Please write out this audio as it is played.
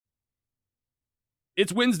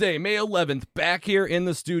It's Wednesday, May 11th, back here in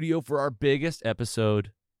the studio for our biggest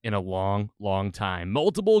episode in a long, long time.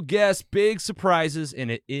 Multiple guests, big surprises, and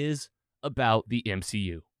it is about the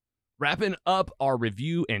MCU. Wrapping up our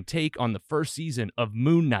review and take on the first season of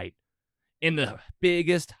Moon Knight in the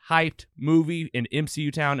biggest hyped movie in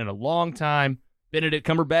MCU town in a long time. Benedict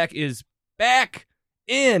Cumberbatch is back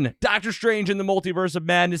in Doctor Strange in the Multiverse of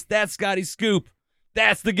Madness. That's Scotty Scoop.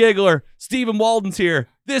 That's the Giggler. Stephen Walden's here.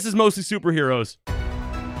 This is Mostly Superheroes.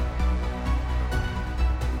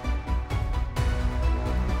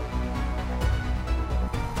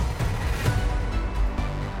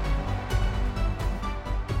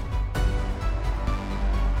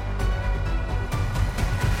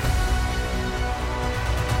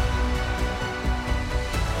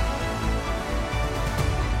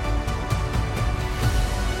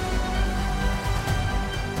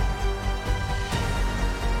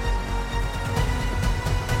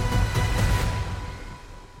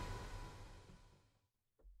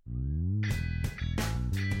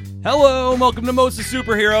 Hello, welcome to Mostly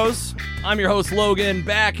Superheroes. I'm your host, Logan,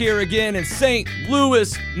 back here again in St.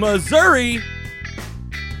 Louis, Missouri.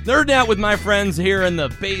 Nerding out with my friends here in the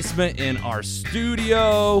basement in our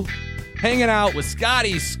studio. Hanging out with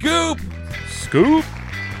Scotty Scoop. Scoop.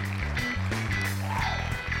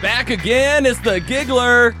 Back again is the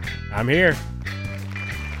Giggler. I'm here.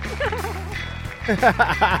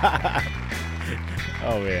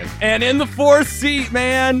 Oh, man. And in the fourth seat,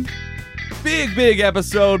 man. Big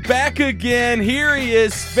episode. Back again. Here he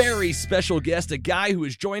is. Very special guest. A guy who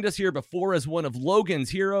has joined us here before as one of Logan's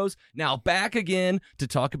heroes. Now back again to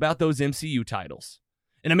talk about those MCU titles.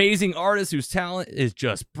 An amazing artist whose talent is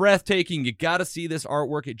just breathtaking. You got to see this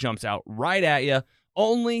artwork. It jumps out right at you.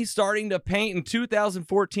 Only starting to paint in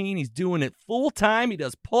 2014. He's doing it full time. He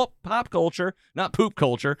does pop culture, not poop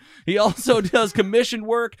culture. He also does commission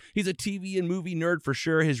work. He's a TV and movie nerd for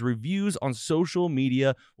sure. His reviews on social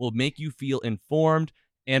media will make you feel informed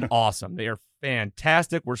and awesome. They are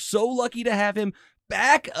fantastic. We're so lucky to have him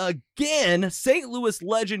back again. St. Louis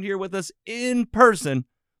legend here with us in person.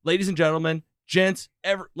 Ladies and gentlemen, gents,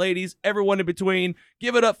 ladies, everyone in between,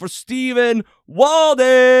 give it up for Stephen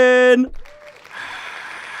Walden.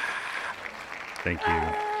 Thank you.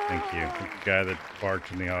 The guy that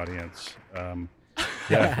barked in the audience.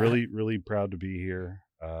 Yeah, really proud to be here.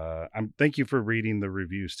 Thank you for reading the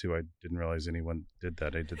reviews too. I didn't realize anyone did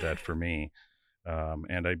that. I did that for me.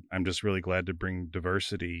 And I'm just really glad to bring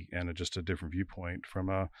diversity and just a different viewpoint from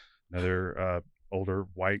another older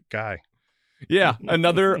white guy. Yeah,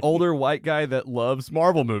 another older white guy that loves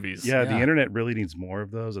Marvel movies. Yeah, the internet really needs more of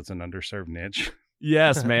those. It's an underserved niche.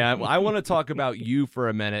 Yes, man. I want to talk about you for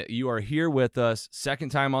a minute. You are here with us, second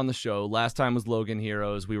time on the show. Last time was Logan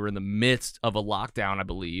Heroes. We were in the midst of a lockdown, I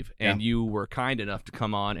believe, and you were kind enough to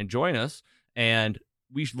come on and join us. And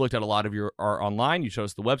we looked at a lot of your art online. You showed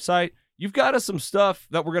us the website. You've got us some stuff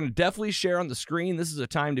that we're going to definitely share on the screen. This is a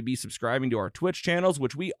time to be subscribing to our Twitch channels,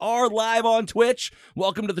 which we are live on Twitch.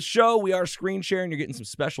 Welcome to the show. We are screen sharing. You're getting some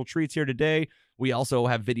special treats here today. We also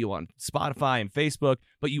have video on Spotify and Facebook,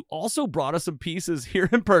 but you also brought us some pieces here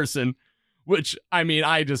in person, which, I mean,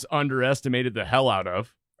 I just underestimated the hell out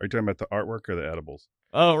of. Are you talking about the artwork or the edibles?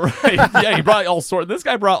 Oh, right. Yeah, he brought all sorts. This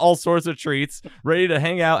guy brought all sorts of treats, ready to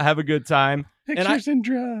hang out, have a good time. Pictures and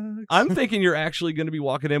drugs. I'm thinking you're actually going to be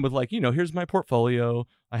walking in with, like, here's my portfolio.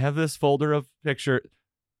 I have this folder of picture.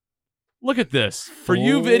 Look at this. For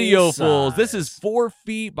you video fools, this is 4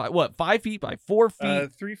 feet by what? 5 feet by 4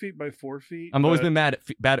 feet? 3 feet by 4 feet. I've always been bad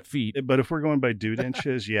at feet. But if we're going by dude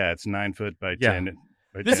inches, yeah, it's 9 foot by 10.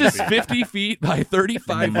 This is 50 feet by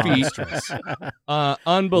 35 feet.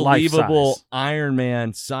 Unbelievable Iron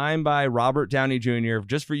Man signed by Robert Downey Jr.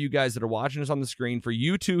 Just for you guys that are watching us on the screen, for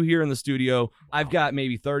you two here in the studio, I've got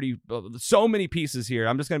maybe 30, so many pieces here.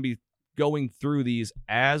 I'm just going to be going through these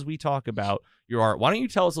as we talk about your art. Why don't you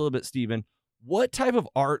tell us a little bit, Stephen, what type of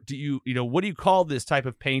art do you what do you call this type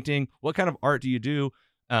of painting? What kind of art do you do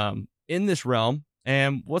in this realm?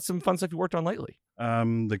 And what's some fun stuff you worked on lately?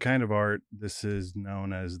 The kind of art, this is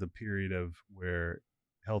known as the period of where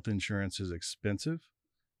health insurance is expensive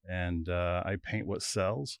and I paint what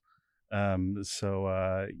sells. I love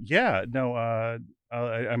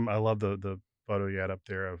the photo you had up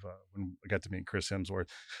there of when I got to meet Chris Hemsworth.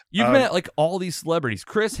 You've met like all these celebrities: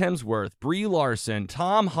 Chris Hemsworth, Brie Larson,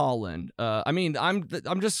 Tom Holland. I mean, I'm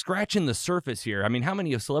just scratching the surface here. I mean, how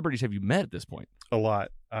many celebrities have you met at this point? A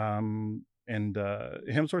lot. And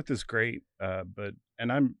Hemsworth is great, but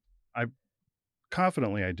I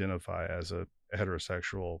confidently identify as a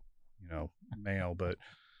heterosexual, male. But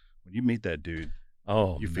when you meet that dude,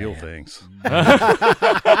 Oh, You feel man. things.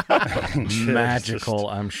 Magical,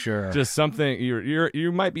 I'm sure. Just something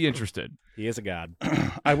you might be interested. He is a god.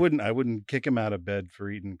 I wouldn't kick him out of bed for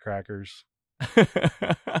eating crackers.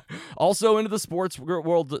 Also into the sports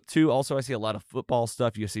world too. Also, I see a lot of football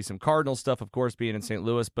stuff. You see some Cardinal stuff, of course, being in St.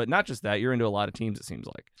 Louis, but not just that. You're into a lot of teams, it seems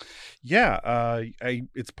like. Yeah,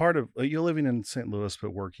 it's part of you're living in St. Louis,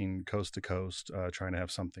 but working coast to coast, trying to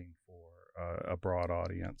have something for a broad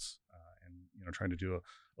audience, and trying to do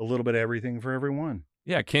a little bit of everything for everyone.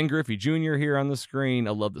 Yeah, Ken Griffey Jr. here on the screen.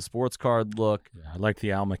 I love the sports card look. Yeah, I like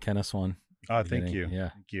the Al McInnes one. Thank you. Yeah.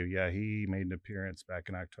 Thank you. Yeah, he made an appearance back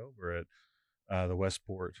in October at the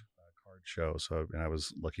Westport card show. So I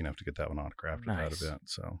was lucky enough to get that one autographed at that event.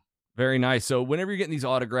 So very nice. So whenever you're getting these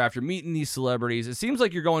autographed, you're meeting these celebrities. It seems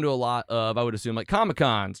like you're going to a lot of, I would assume, like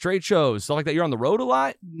Comic-Cons, trade shows, stuff like that. You're on the road a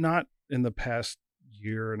lot? Not in the past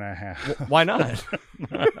year and a half. Why not?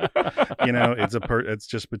 It's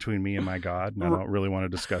just between me and my God, and I don't really want to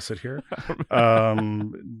discuss it here.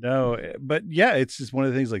 No, but yeah, it's just one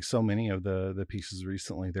of the things. Like so many of the pieces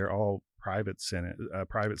recently, they're all private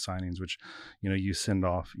signings, which you send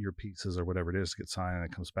off your pieces or whatever it is to get signed, and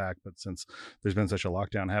it comes back. But since there's been such a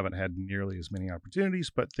lockdown, haven't had nearly as many opportunities.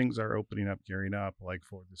 But things are opening up, gearing up. Like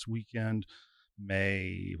for this weekend,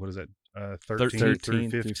 May 13th through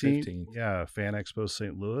 15th. Yeah, Fan Expo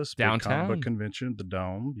St. Louis, downtown comic book convention, the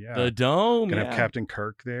Dome. Yeah, the Dome. Gonna have Captain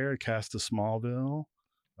Kirk there, cast of Smallville.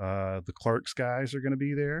 The Clerks guys are going to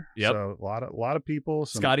be there. Yep. So a lot of people.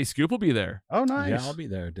 Scotty Scoop will be there. Oh, nice. Yeah, I'll be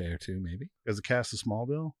there a day or two, maybe. As a cast of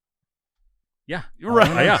Smallville. Yeah,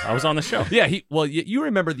 right. Yeah, I was on the show. Yeah, you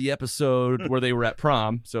remember the episode where they were at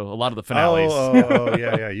prom, so a lot of the finales. Oh,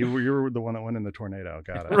 yeah. You were the one that went in the tornado.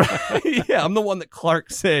 Got it. Right. Yeah, I'm the one that Clark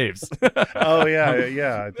saves. Oh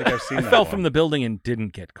yeah. I think I've seen I that. fell one. from the building and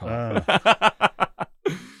didn't get caught.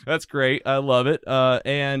 That's great. I love it.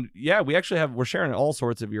 And yeah, we're sharing all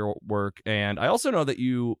sorts of your work, and I also know that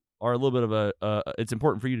you are a little bit of it's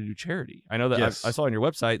important for you to do charity. I know that yes. I saw on your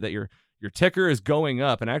website that your ticker is going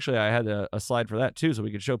up, and actually I had a slide for that too, so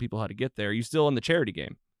we could show people how to get there. Are you still in the charity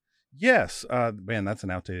game? Yes. Man, that's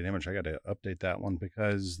an outdated image. I got to update that one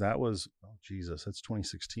because that was, that's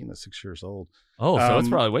 2016. That's 6 years old. Oh, so it's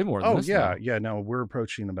probably way more than this. Yeah. now. Yeah. No, we're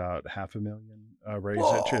approaching about $500,000 raised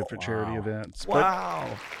for charity events. Wow.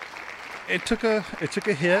 But it took a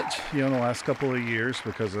hit, in the last couple of years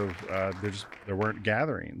because of there weren't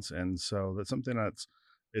gatherings, and so that's something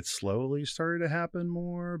it's slowly started to happen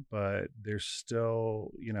more, but there's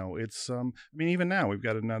still, it's even now we've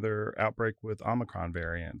got another outbreak with Omicron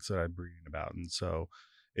variants that I'm reading about, and so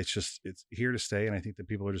it's here to stay, and I think that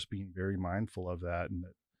people are just being very mindful of that, and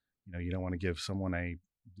that you don't want to give someone a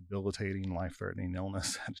debilitating, life-threatening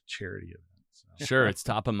illness at a charity event. So. Sure, it's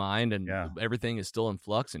top of mind, and Yeah. everything is still in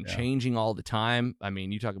flux and Yeah. changing all the time. I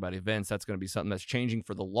mean, you talk about events, that's going to be something that's changing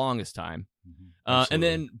for the longest time. And Absolutely.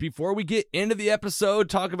 then before we get into the episode,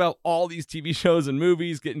 talk about all these TV shows and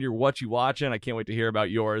movies, get into your what you watching. I can't wait to hear about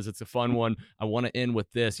yours. It's a fun one. I want to end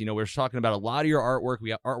with this. We're talking about a lot of your artwork. We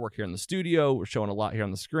got artwork here in the studio. We're showing a lot here on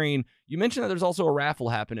the screen. You mentioned that there's also a raffle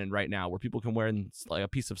happening right now where people can wear like a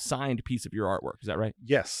signed piece of your artwork. Is that right?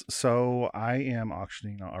 Yes. So I am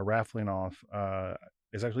raffling off.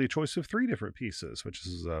 It's actually a choice of 3 different pieces, which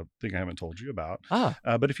is a thing I haven't told you about.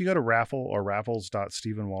 But if you go to raffle or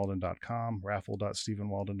raffles.stephenwalden.com,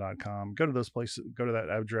 raffle.stephenwalden.com, go to those places, go to that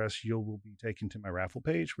address, you will be taken to my raffle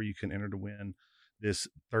page where you can enter to win this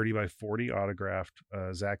 30 by 40 autographed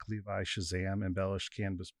Zach Levi Shazam embellished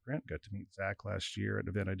canvas print. Got to meet Zach last year at an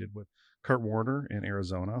event I did with Kurt Warner in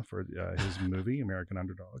Arizona for his movie American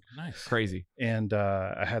Underdog. Nice. Crazy. And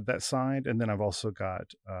I had that signed, and then I've also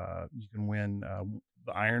got you can win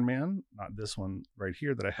the Iron Man, not this one right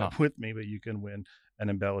here that I have with me, but you can win an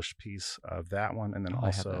embellished piece of that one, and then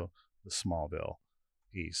also the Smallville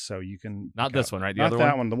piece. So you can not this one, right? The not other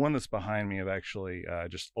that one? one. The one that's behind me of actually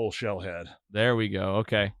just old Shellhead. There we go.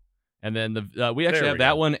 Okay. And then we actually have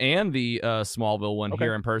that one and the Smallville one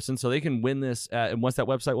here in person, so they can win this. And what's that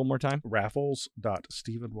website one more time?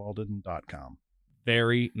 Raffles.stephenwalden.com.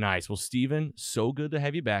 Very nice. Well, Stephen, so good to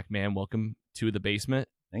have you back, man. Welcome to the basement.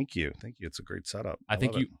 Thank you. It's a great setup. I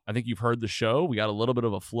think you've heard the show. We got a little bit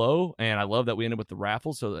of a flow, and I love that we ended with the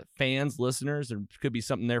raffle so that fans, listeners, there could be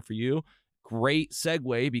something there for you. Great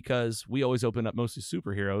segue because we always open up mostly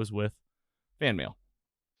superheroes with fan mail.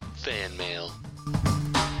 Fan mail.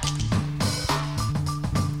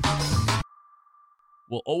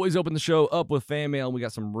 We'll always open the show up with fan mail, and we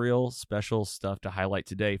got some real special stuff to highlight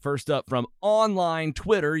today. First up, from online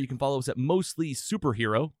Twitter, you can follow us at Mostly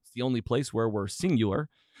Superhero. It's the only place where we're singular.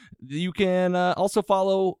 You can also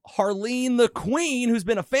follow Harleen the Queen, who's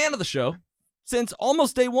been a fan of the show since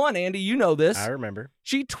almost day one. Andy, you know this. I remember.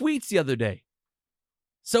 She tweets the other day.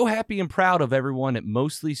 So happy and proud of everyone at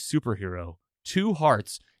Mostly Superhero. 2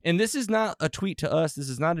 hearts. And this is not a tweet to us. This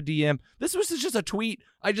is not a DM. This was just a tweet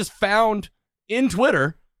I just found in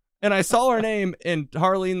Twitter. And I saw her name, and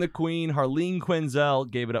Harleen the Queen, Harleen Quinzel,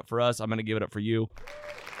 gave it up for us. I'm going to give it up for you.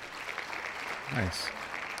 Nice.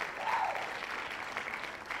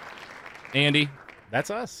 Andy?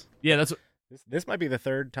 That's us. Yeah, that's... This might be the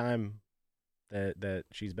 3rd time that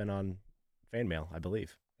she's been on Fan Mail, I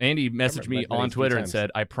believe. Andy messaged me on Twitter and times. said,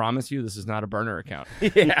 I promise you this is not a burner account.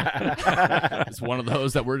 Yeah. It's one of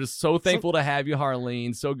those that we're just so thankful to have you,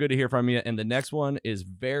 Harleen. So good to hear from you. And the next one is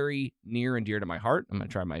very near and dear to my heart. I'm going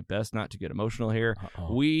to try my best not to get emotional here.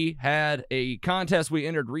 Uh-oh. We had a contest we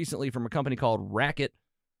entered recently from a company called Racket.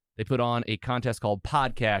 They put on a contest called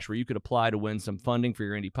Podcast where you could apply to win some funding for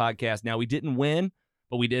your indie podcast. Now, we didn't win,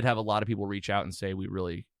 but we did have a lot of people reach out and say we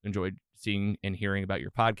really enjoyed seeing and hearing about your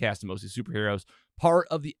podcast and Mostly Superheroes. Part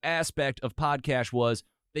of the aspect of podcast was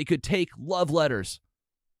they could take love letters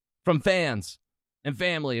from fans and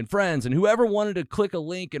family and friends and whoever wanted to click a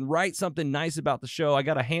link and write something nice about the show. I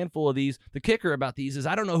got a handful of these. The kicker about these is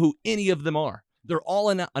I don't know who any of them are. They're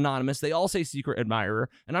all anonymous. They all say secret admirer,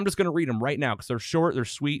 and I'm just going to read them right now because they're short, they're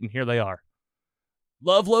sweet, and here they are.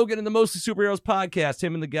 Love Logan and the Mostly Superheroes podcast.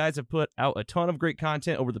 Him and the guys have put out a ton of great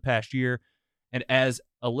content over the past year, and as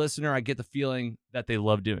a listener, I get the feeling that they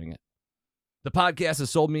love doing it. The podcast has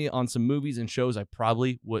sold me on some movies and shows I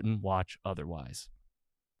probably wouldn't watch otherwise.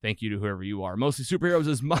 Thank you to whoever you are. Mostly Superheroes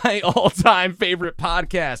is my all-time favorite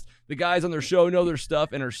podcast. The guys on their show know their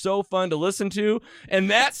stuff and are so fun to listen to. And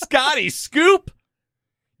that's Scotty Scoop.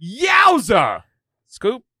 Yowza!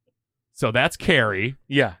 Scoop? So that's Carrie.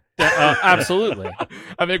 Yeah. Absolutely.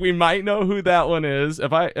 I think we might know who that one is.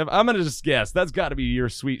 If I'm going to just guess, that's got to be your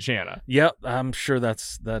sweet Shanna. Yep. I'm sure that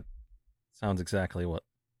sounds exactly what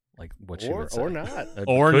she would say. Or not.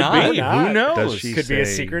 Or Could not. be. Who knows? Does she Could be a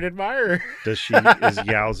say- secret admirer. Is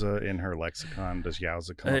Yowza in her lexicon? Does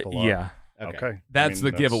Yowza come up a lot? Yeah. Okay. That's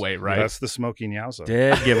the giveaway, right? That's the smoking Yowza.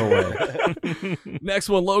 Dead giveaway. Next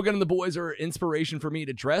one, Logan and the boys are inspiration for me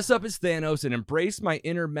to dress up as Thanos and embrace my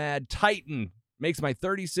inner mad titan. Makes my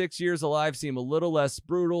 36 years alive seem a little less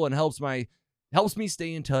brutal and helps me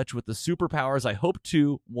stay in touch with the superpowers I hope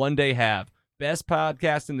to one day have. Best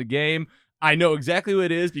podcast in the game. I know exactly what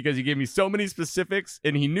it is because he gave me so many specifics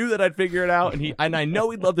and he knew that I'd figure it out, and I know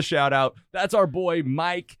he'd love the shout out. That's our boy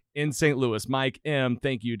Mike in St. Louis. Mike M,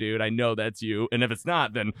 thank you, dude. I know that's you. And if it's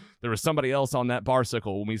not, then there was somebody else on that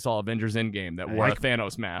barsicle when we saw Avengers Endgame that wore a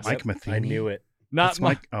Thanos mask. Mike Matheny. I knew it. Not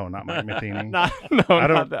Mike. Oh, not Mike Matheny. not I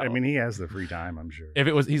don't. that I one. mean, he has the free time. I'm sure. If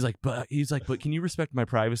it was, he's like, but can you respect my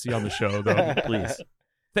privacy on the show, though, please?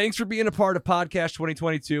 Thanks for being a part of Podcast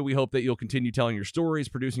 2022. We hope that you'll continue telling your stories,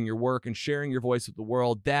 producing your work, and sharing your voice with the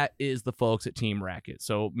world. That is the folks at Team Racket.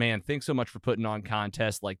 So, man, thanks so much for putting on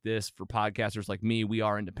contests like this for podcasters like me. We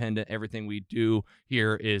are independent. Everything we do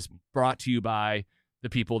here is brought to you by the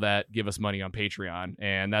people that give us money on Patreon.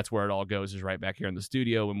 And that's where it all goes, is right back here in the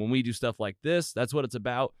studio. And when we do stuff like this, that's what it's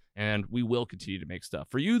about. And we will continue to make stuff.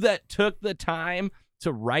 For you that took the time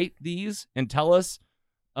to write these and tell us,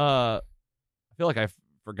 I feel like I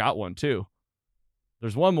forgot one too.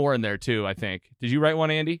 There's one more in there too, I think. Did you write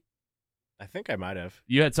one, Andy? I think I might have.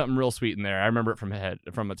 You had something real sweet in there. I remember it from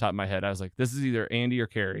the top of my head. I was like, this is either Andy or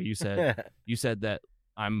Carrie. You said that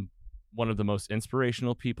I'm one of the most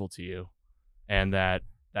inspirational people to you, and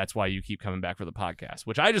that's why you keep coming back for the podcast,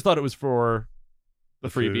 which I just thought it was for the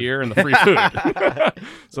free food. beer and the free food.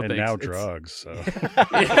 So and thanks. now drugs. So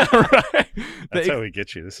Yeah, right. that's how we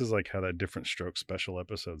get you. This is like how that Different Stroke special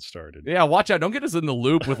episode started. Yeah, watch out. Don't get us in the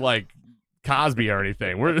loop with like Cosby or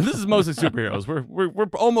anything. This is Mostly Superheroes. We're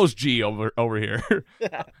almost G over here.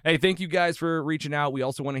 Hey, thank you guys for reaching out. We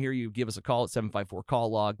also want to hear you give us a call at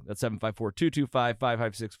 754-CALL-LOG. That's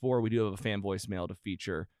 754-225-5564. We do have a fan voicemail to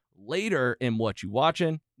feature later in What You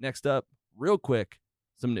Watching. Next up, real quick,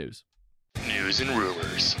 some news. News and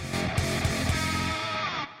rumors.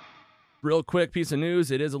 Real quick piece of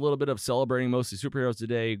news. It is a little bit of celebrating Mostly Superheroes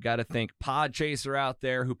today. You've got to thank Podchaser out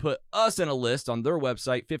there who put us in a list on their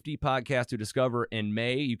website, 50 podcasts to discover in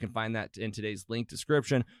May. You can find that in today's link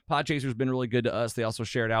description. Podchaser's been really good to us. They also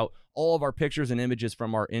shared out all of our pictures and images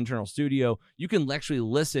from our internal studio. You can actually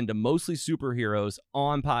listen to Mostly Superheroes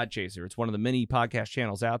on Podchaser. It's one of the many podcast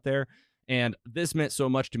channels out there. And this meant so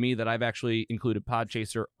much to me that I've actually included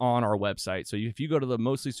Podchaser on our website. So if you go to the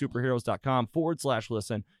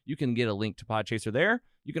mostlysuperheroes.com/listen, you can get a link to Podchaser there.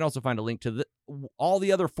 You can also find a link to all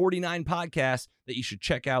the other 49 podcasts that you should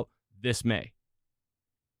check out this May.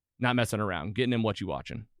 Not messing around, getting in What You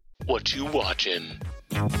Watching. What you watching?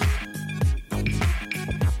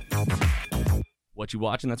 What You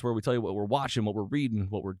Watching. That's where we tell you what we're watching, what we're reading,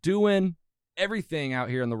 what we're doing, everything out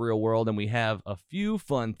here in the real world. And we have a few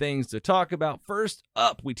fun things to talk about. First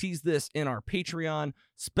up, we teased this in our Patreon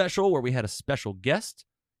special where we had a special guest.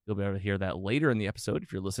 You'll be able to hear that later in the episode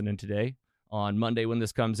if you're listening today on Monday when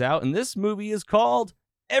this comes out. And this movie is called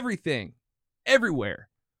Everything, Everywhere,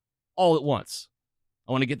 All at Once.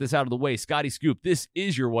 I want to get this out of the way. Scotty Scoop, this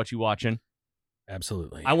is your What You Watching.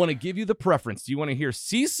 Absolutely. I want to give you the preference. Do you want to hear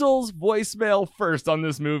Cecil's voicemail first on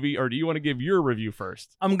this movie, or do you want to give your review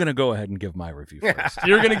first? I'm going to go ahead and give my review first.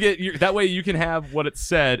 You're going to get that way you can have what it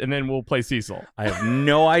said, and then we'll play Cecil. I have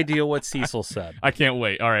no idea what Cecil said. I can't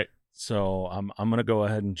wait. All right. So I'm going to go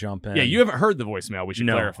ahead and jump in. Yeah, you haven't heard the voicemail. We should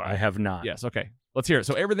no, clarify. I have not. Yes, okay. Let's hear it.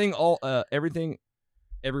 So everything,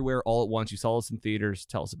 everywhere, all at once. You saw this in theaters.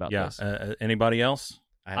 Tell us about this. Anybody else?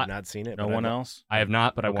 I have not seen it. No one else? I have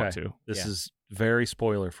not, but I Okay. want to. This is very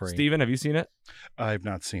spoiler free. Steven, have you seen it? I've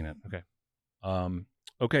not seen it.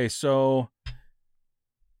 Okay, so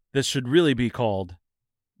this should really be called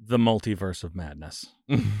The Multiverse of Madness.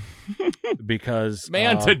 Because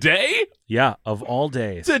Man, today? yeah, of all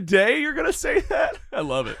days. Today you're going to say that? I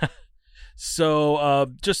love it. So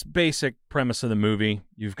just basic premise of the movie.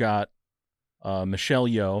 You've got Michelle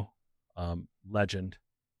Yeoh, legend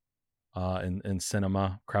in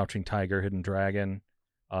cinema, Crouching Tiger, Hidden Dragon.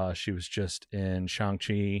 She was just in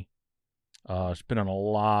Shang-Chi. She's been in a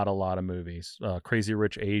lot of movies. Crazy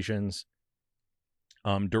Rich Asians.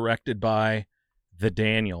 Directed by the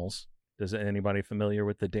Daniels. Is anybody familiar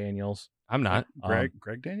with the Daniels? I'm not.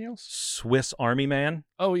 Greg Daniels? Swiss Army Man.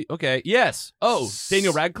 Oh, okay. Yes. Oh,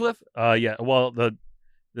 Daniel Radcliffe? Yeah. Well, the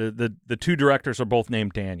two directors are both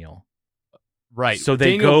named Daniel. Right. So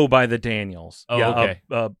they go by the Daniels. Oh, yeah,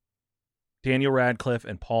 okay. Daniel Radcliffe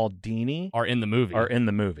and Paul Dini Are in the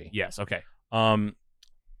movie. Yes, okay.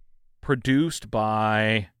 Produced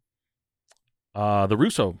by the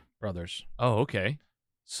Russo brothers. Oh, okay.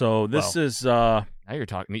 So this is Now you're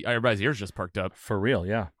talking. Everybody's ears just perked up. for real,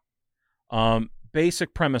 yeah.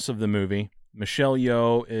 Basic premise of the movie: Michelle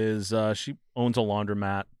Yeoh is she owns a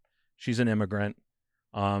laundromat. She's an immigrant.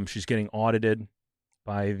 She's getting audited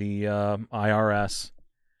by the IRS,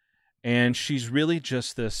 and she's really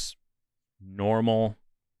just this normal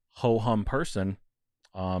ho-hum person.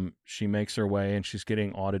 She makes her way, and she's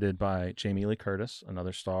getting audited by Jamie Lee Curtis,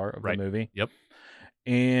 another star of the movie. Yep.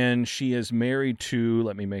 And she is married to,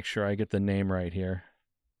 let me make sure I get the name right here,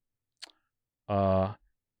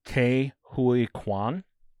 Ke Huy Quan,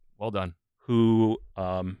 Well done. who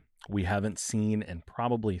we haven't seen in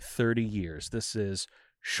probably 30 years. This is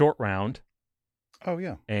Short Round Oh,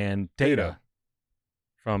 yeah. and Data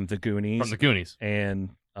from The Goonies From the Goonies. and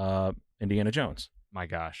Indiana Jones. My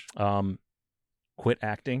gosh. Quit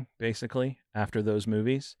acting, basically, after those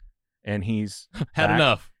movies. And he's Had back.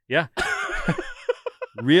 enough. Yeah.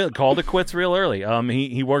 Called it quits real early.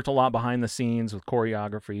 He worked a lot behind the scenes with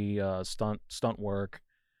choreography, stunt work.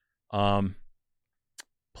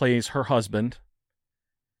 Plays her husband,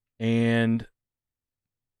 and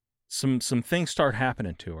some things start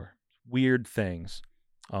happening to her. Weird things.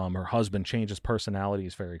 Her husband changes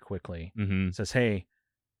personalities very quickly. Mm-hmm. Says, "Hey,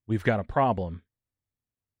 we've got a problem.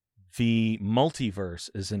 The multiverse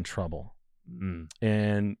is in trouble,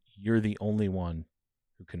 and you're the only one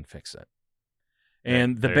who can fix it."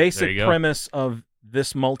 And the there basic you go. premise of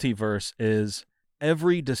this multiverse is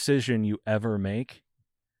every decision you ever make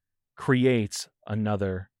creates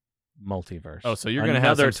another multiverse. Oh, so you're going to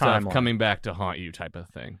have some another stuff timeline. coming back to haunt you type of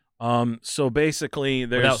thing. So basically,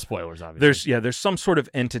 Without there's spoilers, obviously. there's some sort of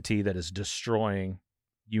entity that is destroying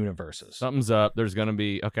universes, Something's up. There's going to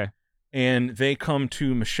be... Okay. and they come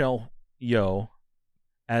to Michelle Yeoh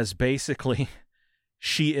as basically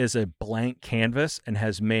she is a blank canvas and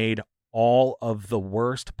has made all of the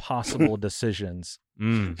worst possible decisions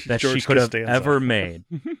that George she could have Costanza. ever made.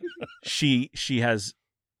 She has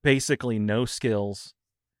basically no skills,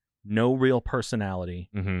 no real personality,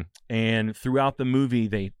 Mm-hmm. and throughout the movie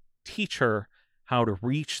they teach her how to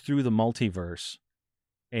reach through the multiverse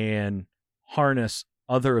and harness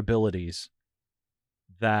other abilities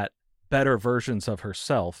that better versions of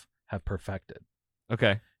herself have perfected.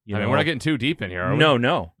 Okay. You I mean, know? we're not getting too deep in here, are we?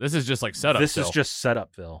 No. This is just like setup. This is still. just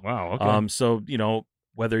setupville. Wow. Okay. So,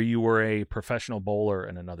 whether you were a professional bowler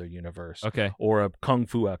in another universe Okay. or a kung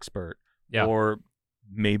fu expert, Yeah. or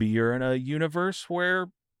maybe you're in a universe where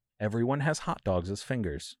everyone has hot dogs as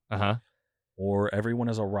fingers, Uh-huh. or everyone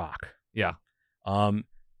is a rock. Yeah.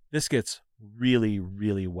 This gets really,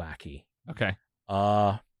 really wacky. Okay.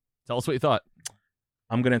 Uh, Tell us what you thought.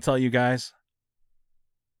 I'm going to tell you guys,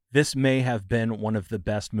 this may have been one of the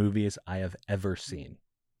best movies I have ever seen.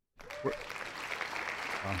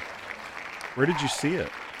 Where did you see it?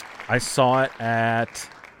 I saw it at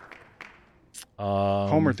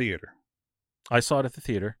Home or theater? I saw it at the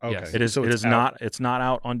theater. Okay. Yes. It is. So It it's is out. not. It's not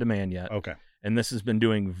out on demand yet. Okay. And this has been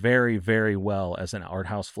doing very, very well as an art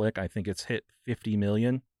house flick. I think it's hit 50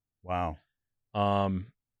 million. Wow.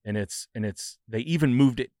 And it's they even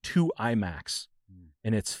moved it to IMAX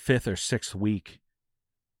in its 5th or 6th week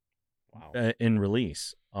in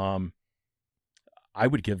release. I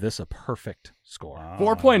would give this a perfect score. Wow.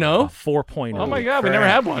 4.0? 4.0. Oh my God, we never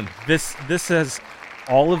had one. This has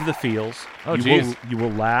all of the feels. Oh, you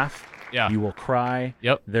will laugh. Yeah. You will cry.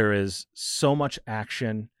 Yep. There is so much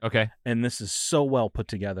action, Okay. and this is so well put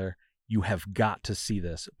together. You have got to see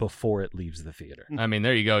this before it leaves the theater. I mean,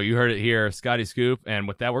 there you go. You heard it here, Scotty Scoop. And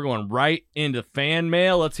with that, we're going right into fan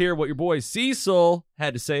mail. Let's hear what your boy Cecil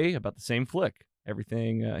had to say about the same flick.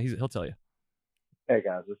 Everything he'll tell you. Hey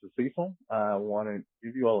guys, this is Cecil. I want to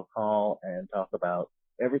give you all a call and talk about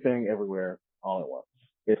Everything Everywhere All at Once.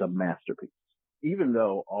 It's a masterpiece. Even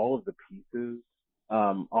though all of the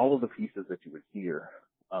pieces that you would hear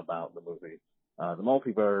about the movie, the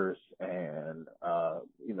multiverse and,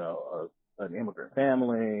 an immigrant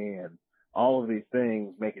family and all of these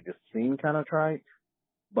things make it just seem kind of trite,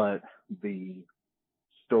 but the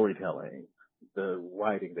storytelling, the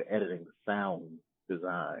writing, the editing, the sound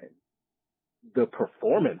design, the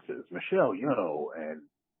performances, Michelle Yeoh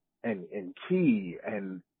and Key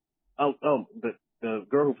and the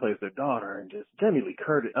girl who plays their daughter and just Jamie Lee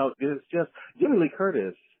Curtis. Jamie Lee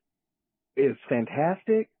Curtis is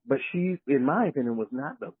fantastic, but she, in my opinion, was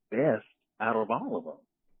not the best out of all of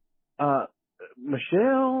them.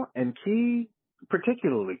 Michelle and Key,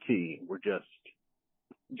 particularly Key, were just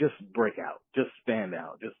break out, just stand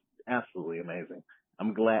out, just absolutely amazing.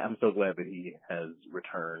 I'm so glad that he has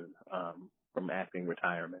returned from acting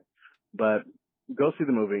retirement. But go see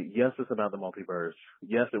the movie. Yes, it's about the multiverse.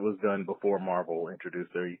 Yes, it was done before Marvel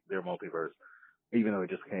introduced their multiverse, even though it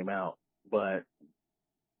just came out. But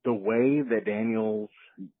the way that Daniels,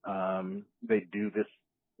 they do this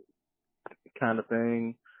kind of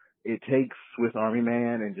thing, it takes Swiss Army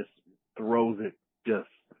Man and just throws it just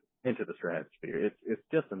into the stratosphere. It's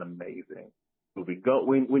just an amazing movie.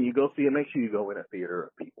 When you go see it, make sure you go in a theater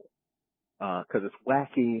of people. 'Cause it's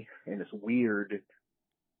wacky and it's weird,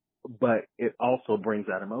 but it also brings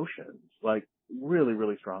out emotions, like really,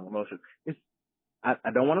 really strong emotions.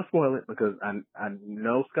 I don't want to spoil it because I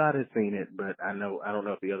know Scott has seen it, but I don't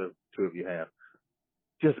know if the other two of you have.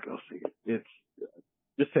 Just go see it.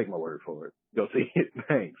 Just take my word for it. Go see it.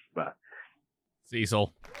 Thanks. Bye.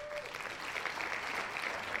 Cecil.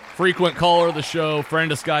 Frequent caller of the show,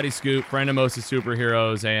 friend of Scotty Scoop, friend of most of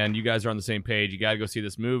Superheroes, and you guys are on the same page. You got to go see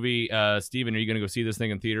this movie. Steven, are you going to go see this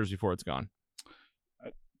thing in theaters before it's gone?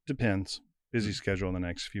 Depends. Busy schedule in the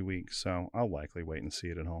next few weeks, so I'll likely wait and see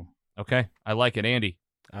it at home. Okay. I like it. Andy.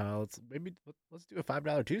 Let's do a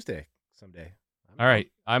 $5 Tuesday someday. All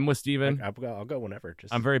right. I'm with Steven. I'll go whenever.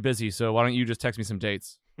 I'm very busy, so why don't you just text me some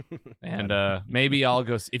dates? And maybe I'll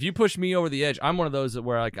go. If you push me over the edge, I'm one of those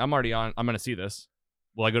where I'm already on. I'm going to see this.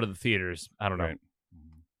 Will I go to the theaters? I don't know. Right.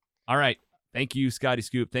 All right. Thank you, Scotty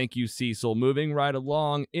Scoop. Thank you, Cecil. Moving right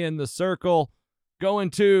along in the circle. Going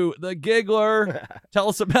to the Giggler. Tell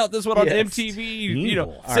us about this one on Yes. MTV.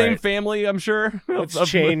 All Same right. family, I'm sure.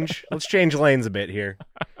 Let's change lanes a bit here.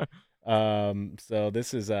 So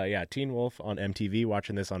this is Teen Wolf on MTV.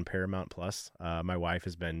 Watching this on Paramount Plus. My wife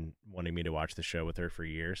has been wanting me to watch the show with her for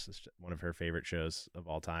years. It's one of her favorite shows of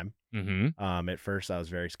all time. Mm-hmm. At first I was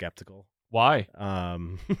very skeptical. Why?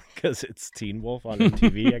 Because it's Teen Wolf on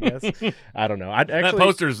MTV, I guess. I don't know. That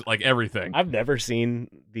poster's like everything. I've never seen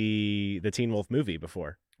the Teen Wolf movie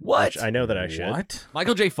before. What? Which I know that I should. What?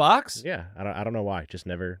 Michael J. Fox? Yeah, I don't know why. Just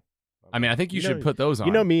never. I mean, I think you should put those on.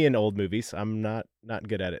 You know me in old movies. I'm not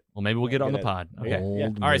good at it. Well, maybe we'll get on the Good pod. at- Okay. Yeah.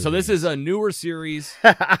 All right. So this is a newer series.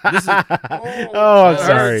 Oh, I'm It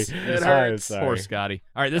sorry. hurts. It I'm hurts. sorry. Poor Scotty.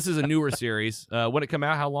 All right. This is a newer series. When it come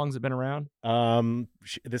out, how long's it been around?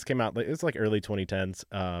 This came out. It was like early 2010s.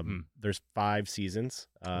 There's 5 seasons.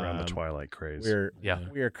 Around the Twilight craze.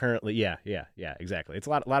 We are currently exactly. It's a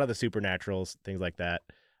lot of the supernaturals, things like that.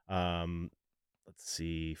 Let's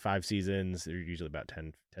see, 5 seasons. They're usually about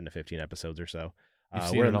 10 to 15 episodes or so. You've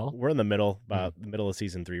seen it all? We're in the middle, about the middle of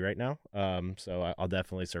season 3 right now. So I'll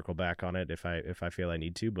definitely circle back on it if I feel I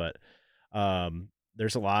need to. But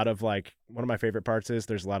there's a lot of one of my favorite parts is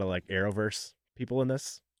there's a lot of Arrowverse people in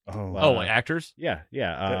this. Oh, like actors? Yeah.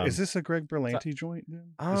 is this a Greg Berlanti joint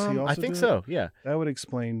then? Does he I also think do so. it? Yeah. That would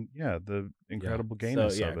explain, the incredible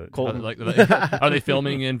gayness of it. Colton, Are they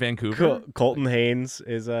filming in Vancouver? Colton Haynes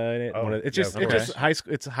is in it. It's just okay.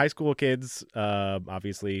 high school kids.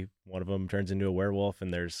 Obviously, one of them turns into a werewolf,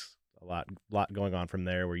 and there's a lot going on from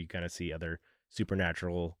there, where you kind of see other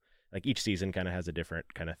supernatural. Like each season kind of has a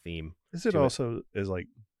different kind of theme. Is it to it. also is like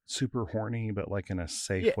super horny, but like in a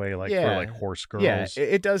safe Yeah, way, like yeah. for like horse girls? Yeah,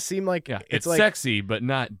 it does seem like Yeah, it's like sexy, but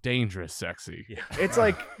not dangerous sexy. Yeah, it's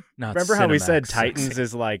like Not remember how we said Cinemax Titans sexy.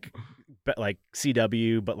 is like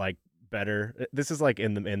CW, but like better. This is like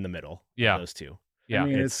in the middle. Yeah. of those two. Yeah. I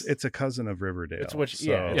mean, it's- it's a cousin of Riverdale. It's what- so-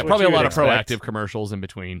 yeah, it's Yeah, what probably a you lot would of expect. proactive commercials in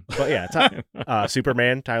between. But yeah,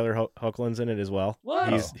 Superman, Tyler Hoechlin's in it as well.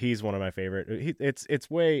 What? He's one of my favorite. It's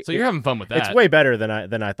way So you're having fun with that. it's way better than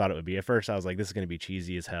I thought it would be. At first, I was like, this is going to be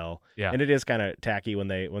cheesy as hell. Yeah. And it is kind of tacky when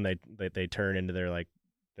they turn into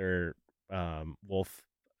their wolf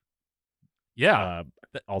Yeah.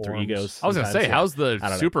 alter Forms. egos. I was gonna say, sometimes, so how's the I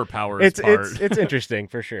don't know. superpowers part? It's interesting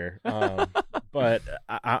for sure. But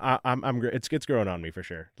I'm it's growing on me for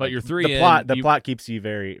sure. But Like, you're three The in, plot keeps you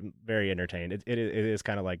very very entertained. It is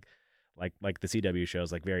kind of like the CW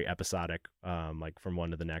shows, like very episodic, like from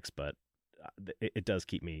one to the next. But it does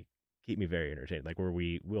keep me very entertained. Like where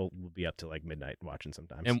we'll be up to like midnight watching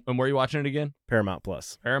sometimes. and where are you watching it again? Paramount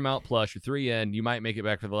Plus. Paramount Plus. You're 3 in. You might make it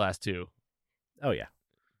back for the last 2. Oh yeah,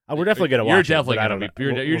 we're definitely gonna watch. You're definitely it, but I gonna don't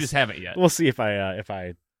be. know. You just haven't yet. We'll see if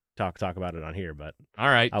I talk about it on here, but All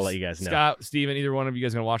right. I'll let you guys know. Scott, Steven, either one of you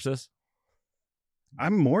guys gonna watch this?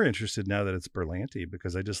 I'm more interested now that it's Berlanti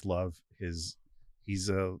because I just love his. He's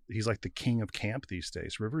like the king of camp these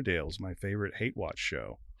days. Riverdale's my favorite hate watch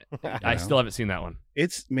show. I know? still haven't seen that one.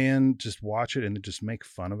 It's man, just watch it and just make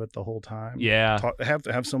fun of it the whole time. Yeah.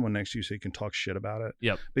 Have someone next to you so you can talk shit about it.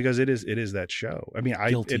 Yep. Because it is that show. I mean,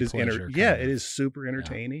 Guilty it is pleasure yeah, kind it of. is super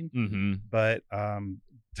entertaining. Mm-hmm. But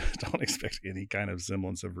don't expect any kind of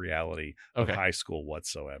semblance of reality of Okay. high school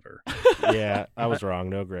whatsoever. Yeah, I was wrong.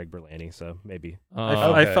 No Greg Berlanti, so maybe.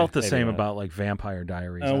 I Okay. felt the Maybe same not. about like Vampire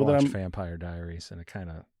Diaries. Oh, I well, then watched I'm- Vampire Diaries, and it kind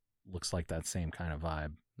of looks like that same kind of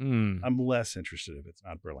vibe. Hmm. I'm less interested if it's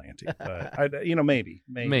not Berlanti, but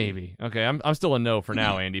maybe. Okay. I'm still a no for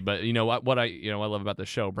now, Andy. But you know what I love about the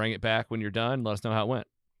show. Bring it back when you're done. Let us know how it went,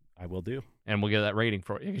 I will do. and we'll get that rating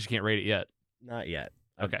for it because you can't rate it yet. Not yet.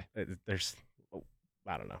 Okay. There's,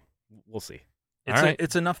 I don't know. We'll see. It's, All right.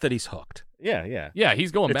 it's enough that he's hooked. Yeah. Yeah,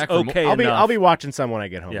 he's going It's back for more. okay. I'll enough. be watching some when I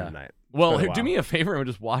get home Yeah. tonight. Well, been a do while. me a favor and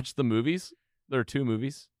just watch the movies. There are 2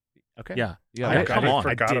 movies. Okay. Yeah. Yeah, I- I, come on.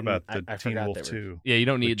 forgot didn't- about the I Teen forgot Wolf they were- 2. Yeah, you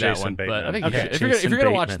don't need that Jason one, but I Bateman. think Okay, if you're Jason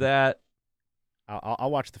gonna watch Bateman. that,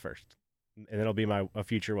 I'll watch the first, and it'll be a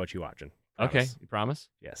future what you watching. okay, Promise. you promise?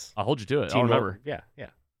 Yes. I'll hold you to it. Teen I'll Wolf- remember. Yeah.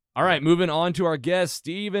 All right, moving on to our guest,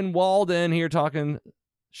 Stephen Walden, here talking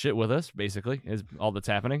shit with us, basically, is all that's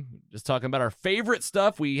happening. Just talking about our favorite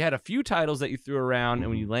stuff. We had a few titles that you threw around, and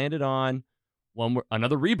when you landed on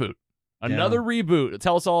another reboot. Another reboot.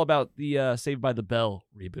 Tell us all about the Saved by the Bell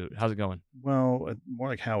reboot. How's it going? Well, more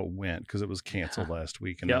like how it went because it was canceled last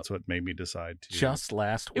week, and Yep. that's what made me decide to. Just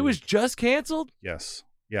last week. It was just canceled? Yes,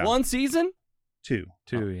 yeah, 1 season? 2.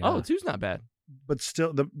 2, yeah. Oh, 2's not bad. But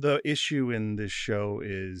still, the issue in this show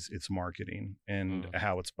is its marketing and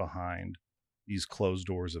how it's behind these closed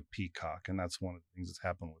doors of Peacock, and that's one of the things that's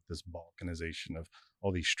happened with this balkanization of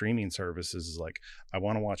all these streaming services. Is like, I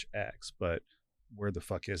want to watch X, but where the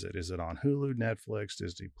fuck is it? Is it on Hulu, Netflix,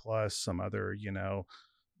 Disney Plus, some other,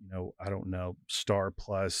 I don't know, Star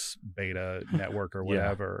Plus, Beta Network or Yeah.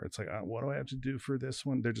 whatever? It's like, what do I have to do for this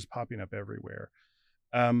one? They're just popping up everywhere.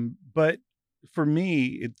 But for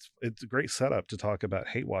me, it's a great setup to talk about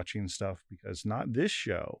hate watching stuff because not this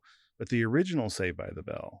show, but the original Saved by the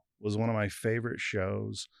Bell was one of my favorite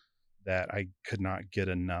shows that I could not get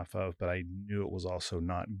enough of, but I knew it was also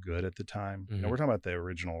not good at the time. Mhm. We're talking about the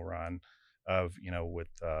original run of, with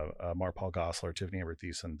Marpal Gosselaar, Tiffany Amber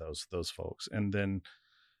Thiessen, those folks. And then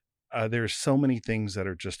there's so many things that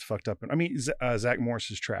are just fucked up. I mean, Zach Morris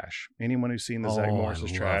is trash. Anyone who's seen the Zach Oh, Morris I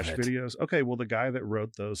is love trash it. videos. Okay, well, the guy that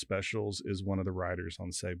wrote those specials is one of the writers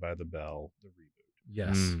on Saved by the Bell, the reboot,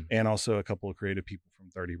 Yes. Mm. and also a couple of creative people from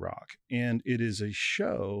 30 Rock. And it is a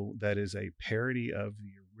show that is a parody of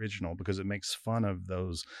the original because it makes fun of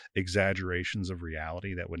those exaggerations of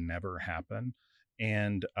reality that would never happen.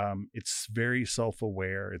 And it's very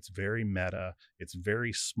self-aware. It's very meta. It's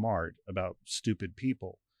very smart about stupid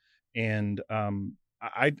people. And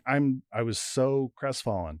I was so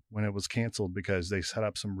crestfallen when it was canceled because they set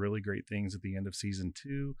up some really great things at the end of season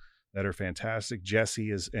 2 that are fantastic.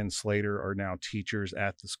 Jesse and Slater are now teachers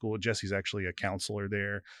at the school. Jesse's actually a counselor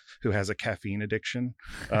there who has a caffeine addiction.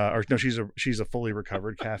 Or no, she's a fully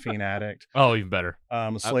recovered caffeine addict. Oh, even better.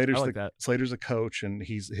 Slater's I like that. Slater's a coach, and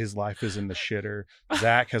his life is in the shitter.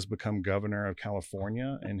 Zach has become governor of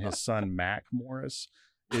California, and his son Mac Morris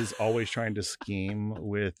is always trying to scheme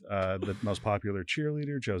with the most popular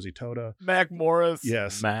cheerleader, Josie Tota. Mac Morris.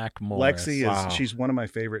 Yes. Mac Morris. Lexi Wow. she's one of my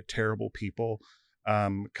favorite terrible people.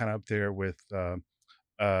 Kind of up there with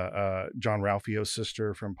John Ralphio's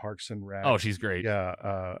sister from Parks and Rec. Oh, she's great.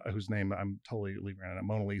 Yeah, whose name I'm totally leaving out.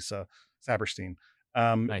 Mona Lisa Saperstein.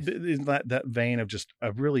 Nice. In that vein of just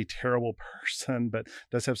a really terrible person, but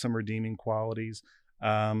does have some redeeming qualities.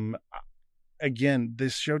 Again,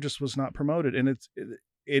 this show just was not promoted, and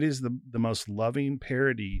it is the most loving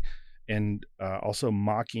parody and also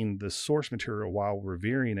mocking the source material while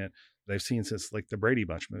revering it that I've seen since like the Brady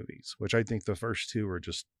Bunch movies, which I think the first two are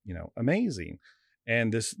just, amazing.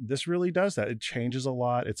 And this really does that. It changes a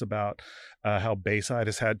lot. It's about how Bayside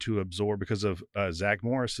has had to absorb, because of Zach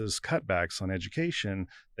Morris's cutbacks on education,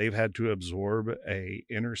 they've had to absorb a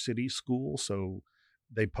inner city school. So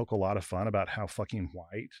they poke a lot of fun about how fucking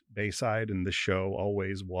white Bayside and the show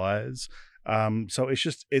always was. So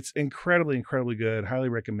it's incredibly, incredibly good. Highly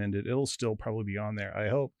recommended. It'll still probably be on there. I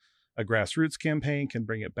hope a grassroots campaign can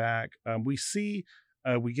bring it back. We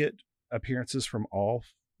get appearances from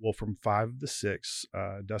from 5 of the 6.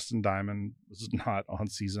 Dustin Diamond was not on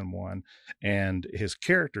season 1, and his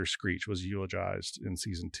character Screech was eulogized in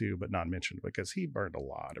season 2, but not mentioned because he burned a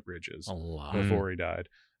lot of bridges before he died.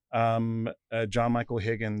 John Michael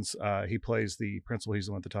Higgins, he plays the principal. He's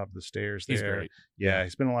the one at the top of the stairs there. He's great. Yeah,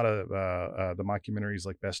 he's been in a lot of the mockumentaries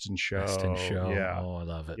like Best in Show. Yeah. Oh, I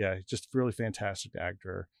love it. Yeah, he's just a really fantastic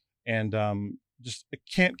actor. And just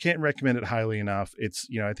can't recommend it highly enough. It's,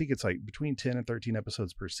 I think it's like between 10 and 13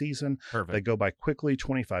 episodes per season. Perfect. They go by quickly,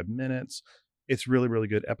 25 minutes. It's really, really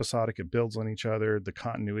good. Episodic. It builds on each other. The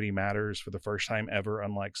continuity matters for the first time ever,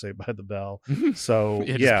 unlike Saved by the Bell. So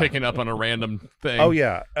Just picking up on a random thing. Oh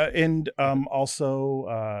yeah. And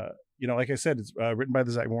also, like I said, it's written by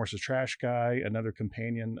the Zach Morris's Trash Guy. Another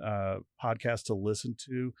companion podcast to listen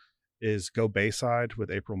to is Go Bayside with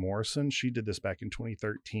April Morrison. She did this back in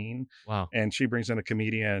 2013. Wow. And she brings in a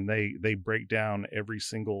comedian. They break down every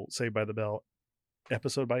single Saved by the Bell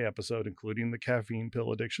episode by episode, including the caffeine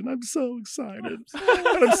pill addiction. I'm so excited,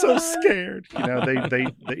 but I'm so scared.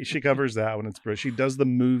 She covers that one. She does the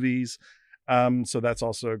movies. So that's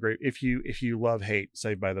also a great, if you hate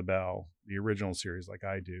Saved by the Bell, the original series like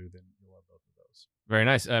I do, then you'll love both of those. Very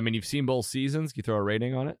nice. I mean, you've seen both seasons. Can you throw a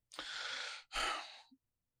rating on it?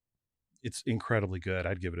 It's incredibly good.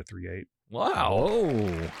 I'd give it a 3.8. Wow.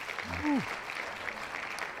 Oh.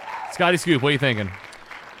 Scotty Scoop, what are you thinking?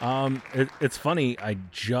 It's funny. I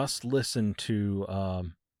just listened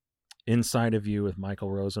to Inside of You with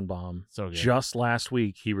Michael Rosenbaum. So good. Just last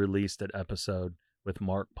week, he released an episode with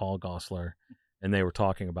Mark Paul Gosselaar, and they were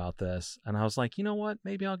talking about this. And I was like, you know what?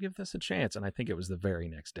 Maybe I'll give this a chance. And I think it was the very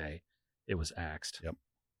next day. It was axed. Yep.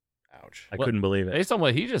 Ouch. I couldn't believe it. Based on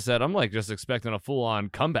what he just said, I'm like just expecting a full-on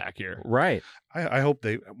comeback here. Right. I hope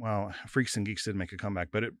Freaks and Geeks did make a comeback,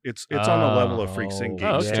 but it's on the level of Freaks and Geeks.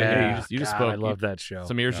 Oh, okay. Yeah. You just God, spoke. I love that show.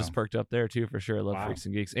 Some ears just perked up there too, for sure. I love Wow. Freaks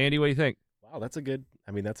and Geeks. Andy, what do you think? Wow, that's a good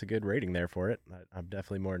rating there for it. I'm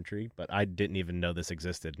definitely more intrigued, but I didn't even know this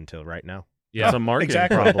existed until right now. Yeah, It's a marketing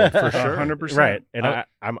exactly. problem for sure. 100%. Right. And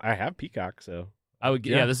I have Peacock, so I would.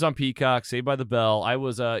 Yeah, this is on Peacock. Saved by the Bell. I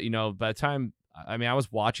was, by the time, I was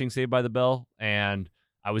watching Saved by the Bell, and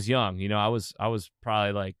I was young. I was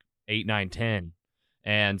probably like 8, 9, 10,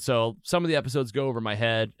 and so some of the episodes go over my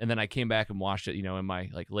head, and then I came back and watched it, in my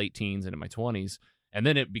like late teens and in my 20s, and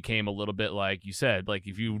then it became a little bit like you said, like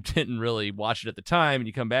if you didn't really watch it at the time and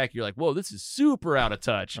you come back, you're like, whoa, this is super out of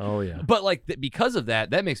touch. Oh, yeah. But like because of that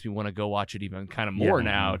makes me want to go watch it even kind of more Yeah.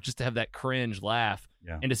 now, just to have that cringe laugh.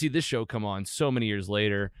 Yeah. And to see this show come on so many years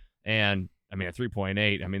later, and a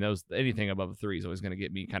 3.8. Anything above a 3 is always going to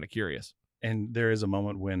get me kind of curious. And there is a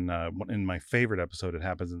moment when, in my favorite episode, it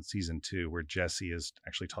happens in season 2, where Jesse is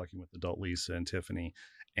actually talking with adult Lisa and Tiffany,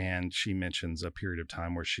 and she mentions a period of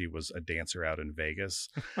time where she was a dancer out in Vegas,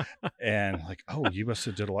 and like, oh, you must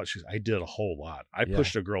have did a lot. I did a whole lot. I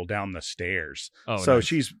pushed a girl down the stairs. Oh, so nice.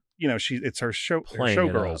 she's, it's her Playing it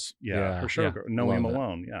showgirls. up. Yeah, her showgirl. No Love Aim it.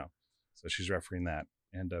 Alone. Yeah. So she's referencing that,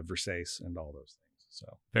 and Versace and all those things. So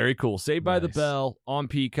Very cool. Saved by the Nice. Bell on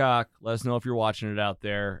Peacock. Let us know if you're watching it out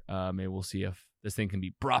there. Maybe we'll see if this thing can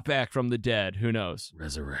be brought back from the dead. Who knows?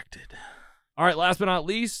 Resurrected. All right, last but not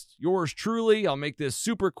least, yours truly. I'll make this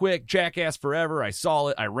super quick. Jackass Forever. I saw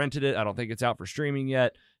it. I rented it. I don't think it's out for streaming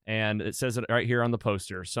yet. And it says it right here on the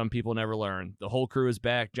poster. Some people never learn. The whole crew is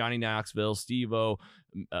back. Johnny Knoxville, Steve-O,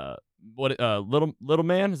 Little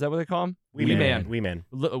Man? Is that what they call him? Wee Man.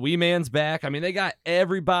 Wee Man's back. They got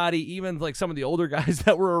everybody, even like some of the older guys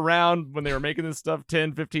that were around when they were making this stuff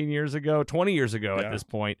 10, 15 years ago, 20 years ago at this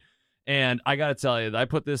point. And I got to tell you, I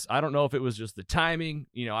put this, I don't know if it was just the timing.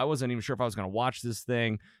 You know, I wasn't even sure if I was going to watch this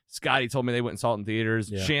thing. Scotty told me they went and saw it in theaters.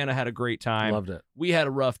 Yeah. Shanna had a great time. Loved it. We had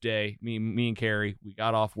a rough day. Me and Carrie, we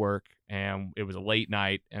got off work and it was a late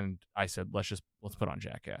night. And I said, let's put on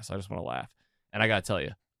Jackass. I just want to laugh. And I got to tell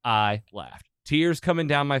you, I laughed. Tears coming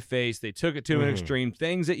down my face. They took it to an extreme.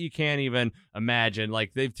 Things that you can't even imagine.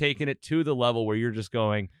 Like, they've taken it to the level where you're just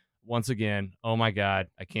going, once again, oh my God,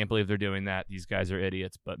 I can't believe they're doing that. These guys are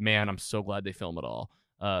idiots. But man, I'm so glad they film it all.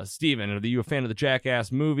 Steven, are you a fan of the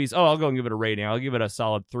Jackass movies? Oh, I'll go and give it a rating. I'll give it a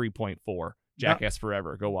solid 3.4. Jackass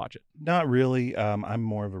Forever. Go watch it. Not really. I'm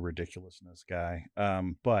more of a ridiculousness guy.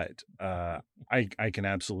 But I can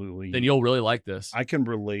absolutely. Then you'll really like this. I can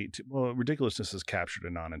relate to. Well, ridiculousness is captured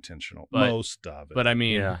in non-intentional. But- most of it. But I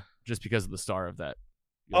mean, Yeah. just because of the star of that.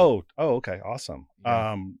 Oh, okay, awesome.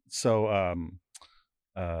 Yeah.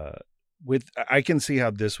 With I can see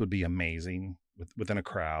how this would be amazing within a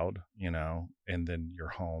crowd, you know, and then you're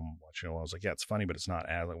home watching it. I was like, yeah, it's funny, but it's not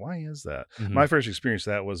as like, why is that? Mhm. My first experience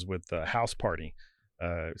of that was with the House Party,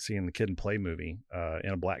 seeing the Kid and Play movie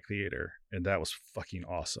in a black theater, and that was fucking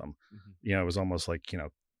awesome. Mhm. You know, it was almost like, you know,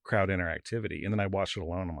 crowd interactivity. And then I watched it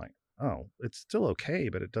alone. I'm like, oh, it's still okay,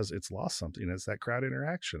 but it's lost something. It's that crowd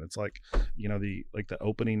interaction. It's like, you know, the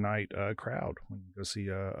opening night crowd when you go see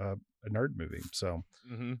a nerd movie. So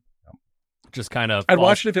Just kind of I'd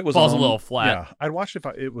watch it if it was falls on. a little flat. Yeah, I'd watch it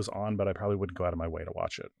if it was on, but I probably wouldn't go out of my way to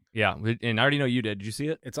watch it. Yeah, and I already know you did. Did you see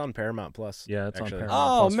it? It's on Paramount Plus. Yeah, it's actually. on Paramount.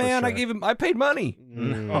 Oh Plus for man, sure. I paid money.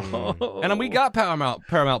 And we got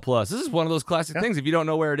Paramount Plus. This is one of those classic things. If you don't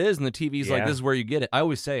know where it is, and the TV's like, Yeah. this is where you get it. I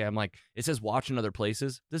always say, I'm like, it says watch in other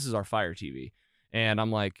places. This is our Fire TV, and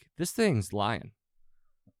I'm like, this thing's lying.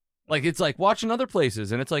 Like, it's like watch in other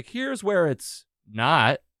places, and it's like, here's where it's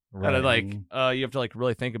not. Right. And like, you have to like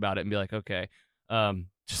really think about it and be like, okay,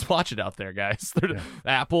 just watch it out there, guys.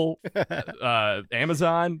 Apple,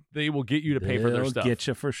 Amazon, they will get you to pay for their They'll stuff. get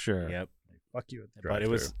you for sure. Yep. Fuck you. At the But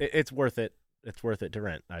it's worth it. It's worth it to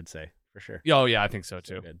rent, I'd say, for sure. Oh yeah, I think so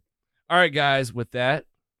So too. good. All right, guys. With that,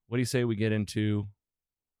 what do you say we get into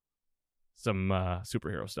some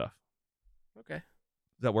superhero stuff? Okay.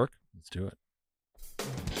 Does that work? Let's do it.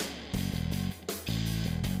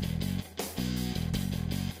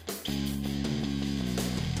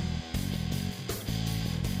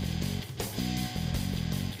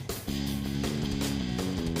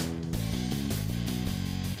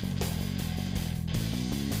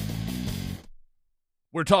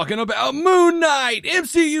 We're talking about Moon Knight,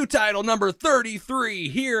 MCU title number 33.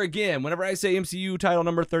 Here again, whenever I say MCU title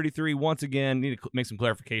number 33, once again, need to make some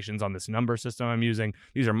clarifications on this number system I'm using.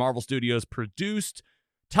 These are Marvel Studios produced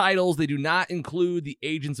titles. They do not include the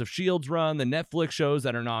Agents of S.H.I.E.L.D.'s run, the Netflix shows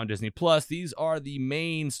that are not on Disney Plus. These are the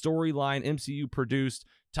main storyline MCU produced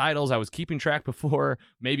titles. I was keeping track before.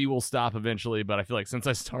 Maybe we'll stop eventually, but I feel like since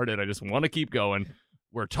I started, I just want to keep going.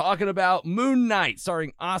 We're talking about Moon Knight,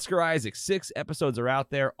 starring Oscar Isaac. 6 episodes are out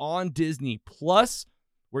there on Disney Plus.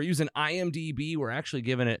 We're using IMDb. We're actually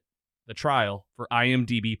giving it the trial for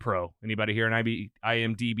IMDb Pro. Anybody here an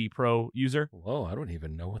IMDb Pro user? Whoa, I don't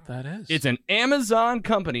even know what that is. It's an Amazon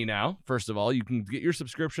company now. First of all, you can get your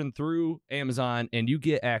subscription through Amazon and you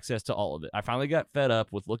get access to all of it. I finally got fed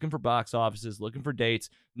up with looking for box offices, looking for dates,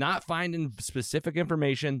 not finding specific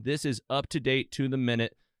information. This is up to date, to the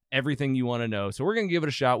minute, everything you want to know. So we're going to give it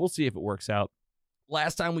a shot. We'll see if it works out.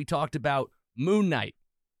 Last time we talked about Moon Knight.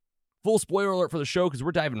 Full spoiler alert for the show because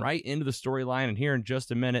we're diving right into the storyline, and here in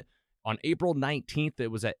just a minute. On April 19th,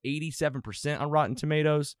 it was at 87% on Rotten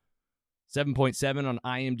Tomatoes, 7.7 on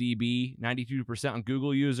IMDb, 92% on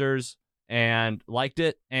Google users, and liked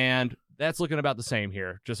it. And that's looking about the same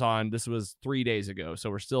here. Just on, this was 3 days ago. So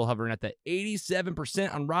we're still hovering at the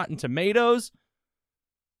 87% on Rotten Tomatoes.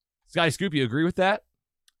 Sky Scoop, you agree with that?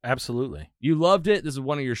 Absolutely. You loved it. This is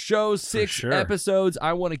one of your shows, 6 sure. episodes.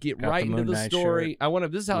 I want to get Got right the into Moon the Knight story.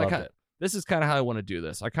 shirt. This is kind of how I want to do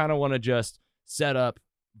this. I kind of want to just set up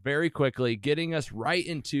very quickly, getting us right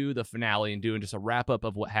into the finale and doing just a wrap up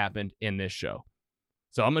of what happened in this show.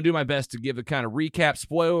 So I'm going to do my best to give a kind of recap.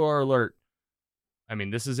 Spoiler alert. I mean,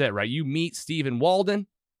 this is it, right? You meet Stephen Walden.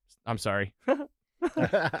 I'm sorry.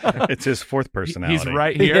 It's his fourth personality. He's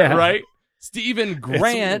right here, Yeah. right? Stephen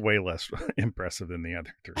Grant. It's way less impressive than the other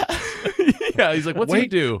 3. Yeah, he's like, what's he Wait,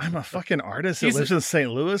 do? I'm a fucking artist He's that lives in St.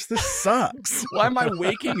 Louis. This sucks. Why am I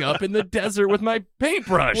waking up in the desert with my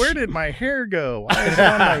paintbrush? Where did my hair go? Why is it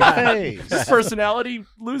on my face? His personality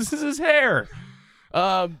loses his hair.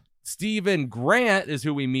 Stephen Grant is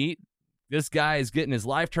who we meet. This guy is getting his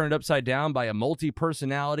life turned upside down by a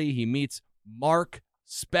multi-personality. He meets Mark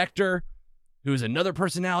Spector. who's another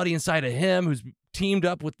personality inside of him, who's teamed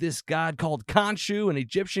up with this god called Khonshu, an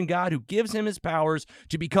Egyptian god who gives him his powers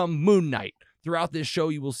to become Moon Knight. Throughout this show,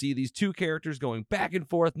 you will see these two characters going back and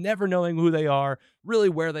forth, never knowing who they are, really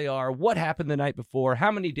where they are, what happened the night before,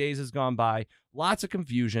 how many days has gone by. Lots of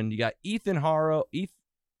confusion. You got Ethan Hawke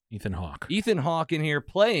in here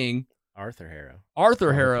playing Arthur Harrow.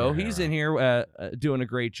 Arthur Harrow. He's in here doing a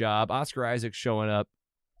great job. Oscar Isaac's showing up.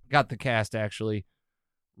 Got the cast actually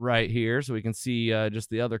right here, so we can see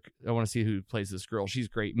just the other. I want to see who plays this girl. She's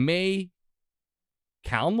great. May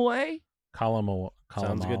Kalmway?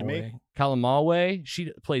 Sounds good to me. Kalamawe.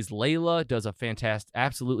 She plays Layla, does a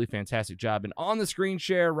absolutely fantastic job. And on the screen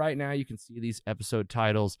share right now, you can see these episode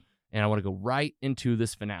titles. And I want to go right into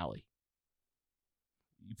this finale.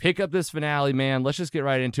 You pick up this finale, man. Let's just get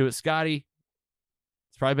right into it. Scotty,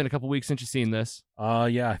 it's probably been a couple weeks since you've seen this.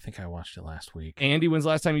 Yeah, I think I watched it last week. Andy, when's the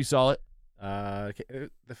last time you saw it? The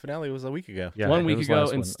finale was a week ago. Yeah, 1 week ago.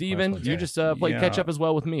 last And one- Steven, last you Wednesday. just played catch up as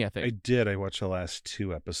well with me, I think. I did. I watched the last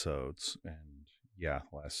 2 episodes, and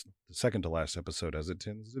the second to last episode, as it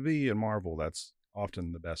tends to be in Marvel, that's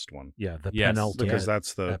often the best one. Yeah, the Yes, penultimate. Because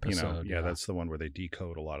that's the episode, yeah. that's the one where they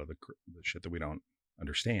decode a lot of the shit that we don't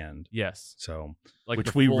understand. Yes. So Like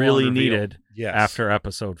which the we full-on really reveal. needed yes, after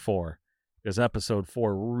episode 4. Because episode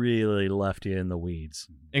 4 really left you in the weeds.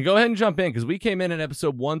 And go ahead and jump in, because we came in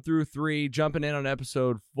episode 1 through 3, jumping in on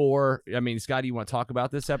episode 4. I mean, Scotty, you want to talk about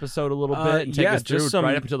this episode a little bit and take yeah, us through just some-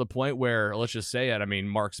 right up until the point where, let's just say it, I mean,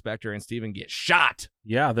 Mark Spector and Steven get shot.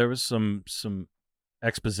 Yeah, there was some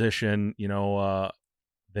exposition.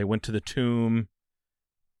 They went to the tomb.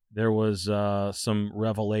 There was some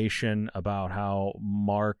revelation about how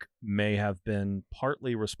Mark may have been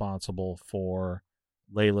partly responsible for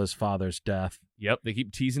Layla's father's death. Yep, they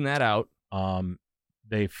keep teasing that out.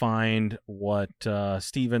 They find what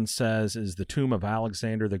Stephen says is the tomb of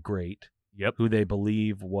Alexander the Great. Yep. Who they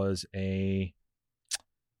believe was it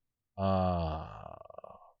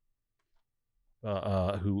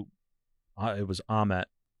was Amet.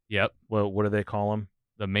 Yep. Well, what do they call him?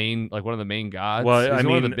 The main, like one of the main gods. Well, He's I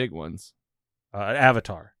one of mean- the big ones.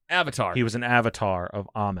 Avatar. Avatar. He was an avatar of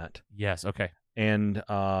Amet. Yes, okay. And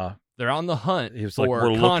They're on the hunt he was for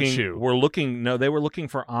like, Khonshu. they were looking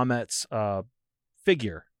for Amet's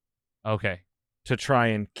figure Okay, to try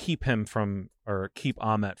and keep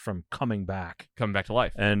Amet from coming back. coming back to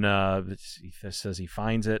life. And he says he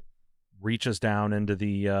finds it, reaches down into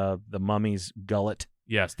the mummy's gullet.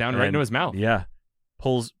 Yes, down right and- into his mouth. Yeah,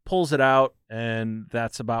 pulls it out, and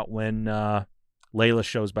that's about when Layla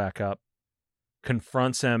shows back up,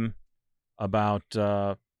 confronts him about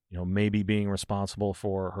maybe being responsible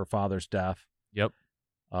for her father's death. Yep.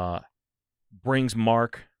 Brings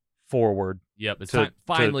Mark forward. Yep. It's To- time.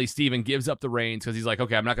 Finally, Steven gives up the reins because he's like,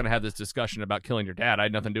 okay, I'm not going to have this discussion about killing your dad. I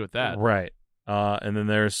had nothing to do with that. Right. And then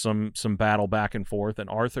there's some battle back and forth, and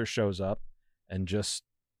Arthur shows up and just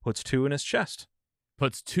puts 2 in his chest.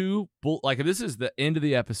 Puts 2 like this is the end of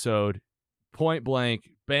the episode. Point blank,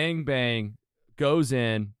 bang bang, goes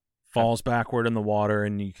in. Falls backward in the water,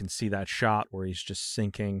 and you can see that shot where he's just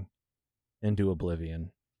sinking into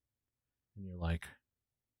oblivion. And you're like,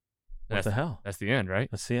 what the hell? That's the end, right?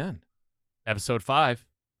 That's the end. Episode 5.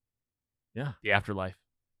 Yeah. The afterlife.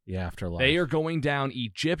 The afterlife. They are going down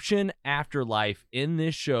Egyptian afterlife in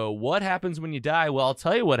this show. What happens when you die? Well, I'll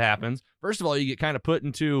tell you what happens. First of all, you get kind of put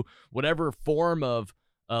into whatever form of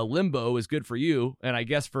limbo is good for you. And I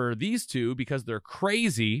guess for these two, because they're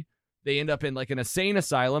crazy, they end up in like an insane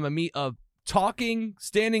asylum and meet a talking,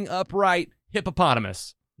 standing upright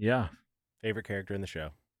hippopotamus. Yeah. Favorite character in the show.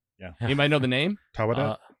 Anybody know the name?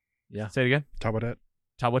 Tawadet. Yeah. Say it again. Tawadet.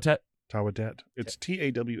 Tawatet. Tawadet. It's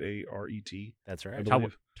Tawaret. That's I right.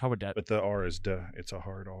 believe. Tawadet. But the R is duh. It's a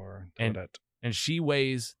hard R. And- Tawadet. And she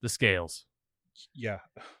weighs the scales. Yeah.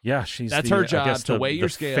 Yeah, she's That's the, her I job guess to the- weigh your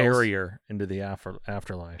the scales. farrier into the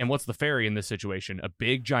afterlife. And what's the ferry in this situation? A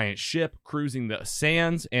big giant ship cruising the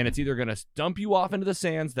sands, and it's either going to dump you off into the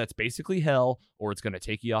sands, that's basically hell, or it's going to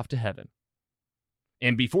take you off to heaven.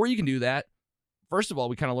 And before you can do that, first of all,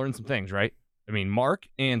 we kind of learned some things, right? I mean, Mark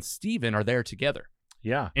and Steven are there together,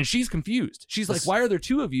 Yeah. and she's confused. She's like, This- why are there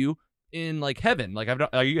 2 of you in like heaven? Like,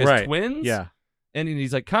 are you guys Right. twins? Yeah. And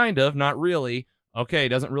he's like, kind of, not really. Okay,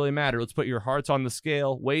 doesn't really matter. Let's put your hearts on the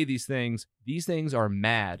scale, weigh these things. These things are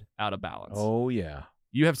mad out of balance. Oh, yeah.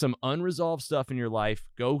 You have some unresolved stuff in your life.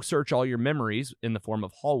 Go search all your memories in the form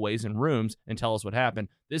of hallways and rooms and tell us what happened.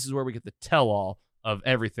 This is where we get the tell-all of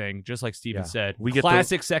everything, just like Steven Yeah. said. We get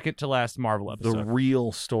classic second to last Marvel The episode.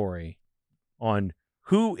 real story on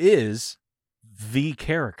who is the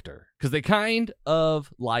character. Because they kind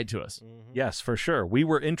of lied to us. Mhm. Yes, for sure. We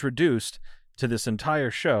were introduced to this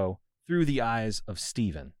entire show through the eyes of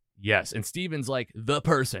Steven. Yes, and Steven's like the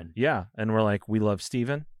person. Yeah, and we're like, we love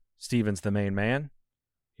Steven. Steven's the main man.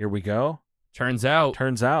 Here we go. Turns out,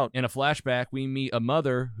 in a flashback, we meet a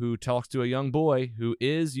mother who talks to a young boy who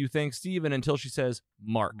is, you think, Steven, until she says,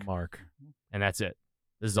 Mark. And that's it.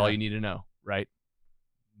 This is all you need to know, right?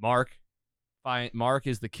 Mark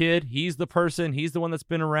is the kid. He's the person. He's the one that's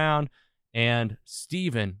been around. And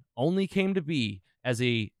Steven only came to be as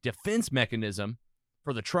a defense mechanism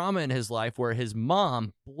for the trauma in his life where his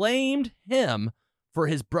mom blamed him for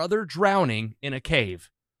his brother drowning in a cave.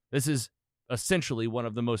 This is essentially one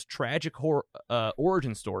of the most tragic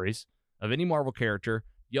origin stories of any Marvel character.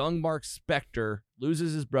 Young Mark Spector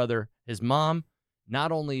loses his brother. His mom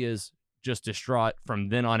not only is just distraught from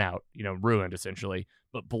then on out, ruined essentially,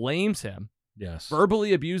 but blames him,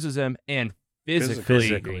 verbally abuses him, and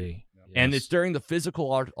physically. And it's during the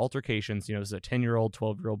physical altercations, this is a 10-year-old,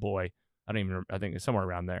 12-year-old boy. I think it's somewhere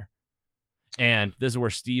around there. And this is where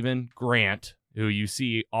Steven Grant, who you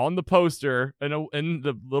see on the poster in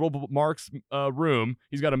the little Mark's room,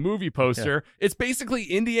 he's got a movie poster. Yeah. It's basically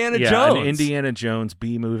Indiana Jones. An Indiana Jones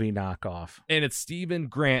B-movie knockoff. And it's Steven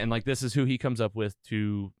Grant, and this is who he comes up with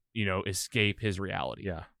to, escape his reality.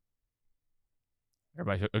 Yeah.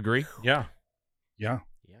 Everybody agree? Yeah.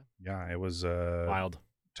 It was wild.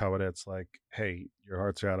 Tawadet's like, hey, your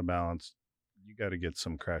hearts are out of balance. You got to get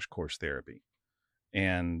some crash course therapy.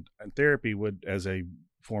 And therapy would, as a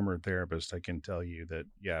former therapist, I can tell you that,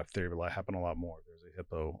 if therapy happened a lot more. There's a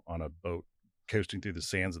hippo on a boat coasting through the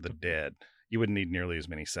sands of the dead. You wouldn't need nearly as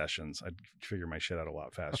many sessions. I'd figure my shit out a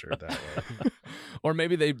lot faster that way. Or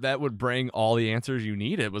maybe that would bring all the answers you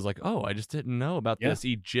needed. It was like, oh, I just didn't know about this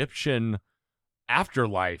Egyptian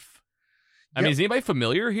afterlife. I mean, is anybody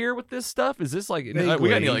familiar here with this stuff? Is this we got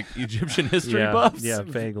any Egyptian history buffs? Yeah,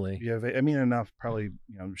 vaguely. Yeah, enough probably,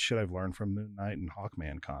 shit I've learned from Moon Knight and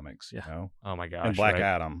Hawkman comics, Oh my gosh. And Black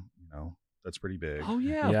Adam, that's pretty big. Oh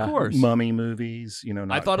yeah, of course. Mummy movies,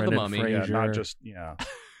 I thought of the Mummy. Yeah, not just,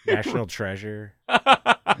 National Treasure.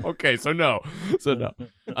 Okay, so no.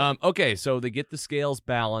 Okay, so they get the scales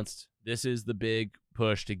balanced. This is the big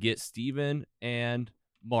push to get Steven and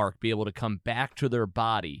Mark be able to come back to their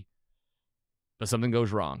body. But something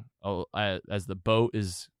goes wrong. As the boat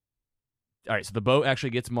is... All right, so the boat actually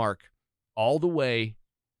gets Mark all the way...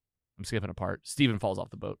 I'm skipping a part. Steven falls off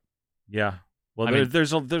the boat. Yeah. Well,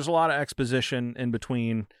 there's a lot of exposition in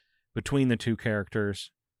between the two characters,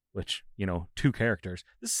 which, two characters.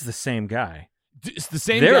 This is the same guy. It's the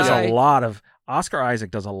same There's guy. a lot of... Oscar Isaac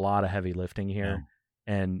does a lot of heavy lifting here.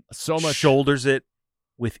 And so much shoulders it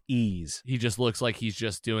with ease. He just looks like he's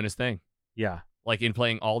just doing his thing. Yeah. Like in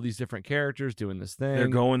playing all these different characters, doing this thing. They're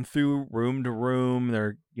going through room to room.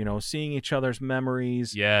 They're, seeing each other's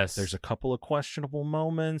memories. Yes. There's a couple of questionable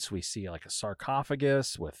moments. We see like a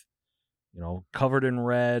sarcophagus with, covered in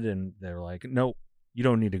red. And they're like, nope, you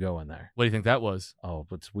don't need to go in there. What do you think that was? Oh,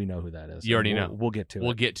 but we know who that is. You already know. We'll get to it.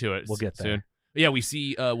 We'll get to it. We'll get there. Soon. Yeah, we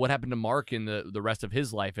see what happened to Mark in the rest of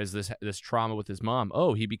his life as this trauma with his mom.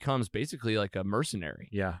 Oh, he becomes basically like a mercenary.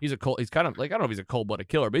 Yeah. He's kind of like, I don't know if he's a cold-blooded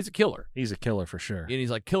killer, but he's a killer. He's a killer for sure. And he's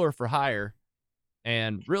like killer for hire.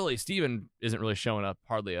 And really, Steven isn't really showing up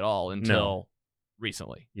hardly at all until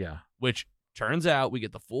recently. Yeah. Which turns out we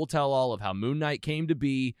get the full tell-all of how Moon Knight came to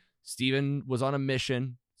be. Steven was on a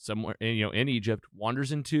mission somewhere in Egypt,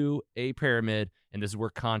 wanders into a pyramid, and this is where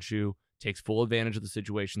Khonshu takes full advantage of the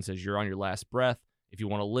situation, says, you're on your last breath. If you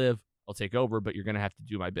want to live, I'll take over, but you're going to have to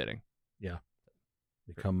do my bidding. Yeah.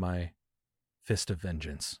 Become my fist of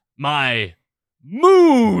vengeance. My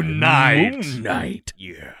Moon Knight. Moon Knight.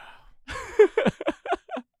 Yeah.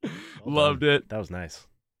 Well Loved it. That was nice.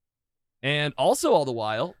 And also all the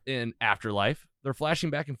while in Afterlife, they're flashing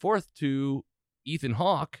back and forth to Ethan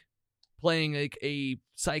Hawke playing like a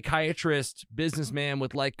psychiatrist businessman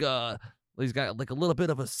with he's got like a little bit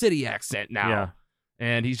of a city accent now. Yeah.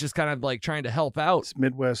 And he's just kind of like trying to help out. It's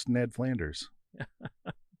Midwest Ned Flanders.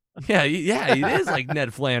 Yeah, he is like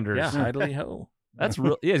Ned Flanders. Yeah, idly ho. That's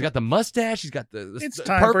real. Yeah, he's got the mustache. He's got the it's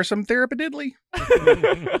time for some therapy diddly.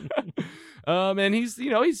 And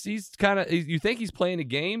he's kind of, you think he's playing a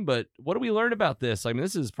game, but what do we learn about this? I mean,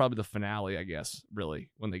 this is probably the finale, I guess, really,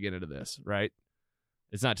 when they get into this, right?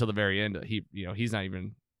 It's not till the very end. He's not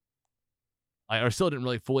even, I still didn't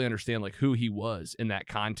really fully understand like who he was in that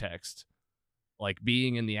context, like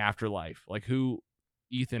being in the afterlife, like who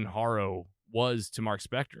Ethan Harrow was to Mark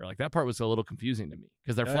Spector. Like that part was a little confusing to me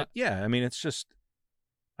because they're yeah. I mean, it's just,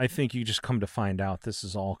 I think you just come to find out this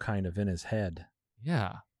is all kind of in his head.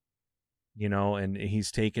 Yeah. And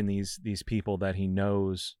he's taken these people that he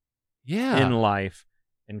knows in life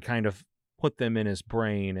and kind of put them in his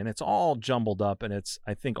brain, and it's all jumbled up, and it's,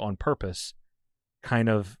 I think, on purpose, kind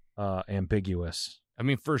of ambiguous. I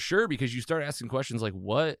mean, for sure, because you start asking questions like,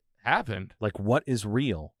 what happened? Like, what is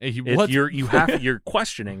real? What's- You're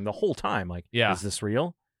questioning the whole time. Like, Yeah. is this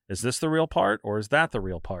real? Is this the real part, or is that the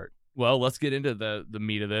real part? Well, let's get into the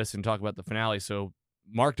meat of this and talk about the finale. So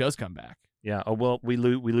Mark does come back. Yeah. Oh well, we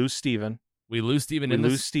lose Steven. We lose Steven We in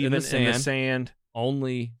lose Steven in the sand.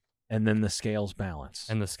 Only and then the scales balance.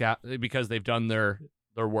 and the scout because they've done their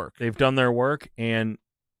work. They've done their work, and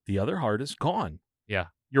the other heart is gone. Yeah.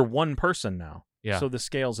 You're one person now. Yeah. So the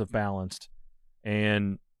scales have balanced,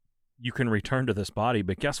 and you can return to this body.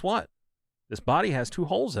 But guess what? This body has 2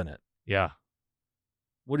 holes in it. Yeah.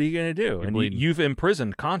 What are you going to do? You're And bleeding. you've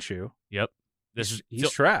imprisoned Khonshu. Yep. This is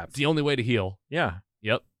He's trapped. the only way to heal. Yeah.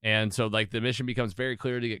 Yep. And so like the mission becomes very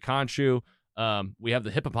clear to get Khonshu. We have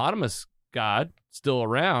the hippopotamus god still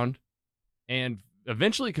around, and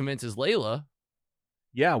eventually convinces Layla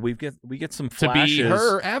Yeah, we get some to flashes be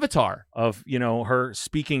her avatar. of, her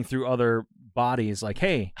speaking through other bodies like,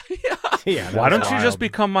 "Hey, Yeah, why that don't was you wild. just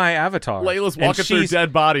become my avatar?" Layla's And walking through she's-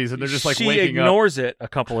 dead bodies, and they're just like she waking up. ignores it a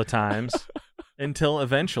couple of times until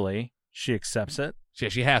eventually she accepts it.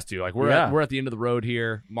 She has to. Like we're Yeah. at the end of the road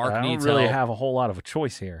here. Mark I don't needs really help, have a whole lot of a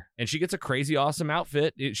choice here. and she gets a crazy awesome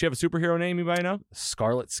outfit. Does she have a superhero name? Anybody know?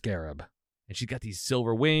 Scarlet Scarab. And she's got these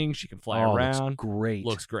silver wings. She can fly Oh, around. looks great.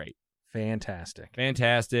 Looks great. fantastic.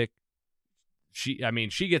 Fantastic. She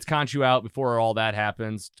gets Khonshu out before all that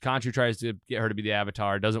happens. Khonshu tries to get her to be the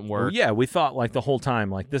avatar. Doesn't Well, work. yeah, we thought like the whole time,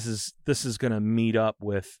 like this is going to meet up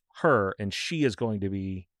with her, and she is going to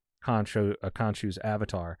be Khonshu's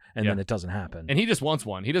avatar, and Yeah. then it doesn't happen. And he just wants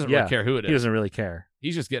one. He doesn't Yeah, really care who it he is. doesn't really care.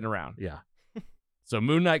 He's just getting around. Yeah. So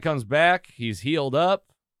Moon Knight comes back. He's healed up.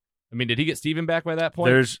 I mean, did he get Steven back by that point?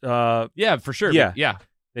 There's Yeah, for sure. Yeah. Yeah.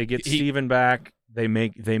 they get He- Steven back. They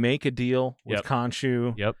make a deal with Yep.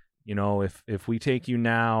 Khonshu. Yep. If we take you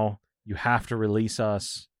now, you have to release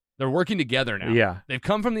us. They're working together now. Yeah. They've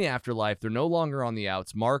come from the afterlife. They're no longer on the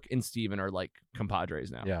outs. Mark and Steven are like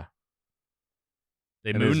compadres now. Yeah.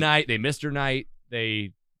 They And Moon there's- Knight, they Mr. Knight,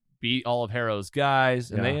 they beat all of Harrow's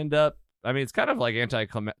guys, and they Yeah. end up. I mean, it's kind of like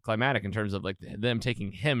anticlimactic in terms of like them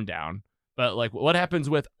taking him down. But like, what happens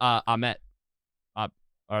with Amet,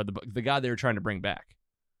 or the guy they were trying to bring back,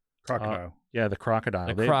 Crocodile. Yeah, the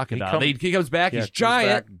crocodile. the crocodile? He comes back. He's comes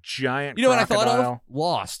giant. back, giant. You know what I thought of? crocodile,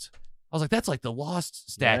 Lost. I was like, that's like the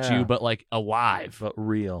Lost statue, Yeah. but like alive, but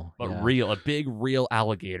real. but yeah. real, a big real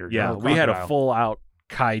alligator. Yeah, not we had a crocodile. full out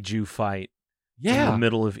kaiju fight in Yeah. the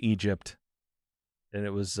middle of Egypt, and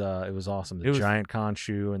it was awesome. The It was- giant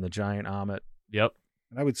Khonshu and the giant Amet. Yep.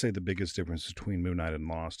 And I would say the biggest difference between Moon Knight and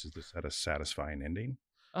Lost is this had a satisfying ending.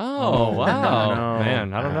 Oh Oh, wow, no.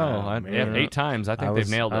 man! I don't know. Ah, Yeah, man. 8 times. I think they've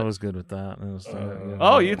nailed it. I was good with that. It was, yeah.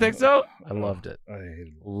 Oh, you think so? I loved it. I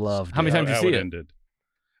hated Lost. Loved How many it. times did you How see it it? ended.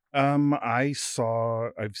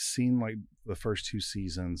 I've seen like the first 2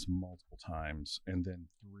 seasons multiple times, and then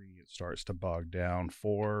 3 it starts to bog down.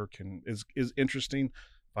 4 is interesting.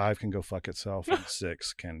 5 can go fuck itself, and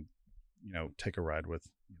 6 can, take a ride with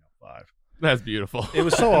 5. That's beautiful. It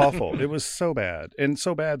was so awful. It was so bad, and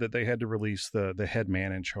so bad that they had to release the head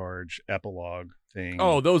man in charge epilogue thing.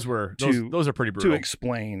 Oh, those are pretty to brutal.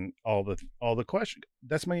 explain all the questions.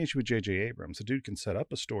 That's my issue with J.J. Abrams. The dude can set up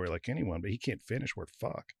a story like anyone, but he can't finish worth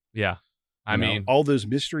fuck. Yeah, I You know, mean, all those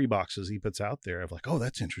mystery boxes he puts out there of like, oh,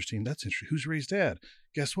 that's interesting. Who's Ray's dad?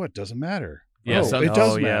 Guess what? Doesn't matter. Yeah, it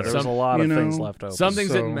does yeah, matter. there was Some- a lot of you things know, left open. some things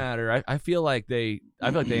so- didn't matter. I feel like they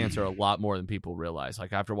answer a lot more than people realize.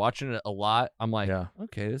 Like after watching it a lot, I'm like, Yeah.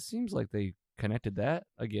 okay, this seems like they connected that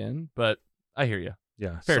again. But I hear you.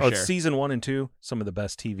 Yeah. Fair So share. season 1 and 2, some of the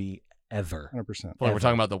best TV ever. 100%. Like we're Ever.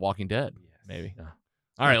 talking about The Walking Dead, maybe. Yeah.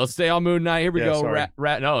 All right, let's stay on Moon Knight. Here we Yeah, go.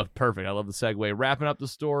 sorry. No, perfect. I love the segue. Wrapping up the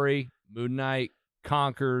story. Moon Knight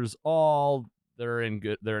conquers all. They're in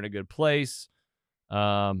a good place.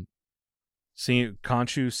 See,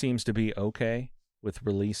 Khonshu seems to be okay with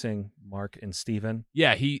releasing Mark and Steven.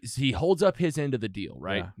 Yeah, he holds up his end of the deal,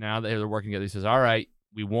 right? Yeah. Now that they're working together, he says, all right,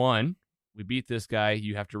 we won. We beat this guy.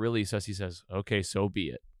 You have to release us. He says, okay, so be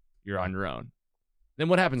it. You're on your own. Then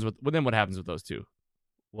what happens with those two?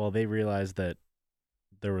 Well, they realized that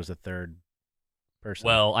there was a third person.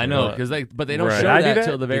 Well, I know, Yeah. but they don't Right. show Did I do that that?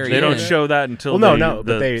 till the Did very you They do end. don't that? show that until Well, the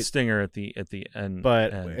but they- stinger at the end.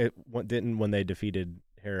 but end. didn't when they defeated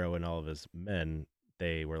Harrow and all of his men,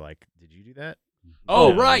 they were like, "Did you do that?"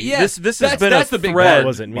 Oh, right, yeah. This has That's- been that's a the big thread. part. That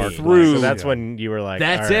wasn't me. through. So that's when you were like,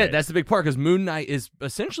 That's "All it. right." That's the big part because Moon Knight is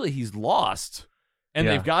essentially he's lost, and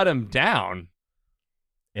Yeah. they've got him down.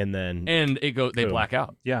 And then And they Boom. black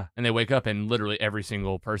out. Yeah. And they wake up and literally every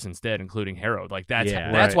single person's dead, including Harrow. Like that's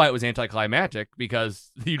Yeah. that's Right. why it was anticlimactic,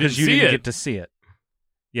 because you didn't Because you see didn't it. get to see it.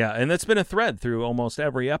 Yeah, and that's been a thread through almost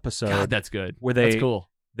every episode. God, that's good. Where that's they- cool.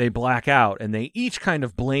 They black out, and they each kind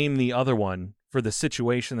of blame the other one for the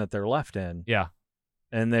situation that they're left in. Yeah.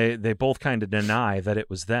 And they both kind of deny that it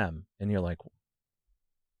was them. And you're like,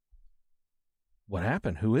 what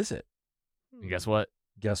happened? Who is it? And guess what?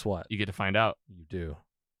 Guess what? You get to find out. You do.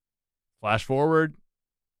 Flash forward.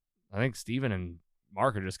 I think Steven and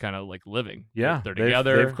Mark are just kind of like living. Yeah. They're they've-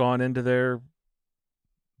 together. They've gone into their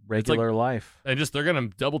regular life. and they're going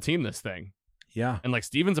to double team this thing. Yeah. And like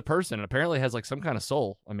Steven's a person and apparently has like some kind of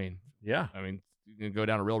soul. I mean, Yeah. you can go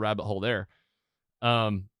down a real rabbit hole there.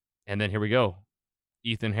 And then here we go.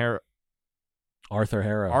 Arthur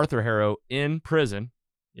Harrow. Arthur Harrow in prison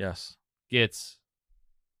Yes. gets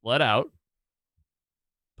let out,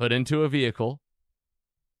 put into a vehicle,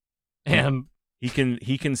 and He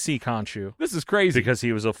can see Khonshu this is crazy. because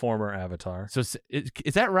he was a former Avatar. So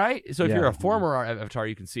is that right? So if Yeah. you're a former Avatar,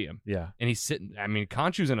 you can see him, Yeah. and he's sitting. I mean,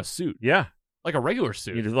 Khonshu's in a suit, Yeah. like a regular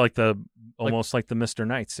suit, He did like almost like the Mr.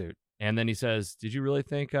 Knight suit. and then he says, "Did you really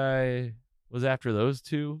think I was after those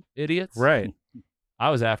two idiots? Right. I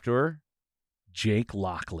was after Jake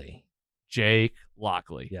Lockley. Jake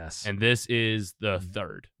Lockley. Yes. And this is the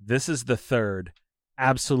third. This is the third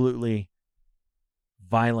absolutely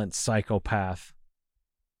violent psychopath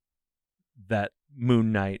that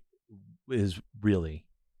Moon Knight is really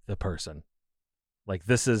the person. Like,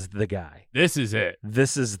 this is the guy. This is it.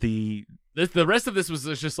 This is the... The rest of this was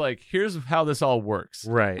just like, here's how this all works.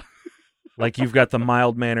 Right. Like, you've got the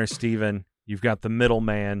mild-mannered Steven. You've got the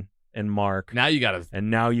middleman and Mark. Now you got to. And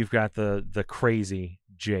now you've got the crazy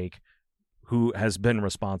Jake, who has been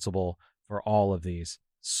responsible for all of these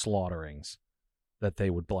slaughterings that they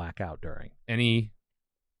would black out during. And he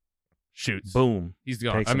shoots. Boom. He's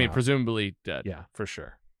gone. Takes I him mean, out. presumably dead. Yeah, for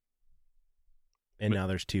sure. And now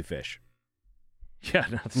there's two fish. Yeah,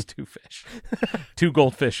 now it's two fish. Two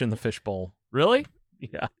goldfish in the fishbowl. Really?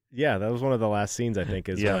 Yeah. Yeah, that was one of the last scenes, I think,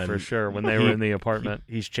 is Yeah, when for sure. When they were in the apartment.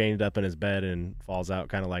 he's chained up in his bed and falls out,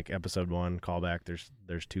 kind of like episode 1 callback.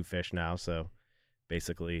 There's two fish now, so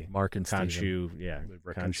basically Mark and Steven. Khonshu, yeah, They've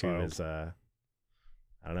Khonshu reconciled. is I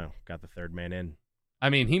don't know, got the third man in.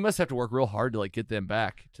 I mean, he must have to work real hard to like get them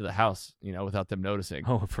back to the house, without them noticing.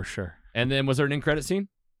 Oh, for sure. And then was there an end credit scene?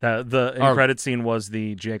 The Or- end credit scene was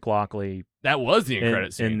the Jake Lockley That was the end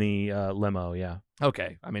credit scene. in the limo, yeah.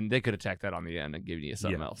 Okay. I mean, they could have tacked that on the end and given you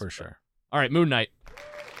something Yeah, else. for sure. All right, Moon Knight.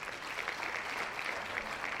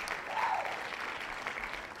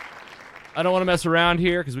 I don't want to mess around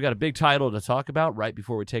here because we got a big title to talk about right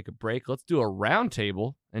before we take a break. Let's do a round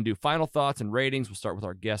table and do final thoughts and ratings. We'll start with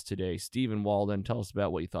our guest today, Stephen Walden. Tell us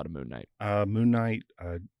about what you thought of Moon Knight. Moon Knight,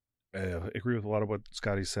 I agree with a lot of what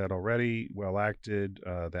Scotty said already. Well acted.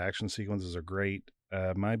 The action sequences are great.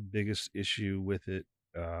 My biggest issue with it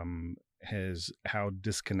is how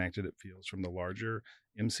disconnected it feels from the larger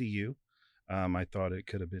MCU. I thought it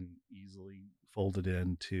could have been easily folded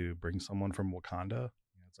in to bring someone from Wakanda.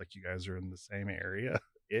 It's like you guys are in the same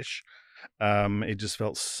area-ish. It just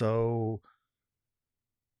felt so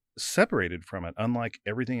separated from it, unlike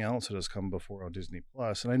everything else that has come before on Disney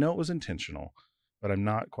Plus. And I know it was intentional, but I'm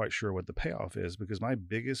not quite sure what the payoff is, because my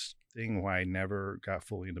biggest thing why I never got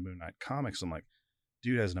fully into Moon Knight comics, I'm like,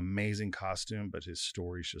 dude has an amazing costume, but his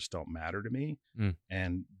stories just don't matter to me. Mm.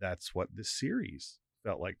 And that's what this series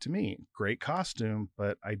felt like to me. Great costume,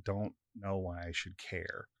 but I don't know why I should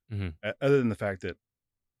care. Mhm. Other than the fact that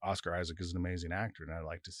Oscar Isaac is an amazing actor, and I'd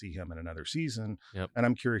like to see him in another season. Yep. And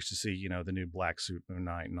I'm curious to see, the new black suit Moon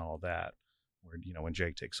Knight and all that, where, when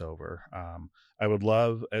Jake takes over. I would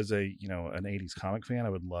love, as an 80s comic fan, I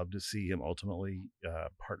would love to see him ultimately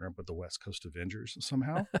partner up with the West Coast Avengers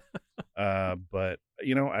somehow. But,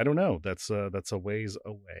 I don't know. That's a ways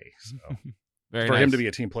away. So Very for nice. him to be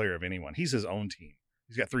a team player of anyone, he's his own team.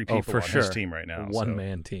 He's got 3 people for on sure. his team right now. A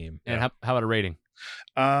one-man team. And how about a rating?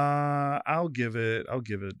 I'll give it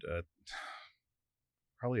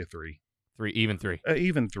probably a 3. 3, even 3.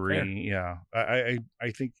 Even 3. Fair. Yeah. I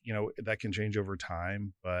think, that can change over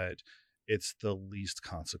time, but it's the least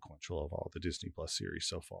consequential of all the Disney Plus series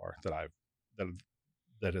so far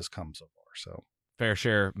that has come so far. So Fair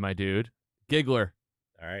share, my dude. Giggler.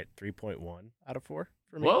 All right, 3.1 out of 4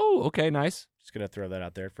 for me. Whoa. Okay. Nice. Just gonna throw that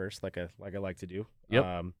out there first, like I like to do.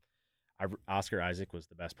 Yep. Oscar Isaac was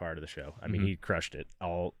the best part of the show. I mean, Mhm. he crushed it.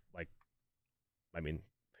 How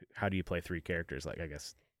do you play 3 characters?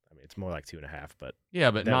 It's more like 2.5, but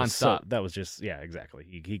Yeah, but that was nonstop. that was just exactly.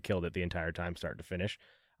 He killed it the entire time, start to finish.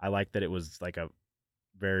 I like that it was like a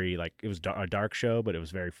very like it was a dark show, but it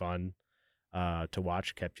was very fun to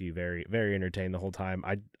watch. Kept you very very entertained the whole time.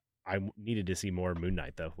 I needed to see more Moon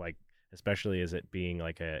Knight though, like especially as it being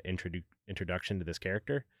like a introduction to this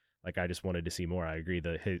character. Like I just wanted to see more. I agree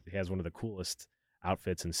that he has one of the coolest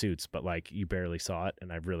outfits and suits, but like you barely saw it,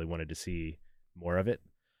 and I really wanted to see more of it.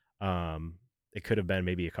 It could have been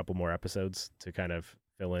maybe a couple more episodes to kind of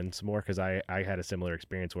fill in some more, because I had a similar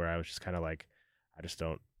experience where I was just kind of like, I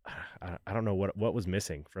don't know what was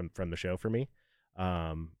missing from the show for me.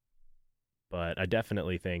 But I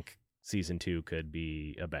definitely think season 2 could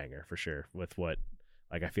be a banger for sure. With what,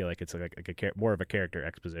 like I feel like it's like more of a character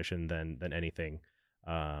exposition than anything.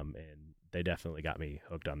 And they definitely got me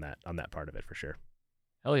hooked on that part of it for sure.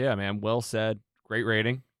 Hell yeah, man. Well said. Great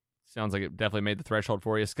rating. Sounds like it definitely made the threshold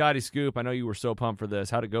for you. Scotty Scoop, I know you were so pumped for this.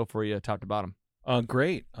 How'd it go for you top to bottom?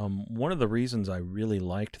 Great. One of the reasons I really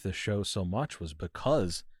liked the show so much was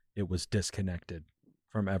because it was disconnected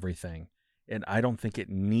from everything. And I don't think it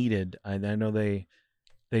needed, I know they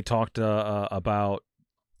talked about,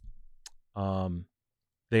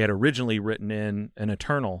 they had originally written in an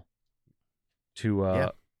Eternal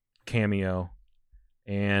to cameo.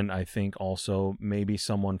 And I think also maybe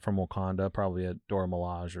someone from Wakanda, probably a Dora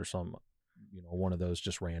Milaje or some, one of those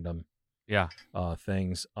just random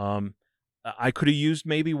things. I could have used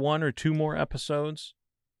maybe 1 or 2 more episodes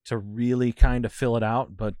to really kind of fill it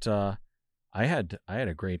out, but I had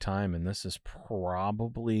a great time, and this is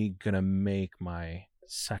probably gonna make my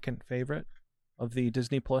second favorite of the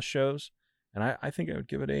Disney Plus shows, and I think I would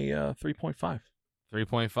give it a 3.5.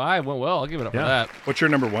 3.5 went well. I'll give it up for that. What's your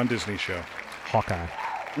number 1 Disney show? Hawkeye.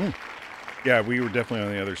 Yeah, we were definitely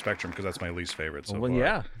on the other spectrum because that's my least favorite so far.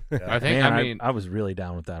 Yeah. I was really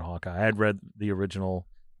down with that Hawkeye. I had read the original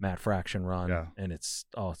Matt Fraction run, and it's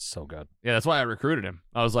so good. Yeah, that's why I recruited him.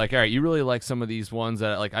 I was like, all right, you really like some of these ones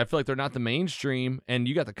that like I feel like they're not the mainstream, and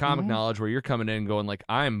you got the comic knowledge where you're coming in and going like,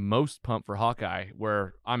 I'm most pumped for Hawkeye,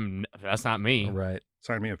 where that's not me. Right.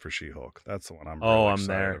 Sign me up for She-Hulk. That's the one I'm I'm excited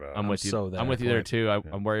there. about. I'm with you. So I'm with you there too.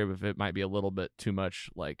 I'm worried if it might be a little bit too much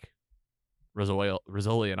like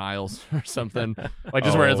Rizzoli and Isles or something. Like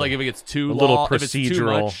just where it's like if it gets too little if it's too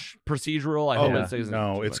much procedural, I hope it stays.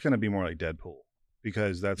 No, it's going to be more like Deadpool,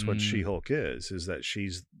 because that's what She-Hulk is that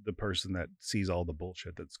she's the person that sees all the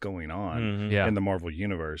bullshit that's going on in the Marvel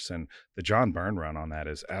universe. And the John Byrne run on that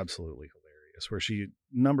is absolutely hilarious, where she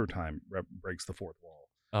number of time breaks the fourth wall.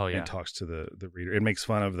 And talks to the reader. It makes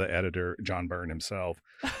fun of the editor, John Byrne himself.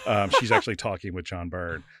 She's actually talking with John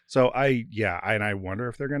Byrne. So I wonder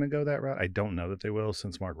if they're going to go that route. I don't know that they will,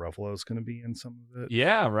 since Mark Ruffalo is going to be in some of it.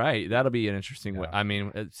 Yeah, right. That'll be an interesting way. I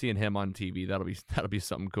mean, seeing him on TV, that'll be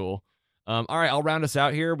something cool. All right, I'll round us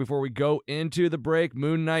out here before we go into the break.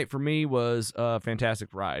 Moon Knight for me was a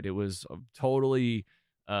fantastic ride. It was totally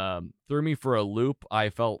threw me for a loop. I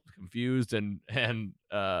felt confused and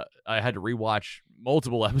I had to rewatch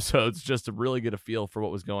multiple episodes just to really get a feel for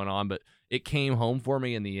what was going on, but it came home for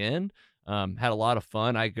me in the end. Had a lot of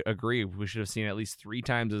fun. I agree. We should have seen at least 3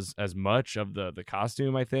 times as much of the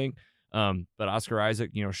costume, I think. But Oscar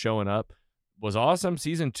Isaac, showing up was awesome.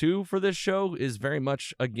 Season 2 for this show is very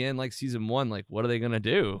much, again, like season 1. Like, what are they going to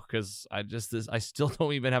do? Because I still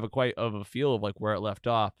don't even have quite of a feel of like where it left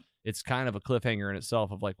off. It's kind of a cliffhanger in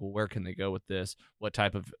itself of like, well, where can they go with this? What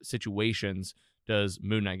type of situations does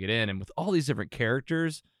Moon Knight get in? And with all these different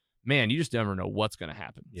characters, man, you just never know what's going to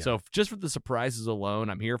happen. Yeah. So just for the surprises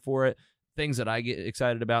alone, I'm here for it. Things that I get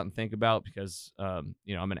excited about and think about because, I'm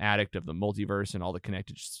an addict of the multiverse and all the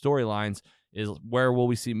connected storylines is where will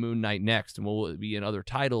we see Moon Knight next? And will it be in other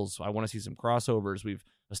titles? I want to see some crossovers. We've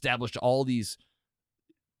established all these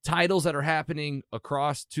titles that are happening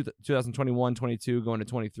across 2021, 22, going to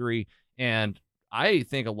 23. And I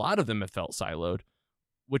think a lot of them have felt siloed,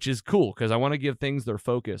 which is cool because I want to give things their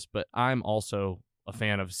focus, but I'm also a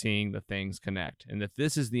fan of seeing the things connect. And if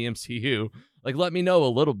this is the MCU, like, let me know a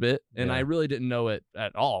little bit. And I really didn't know it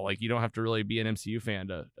at all. Like, you don't have to really be an MCU fan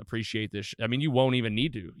to appreciate this. I mean, you won't even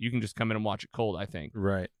need to. You can just come in and watch it cold, I think.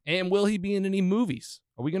 Right. And will he be in any movies?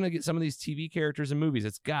 Are we going to get some of these TV characters in movies?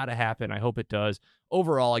 It's got to happen. I hope it does.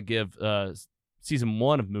 Overall, I give season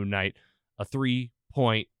 1 of Moon Knight a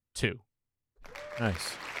 3.2.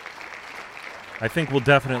 Nice. I think we'll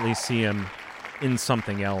definitely see him in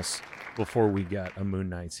something else before we get a Moon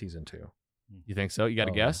Knight season 2. You think so? You got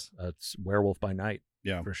to guess? It's Werewolf by Night.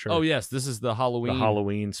 Yeah, for sure. Oh yes, this is the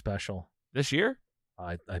Halloween special this year.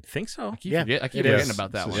 I think so. I keep forgetting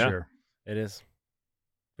about that one. Sure. It is.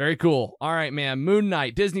 Very cool. All right, man. Moon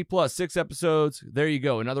Knight, Disney Plus, 6 episodes. There you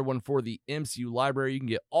go. Another one for the MCU library. You can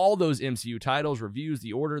get all those MCU titles, reviews,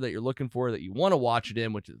 the order that you're looking for, that you want to watch it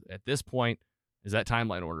in, which is at this point is that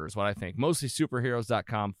timeline order is what I think.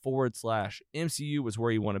 MostlySuperheroes.com/MCU is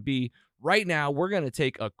where you want to be. Right now, we're going to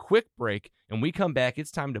take a quick break, and we come back.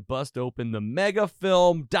 It's time to bust open the mega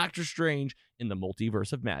film Doctor Strange in the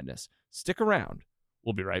Multiverse of Madness. Stick around.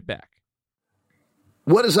 We'll be right back.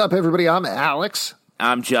 What is up, everybody? I'm Alex.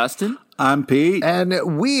 I'm Justin. I'm Pete.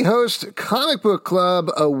 And we host Comic Book Club,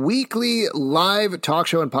 a weekly live talk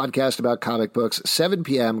show and podcast about comic books, 7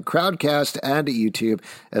 p.m., Crowdcast and YouTube,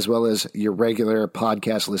 as well as your regular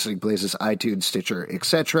podcast listening places, iTunes, Stitcher,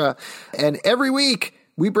 etc. And every week,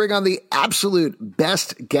 we bring on the absolute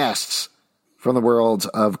best guests from the world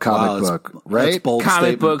of comic book, right? Comic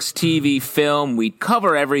statement. Books, TV, film, we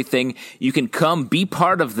cover everything. You can come be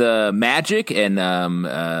part of the magic and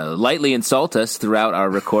lightly insult us throughout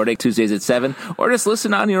our recording, Tuesdays at 7, or just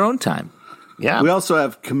listen on your own time. Yeah. We also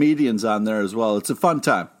have comedians on there as well. It's a fun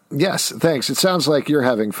time. Yes, thanks. It sounds like you're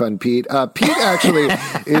having fun, Pete. Pete actually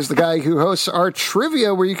is the guy who hosts our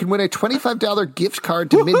trivia where you can win a $25 gift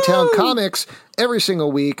card to Midtown Comics every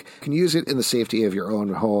single week. You can use it in the safety of your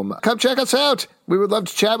own home. Come check us out. We would love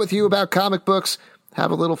to chat with you about comic books,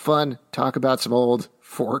 have a little fun, talk about some old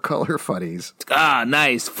 4-color funnies. Ah,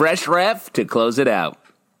 nice. Fresh ref to close it out.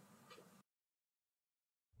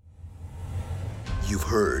 You've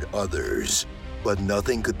heard others, but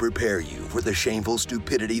nothing could prepare you for the shameful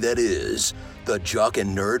stupidity that is the Jock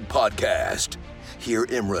and Nerd Podcast. Hear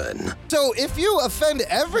Imran. So if you offend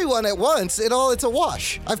everyone at once, it's a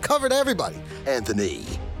wash. I've covered everybody. Anthony.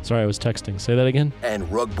 Sorry, I was texting. Say that again.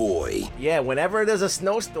 And Rug Boy. Yeah, whenever there's a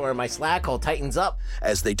snowstorm, my Slack hole tightens up.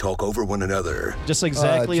 As they talk over one another. Just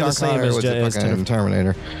exactly the same as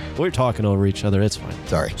Terminator. We're talking over each other. It's fine.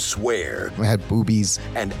 Sorry. Swear. I had boobies.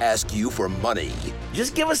 And ask you for money.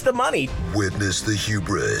 Just give us the money. Witness the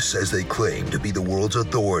hubris as they claim to be the world's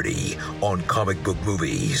authority on comic book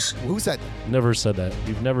movies. Who said? Never said that.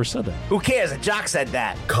 You've never said that. Who cares? A jock said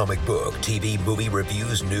that. Comic book, TV, movie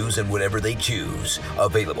reviews, news, and whatever they choose.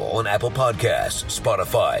 Available on Apple Podcasts,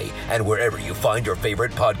 Spotify, and wherever you find your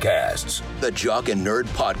favorite podcasts. The Jock and Nerd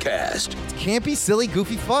Podcast. It's campy, silly,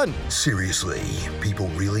 goofy fun. Seriously, people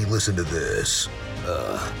really listen to this.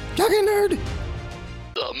 Jock and Nerd.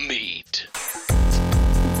 The meat.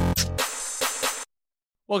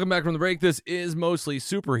 Welcome back from the break. This is Mostly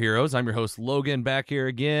Superheroes. I'm your host, Logan, back here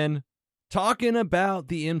again, talking about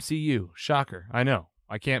the MCU. Shocker. I know.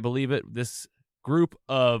 I can't believe it. This group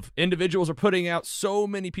of individuals are putting out so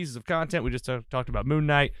many pieces of content. We just talked about Moon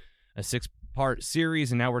Knight, a 6-part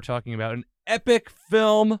series, and now we're talking about an epic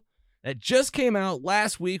film that just came out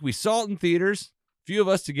last week. We saw it in theaters, a few of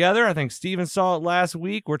us together. I think Steven saw it last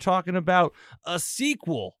week. We're talking about a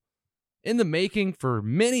sequel in the making for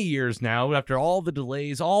many years now. After all the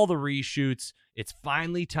delays, all the reshoots, it's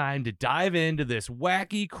finally time to dive into this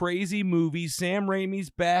wacky, crazy movie. Sam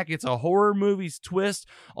Raimi's back. It's a horror movie's twist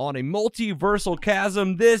on a multiversal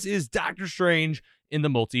chasm. This is Doctor Strange in the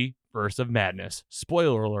Multiverse of Madness.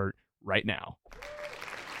 Spoiler alert right now.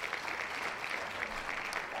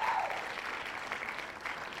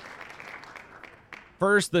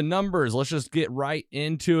 First, the numbers. Let's just get right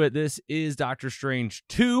into it. This is Doctor Strange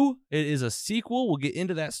 2. It is a sequel. We'll get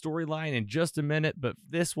into that storyline in just a minute, but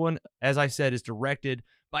this one, as I said, is directed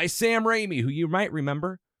by Sam Raimi, who you might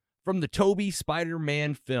remember from the Tobey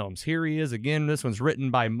Spider-Man films. Here he is again. This one's written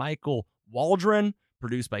by Michael Waldron,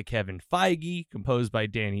 produced by Kevin Feige, composed by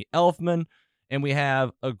Danny Elfman, and we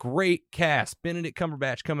have a great cast. Benedict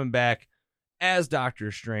Cumberbatch coming back as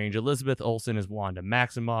Doctor Strange. Elizabeth Olsen is Wanda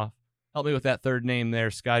Maximoff. Help me with that third name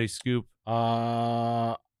there, Scotty Scoop.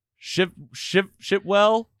 Shipwell?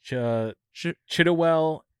 Chiwetel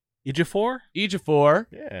Ejiofor? Ejiofor.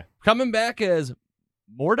 Yeah. Coming back as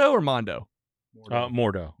Mordo or Mondo?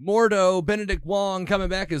 Mordo. Mordo. Benedict Wong coming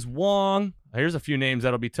back as Wong. Here's a few names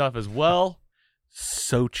that'll be tough as well.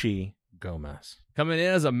 Xochitl Gomez. Coming in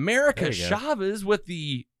as America Chavez with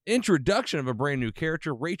the introduction of a brand new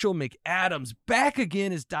character, Rachel McAdams, back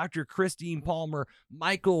again as Dr. Christine Palmer,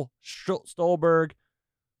 Michael Stolberg,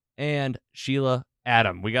 and Sheila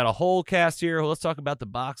Adam. We got a whole cast here. Let's talk about the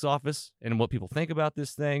box office and what people think about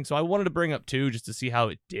this thing. So I wanted to bring up 2 just to see how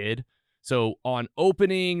it did. So on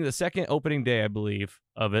opening, the second opening day, I believe,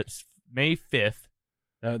 of it, May 5th.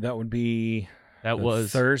 That would be... That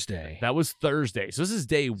was Thursday. That was Thursday. So this is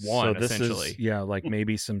day 1, this essentially. Is, like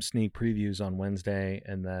maybe some sneak previews on Wednesday,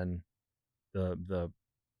 and then the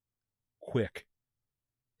quick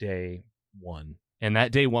day 1. And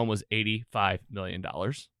that day 1 was $85 million.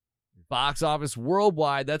 Box office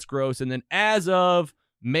worldwide, that's gross. And then as of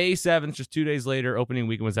May 7th, just 2 days later, opening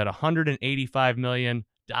weekend was at $185 million,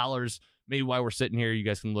 maybe while we're sitting here, you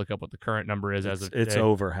guys can look up what the current number is as of today. It's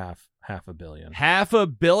over half a billion.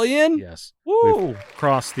 $500 million? Yes. Woo! We've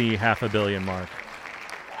crossed the $500 million mark.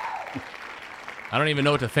 I don't even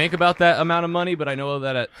know what to think about that amount of money, but I know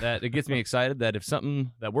that it gets me excited that if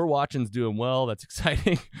something that we're watching is doing well, that's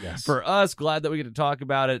exciting for us. Glad that we get to talk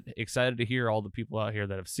about it. Excited to hear all the people out here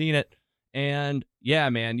that have seen it. And yeah,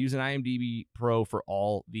 man, using IMDb Pro for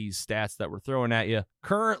all these stats that we're throwing at you.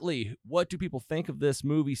 Currently, what do people think of this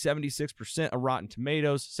movie? 76% of Rotten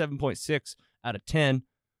Tomatoes, 7.6 out of 10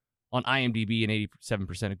 on IMDb, and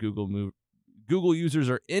 87% of Google users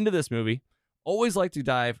are into this movie. Always like to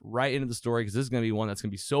dive right into the story because this is going to be one that's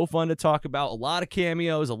going to be so fun to talk about. A lot of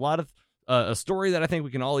cameos, a lot of a story that I think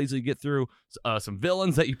we can all easily get through. Some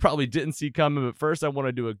villains that you probably didn't see coming. But first, I want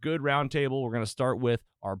to do a good round table. We're going to start with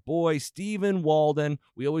our boy, Stephen Walden.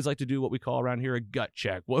 We always like to do what we call around here a gut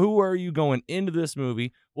check. Well, who are you going into this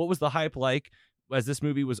movie? What was the hype like as this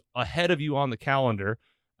movie was ahead of you on the calendar?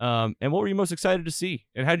 And what were you most excited to see?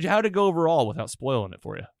 And how'd it go overall without spoiling it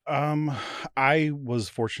for you? I was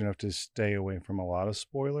fortunate enough to stay away from a lot of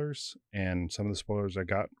spoilers, and some of the spoilers I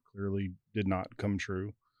got clearly did not come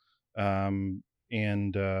true. Where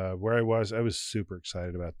I was super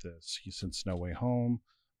excited about this since No Way Home.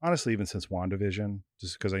 Honestly, even since WandaVision,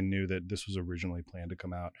 just because I knew that this was originally planned to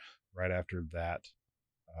come out right after that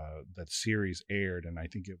series aired, and I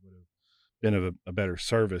think it would have been of a better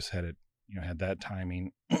service had it had that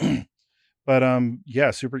timing. But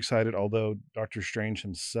yeah, super excited. Although Doctor Strange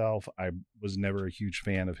himself, I was never a huge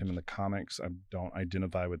fan of him in the comics. I don't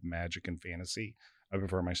identify with magic and fantasy. I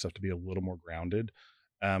prefer my stuff to be a little more grounded.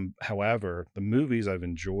 However, the movies I've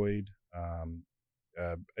enjoyed. I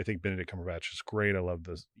think Benedict Cumberbatch is great. I love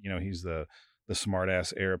this. He's the smart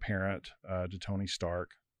ass heir apparent to Tony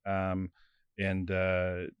Stark.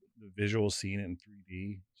 The visual scene in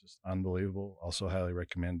 3D, just unbelievable. Also highly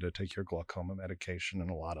recommend to take your glaucoma medication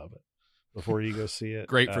and a lot of it before you go see it.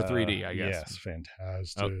 Great for 3D, I guess. Yes,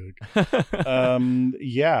 fantastic. Oh.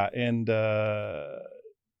 Yeah, and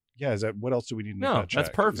is that what else do we need to No, check?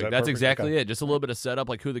 that's perfect. That's exactly Okay. it. Just a little bit of setup,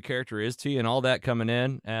 like who the character is to you and all that coming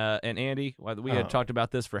in. And Andy, we had talked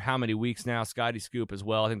about this for how many weeks now? Scotty Scoop as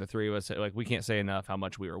well. I think the three of us, we can't say enough how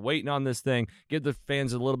much we were waiting on this thing. Give the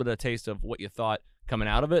fans a little bit of a taste of what you thought coming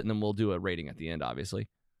out of it, and then we'll do a rating at the end, obviously.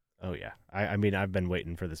 Oh, yeah. I mean, I've been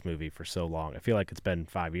waiting for this movie for so long. I feel like it's been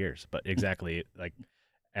 5 years, but exactly,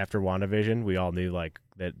 after WandaVision, we all knew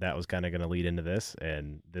that was kind of going to lead into this,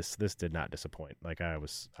 and this did not disappoint. I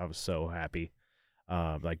was so happy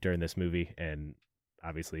during this movie, and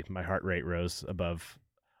obviously my heart rate rose above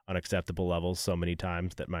unacceptable levels so many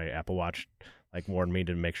times that my Apple Watch warned me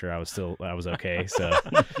to make sure I was okay. So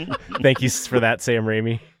thank you for that, Sam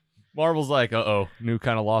Raimi. Marvel's new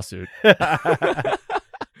kind of lawsuit.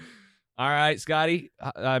 All right, Scotty.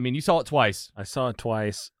 I mean, you saw it twice. I saw it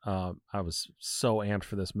twice. I was so amped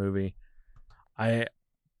for this movie. I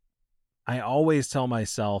always tell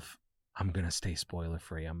myself I'm gonna stay spoiler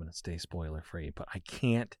free. But I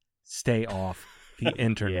can't stay off the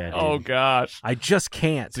internet. Oh gosh, I just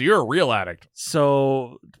can't. So you're a real addict.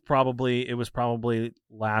 So it was probably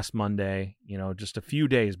last Monday. Just a few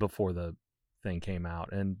days before the thing came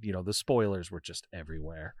out, and the spoilers were just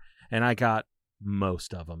everywhere, and I got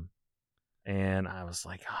most of them. And I was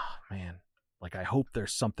like, oh, man, I hope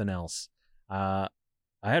there's something else. I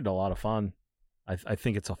had a lot of fun. I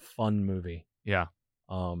think it's a fun movie. Yeah.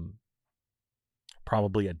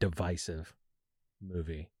 Probably a divisive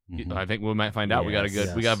movie. Mm-hmm. I think we might find out.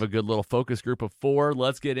 Yes, we got a good little focus group of 4.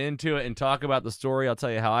 Let's get into it and talk about the story. I'll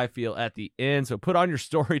tell you how I feel at the end. So put on your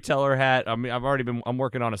storyteller hat. I mean, I'm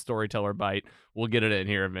working on a storyteller bite. We'll get it in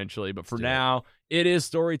here eventually. But for now, it is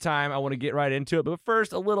story time. I want to get right into it. But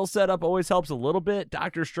first, a little setup always helps a little bit.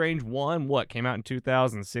 Doctor Strange 1, came out in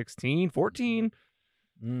 2016, 14?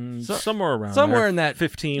 Somewhere around somewhere there. in that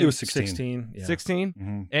 15. It was 16. Yeah. 16?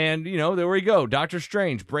 Mm-hmm. And, there we go. Doctor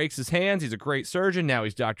Strange breaks his hands. He's a great surgeon. Now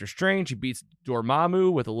he's Doctor Strange. He beats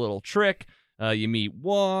Dormammu with a little trick. You meet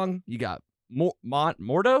Wong. You got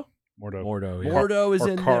Mordo? Mordo, yeah. Mordo is or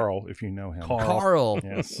in Carl, there. if you know him. Carl.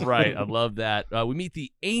 Yes. Right. I love that. We meet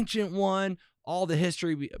the Ancient One, all the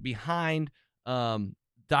history behind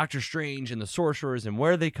Doctor Strange and the sorcerers and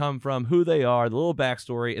where they come from, who they are, the little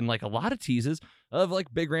backstory, and a lot of teases of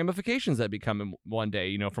big ramifications that become in one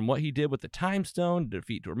day, from what he did with the Time Stone to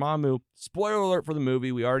defeat Dormammu. Spoiler alert for the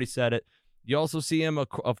movie. We already said it. You also see him,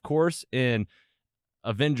 of course, in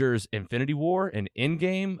Avengers Infinity War and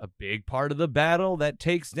Endgame, a big part of the battle that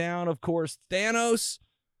takes down, of course, Thanos.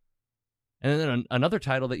 And then another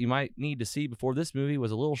title that you might need to see before this movie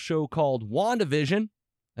was a little show called WandaVision,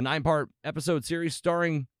 a 9-part episode series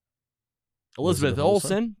starring Elizabeth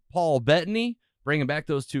Olsen, Paul Bettany, bringing back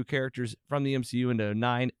those two characters from the MCU into a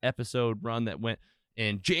 9-episode run that went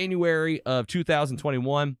in January of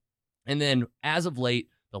 2021. And then, as of late,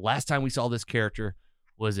 the last time we saw this character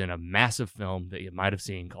was in a massive film that you might have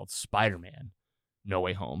seen called Spider-Man: No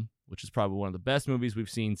Way Home, which is probably one of the best movies we've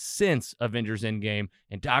seen since Avengers Endgame.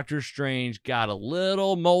 And Doctor Strange got a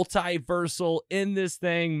little multiversal in this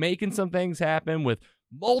thing, making some things happen with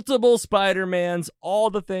multiple Spider-Mans, all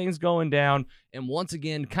the things going down. And once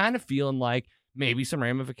again, kind of feeling like maybe some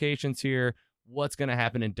ramifications here. What's going to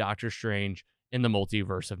happen in Doctor Strange in the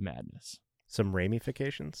Multiverse of Madness? Some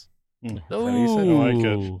ramifications? Ooh.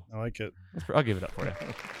 I like it. I'll give it up for you.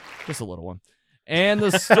 Just a little one. And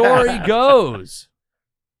the story goes.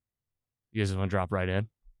 You guys want to drop right in?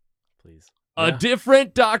 Please. A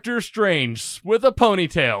different Doctor Strange with a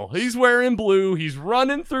ponytail. He's wearing blue. He's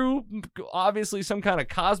running through, obviously, some kind of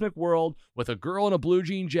cosmic world with a girl in a blue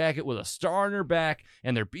jean jacket with a star on her back,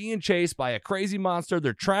 and they're being chased by a crazy monster.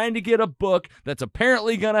 They're trying to get a book that's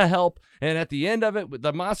apparently going to help, and at the end of it,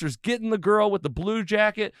 the monster's getting the girl with the blue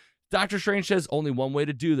jacket. Doctor Strange says, only one way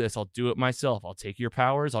to do this. I'll do it myself. I'll take your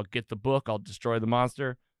powers. I'll get the book. I'll destroy the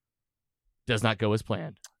monster. Does not go as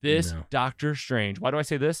planned. This Doctor Strange. Why do I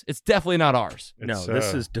say this? It's definitely not ours.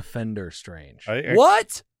 This is Defender Strange.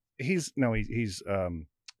 What? He's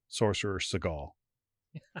Sorcerer Seagal.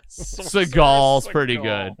 Seagal's pretty good.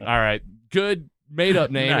 All right. Good made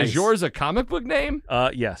up name. Nice. Is yours a comic book name?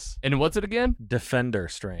 Yes. And what's it again? Defender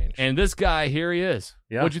Strange. And this guy, here he is.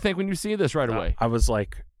 Yeah. What'd you think when you see this right away? I was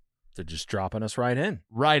like, they're just dropping us right in.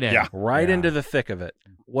 Right in. Yeah. Right into the thick of it.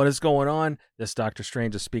 What is going on? This Doctor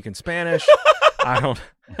Strange is speaking Spanish. I don't.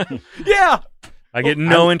 Yeah. I get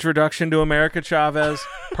no introduction to America Chavez.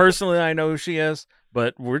 Personally, I know who she is,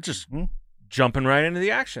 but we're just jumping right into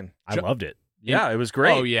the action. I loved it. Yeah, it was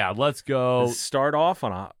great. Oh yeah, let's go. Let's start off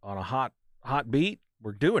on a hot beat.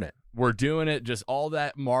 We're doing it. We're doing it. Just all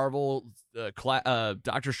that Marvel,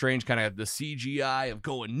 Doctor Strange, kind of the CGI of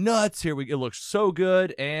going nuts. It looks so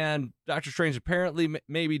good, and Doctor Strange apparently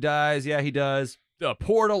maybe dies. Yeah, he does. The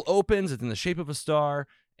portal opens. It's in the shape of a star,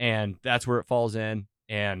 and that's where it falls in.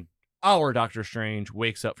 And our Doctor Strange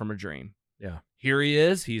wakes up from a dream. Yeah. Here he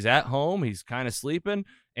is. He's at home. He's kind of sleeping,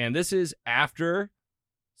 and this is after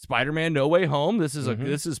Spider-Man: No Way Home. This is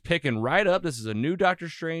this is picking right up. This is a new Doctor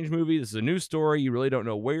Strange movie. This is a new story. You really don't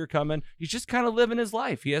know where you're coming. He's just kind of living his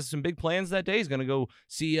life. He has some big plans that day. He's going to go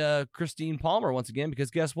see Christine Palmer once again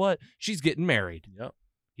because guess what? She's getting married. Yep.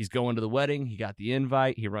 He's going to the wedding. He got the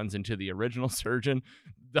invite. He runs into the original surgeon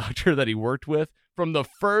doctor that he worked with from the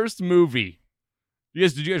first movie.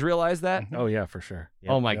 Did you guys realize that? Oh, yeah, for sure.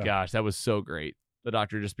 Yep. Oh, my gosh. That was so great. The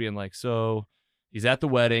doctor just being like, so he's at the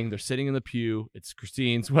wedding. They're sitting in the pew. It's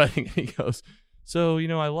Christine's wedding. And he goes, so,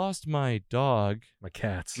 I lost my dog. My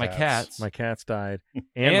cats. My cats. My cats died.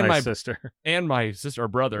 And my sister. And my sister or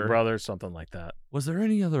brother. Brother, something like that. Was there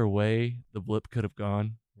any other way the blip could have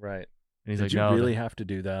gone? Right. And he's Did like, you no. really have to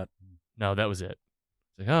do that? No, that was it.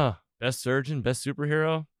 It's like, best surgeon, best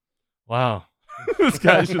superhero. Wow. This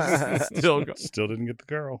guy's just still didn't get the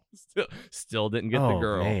girl. Still didn't get the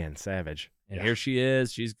girl. Oh, man, savage. And here she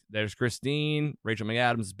is. There's Christine. Rachel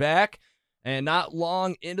McAdams is back. And not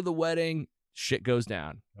long into the wedding, shit goes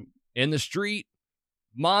down. In the street,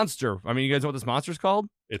 monster. I mean, you guys know what this monster's called?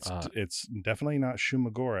 It's definitely not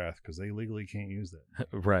Shumagorath because they legally can't use that.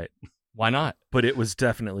 Right. Why not? But it was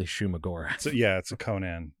definitely Shumagorath. It's a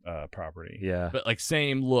Conan property. Yeah. But like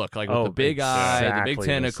same look, like with the big eye, the big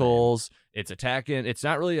tentacles. It's attacking. It's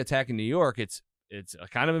not really attacking New York. It's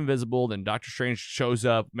kind of invisible. Then Doctor Strange shows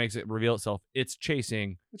up, makes it reveal itself. It's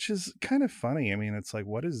chasing. Which is kind of funny. I mean, it's like,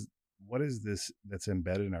 what is this that's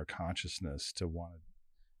embedded in our consciousness to want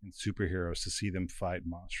in superheroes to see them fight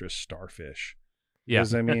monstrous starfish? Yeah.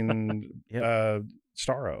 Because I mean,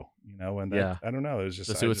 Starro, and that, I don't know. It was just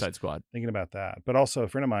the Suicide Squad. Thinking about that, but also a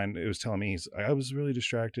friend of mine, it was telling me I was really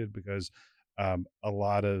distracted because a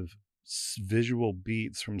lot of visual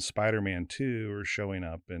beats from Spider-Man 2 are showing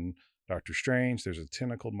up in Doctor Strange. There's a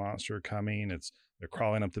tentacled monster coming. They're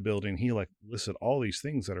crawling up the building. He listed all these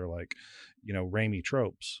things that are Raimi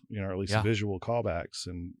tropes, or at least visual callbacks.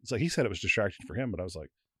 And it's like he said it was distracting for him, but I was like,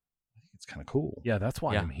 I think it's kind of cool. Yeah, that's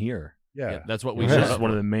why I'm here. Yeah, that's what we. This is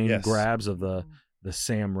one of the main grabs of the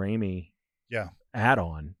Sam Raimi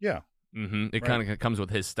add-on. Yeah, it kind of comes with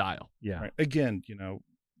his style. Yeah. Right. Again,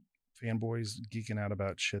 fanboys geeking out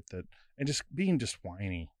about shit and just being just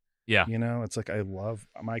whiny. Yeah, it's like I love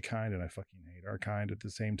my kind and I fucking hate our kind at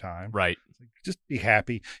the same time. Right. It's like, just be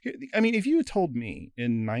happy. I mean, if you had told me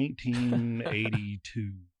in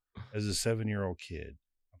 1982 as a 7-year-old kid,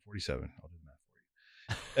 I'm 47. I'll do the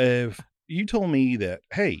math for you. If you told me that,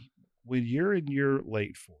 hey, when you're in your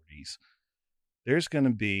late 40s, there's going to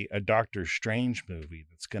be a Doctor Strange movie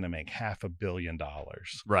that's going to make $500 million.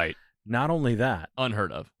 Right. Not only that,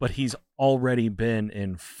 unheard of, but he's already been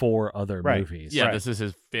in 4 other movies. Yeah, this is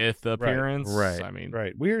his 5th appearance. Right. I mean,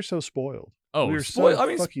 right. We are so spoiled. Oh, we are spoiled. so I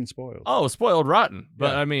mean, fucking spoiled. Oh, spoiled rotten.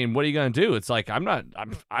 But Yeah. I mean, what are you going to do? It's like I'm not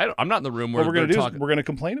in the room where What we're going to do talking. is we're going to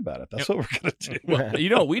complain about it. That's what we're going to do. Well, you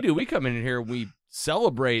know what we do? We come in here, we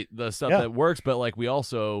celebrate the stuff that works, but like we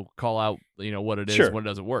also call out, what it is, Sure. when it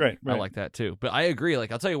doesn't work. Right, I right. like that too. But I agree.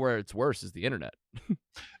 Like I'll tell you where it's worse is the internet.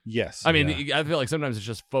 Yes. I mean, I feel like sometimes it's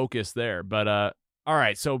just focused there. But all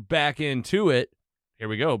right, so back into it. Here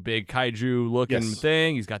we go. Big kaiju looking Yes.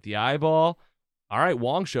 thing. He's got the eyeball. All right,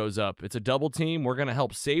 Wong shows up. It's a double team. We're gonna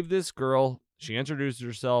help save this girl. She introduces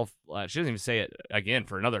herself. She doesn't even say it again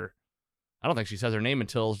for another. I don't think she says her name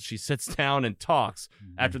until she sits down and talks.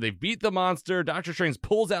 After they beat the monster, Doctor Strange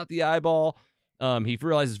pulls out the eyeball. He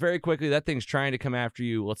realizes very quickly that thing's trying to come after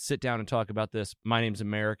you. Let's sit down and talk about this. My name's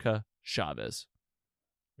America Chavez.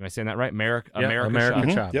 Am I saying that right? America America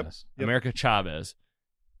Chavez. Chavez. Yep. America Chavez.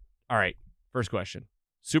 All right. First question.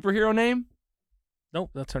 Superhero name? Nope,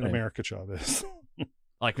 that's her name. America Chavez.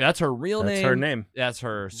 Like that's her real name. That's her name. That's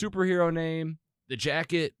her superhero name. The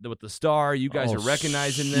jacket with the star. You guys are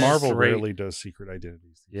recognizing this. Marvel rarely does secret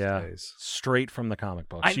identities these days. Straight from the comic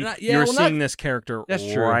books. You're You're seeing this character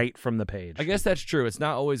right from the page. I guess that's true. It's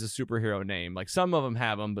not always a superhero name. Like some of them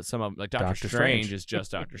have them, but some of them, like Doctor Strange is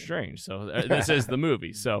just Doctor Strange. So this is the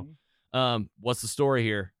movie. So what's the story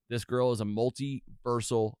here? This girl is a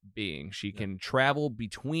multiversal being. She can travel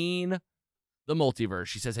between the multiverse.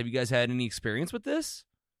 She says, have you guys had any experience with this?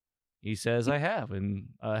 He says, I have. And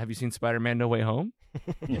have you seen Spider-Man No Way Home?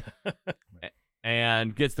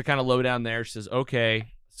 And gets the kind of lowdown there. She says,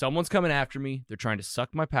 okay, someone's coming after me. They're trying to suck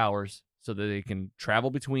my powers so that they can travel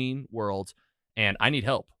between worlds. And I need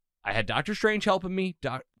help. I had Doctor Strange helping me.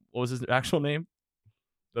 What was his actual name?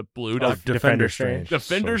 The blue Doctor. Defender Strange.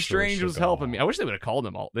 Defender Strange was helping me. I wish they would have called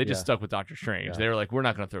them all. They just Yeah. stuck with Doctor Strange. Yeah. They were like, we're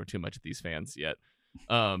not going to throw too much at these fans yet.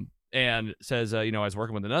 And says, I was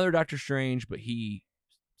working with another Doctor Strange, but he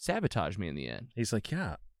sabotaged me in the end. He's like,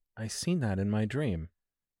 yeah, I seen that in my dream.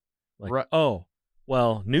 Like, Right. oh,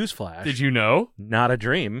 well, newsflash. Did you know? Not a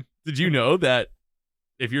dream. Did you know that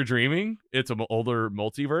if you're dreaming, it's an older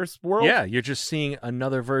multiverse world? Yeah, you're just seeing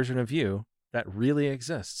another version of you that really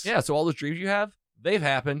exists. Yeah, so all those dreams you have, they've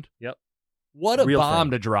happened. Yep. What a Real bomb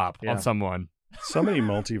thing. to drop Yeah. on someone. So many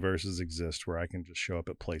multiverses exist where I can just show up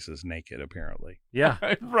at places naked, apparently. Yeah.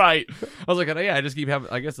 Right. I was like, yeah, I just keep having,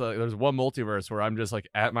 I guess there's one multiverse where I'm just like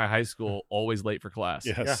at my high school, always late for class.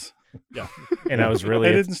 Yes. Yeah. And I was really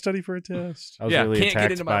I didn't study for a test. I was Yeah, really can't get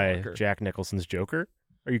attacked into my by locker. Jack Nicholson's Joker.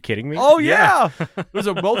 Are you kidding me? Oh, yeah. There's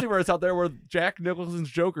a multiverse out there where Jack Nicholson's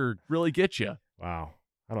Joker really gets you. Wow.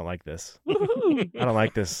 I don't like this. I don't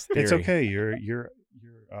like this theory. It's okay. You're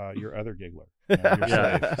other giggler. You're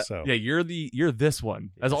Yeah. safe, so. Yeah, you're this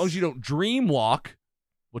one. As long as you don't dream walk,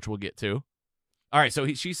 which we'll get to. All right, so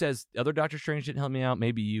she says, the other Doctor Strange didn't help me out.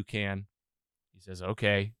 Maybe you can. He says,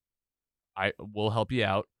 okay, I will help you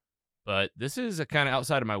out. But this is a kind of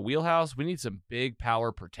outside of my wheelhouse. We need some big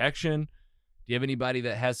power protection. Do you have anybody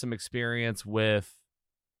that has some experience with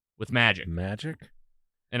magic? Magic?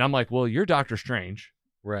 And I'm like, well, you're Doctor Strange.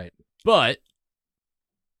 Right. But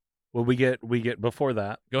Well, we get before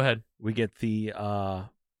that. Go ahead. We get the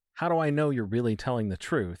how do I know you're really telling the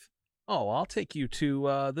truth? Oh, I'll take you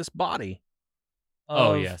to this body.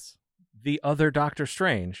 Oh, of yes. The other Doctor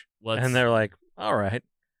Strange. Let's- And they're like, all right,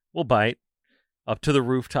 we'll bite. Up to the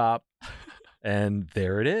rooftop. And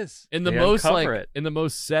there it is. in the They most uncover it. in the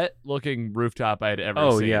most set looking rooftop I had ever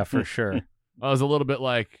Oh seen. yeah, for sure. I was a little bit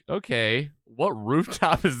like, okay, what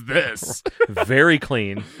rooftop is this? Very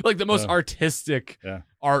clean. Like the most artistic Yeah.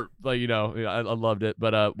 art. Like, I loved it.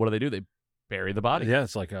 But what do? They bury the body. Yeah,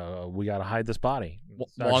 it's like we got to hide this body.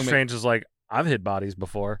 Doctor Wong Strange is like, I've hid bodies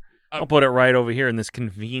before. I'll put it right over here in this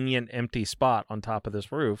convenient empty spot on top of this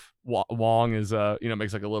roof. Wong is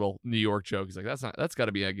makes like a little New York joke. He's like, that's got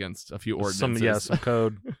to be against a few ordinances. Some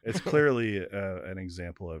code. It's clearly an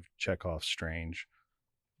example of Chekhov's Strange,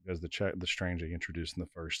 because the Strange they introduced in the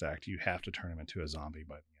first act, you have to turn him into a zombie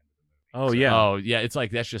by the end of the movie. Oh yeah. Oh yeah. It's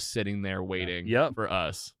like that's just sitting there waiting. Yep. For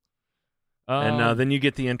us. And then you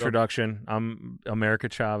get the introduction. I'm America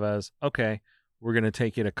Chavez. Okay, we're gonna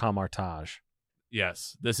take you to Kamartaj.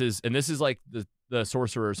 Yes, this is like the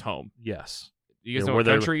sorcerer's home. Yes. You guys know what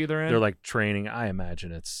country they're in? They're like training. I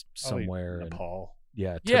imagine it's somewhere in Nepal.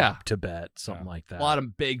 Tibet, something like that. A lot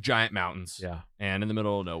of big giant mountains. Yeah. And in the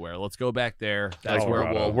middle of nowhere. Let's go back there. That's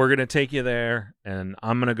where we're gonna take you there, and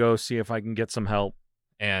I'm gonna go see if I can get some help.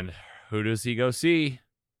 And who does he go see?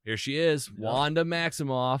 Here she is, Wanda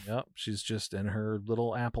Maximoff. Yep, she's just in her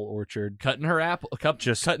little apple orchard, cutting her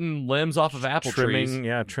cutting limbs off of apple trees.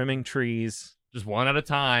 Yeah, trimming trees, just one at a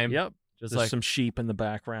time. Yep, just there's like some sheep in the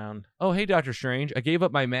background. Oh, hey, Doctor Strange, I gave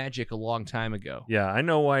up my magic a long time ago. Yeah, I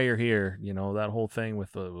know why you're here. You know that whole thing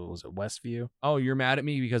with was it Westview? Oh, you're mad at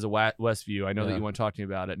me because of Westview. I know that you want to talk to me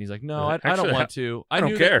about it. And he's like, no, I Actually, don't want to. I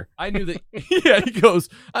don't care. I knew that. Yeah, he goes,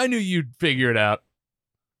 I knew you'd figure it out.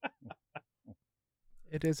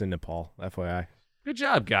 It is in Nepal, FYI. Good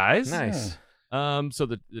job, guys. Nice. So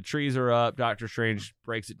the trees are up. Doctor Strange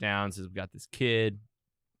breaks it down. Says we got this kid,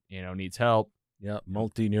 needs help. Yeah,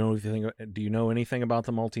 do you know anything about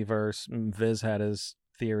the multiverse? Viz had his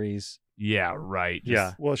theories. Yeah, right.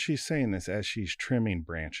 Yeah. Well, she's saying this as she's trimming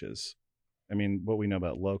branches. I mean, what we know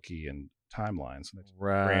about Loki and timelines,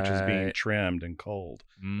 right. branches being trimmed and culled,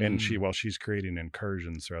 and while she's creating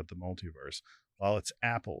incursions throughout the multiverse. While it's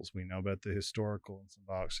apples, we know about the historical and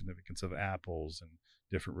symbolic significance of apples and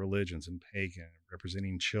different religions and pagan,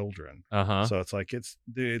 representing children. So it's like it's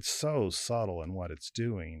so subtle in what it's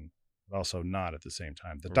doing, but also not at the same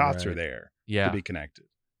time. The dots are there to be connected.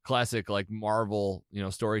 Classic like Marvel,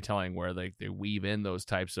 storytelling where they weave in those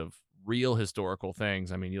types of real historical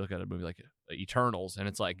things. I mean, you look at a movie like Eternals, and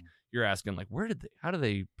it's like you're asking like, how do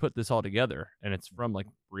they put this all together? And it's from like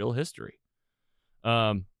real history.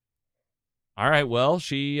 All right, well,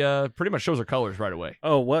 she pretty much shows her colors right away.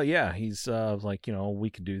 Oh, well, yeah. He's like, we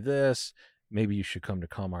could do this. Maybe you should come to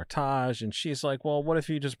Kamartaj. And she's like, well, what if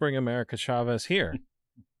you just bring America Chavez here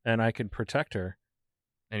and I could protect her?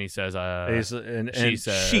 And he says,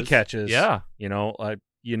 she catches, yeah.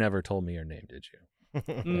 You never told me your name, did you?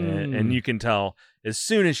 And you can tell as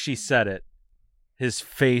soon as she said it, his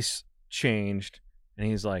face changed and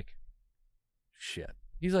he's like, shit.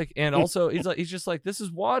 He's like, and also he's just like, this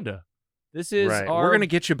is Wanda. This is We're going to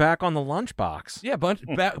get you back on the lunchbox. Yeah,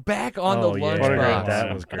 back on the lunchbox.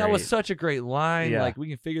 That was great. That was such a great line. Yeah. Like, we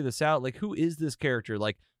can figure this out. Like, who is this character?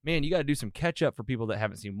 Like, man, you got to do some catch up for people that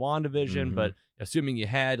haven't seen WandaVision. But assuming you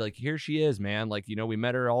had, like, here she is, man. Like, we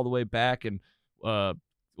met her all the way back in the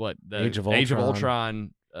Age of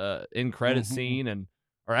Ultron in credit scene,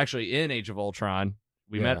 or actually in Age of Ultron.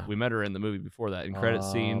 We met her in the movie before that in credit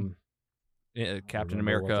scene. Captain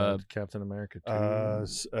America 2.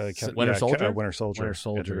 Winter Soldier. Winter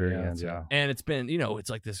Soldier. Yeah. And it's been, it's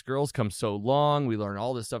like this girl's come so long. We learn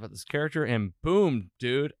all this stuff about this character, and boom,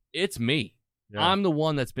 dude, it's me. Yeah. I'm the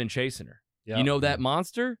one that's been chasing her. Yep. That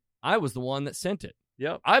monster? I was the one that sent it.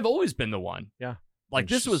 Yep. I've always been the one. Yeah. Like,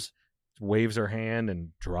 this was... Waves her hand and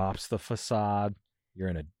drops the facade. You're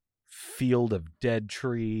in a field of dead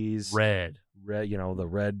trees. Red, the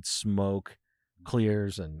red smoke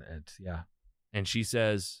clears, and yeah. And she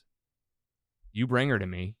says, you bring her to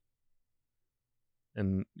me.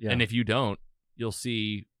 And if you don't, you'll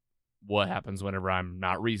see what happens whenever I'm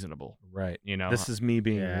not reasonable. Right. This is me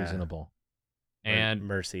being Yeah. reasonable. And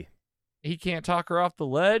mercy. He can't talk her off the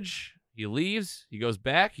ledge. He leaves. He goes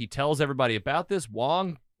back. He tells everybody about this.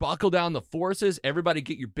 Wong, buckle down the forces. Everybody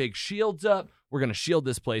get your big shields up. We're going to shield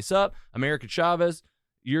this place up. America Chavez,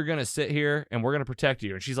 you're going to sit here and we're going to protect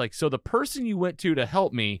you. And she's like, so the person you went to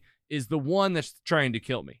help me is the one that's trying to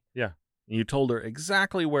kill me. Yeah. You told her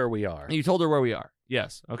exactly where we are. And you told her where we are.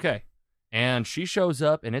 Yes. Okay. And she shows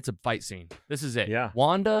up and it's a fight scene. This is it. Yeah.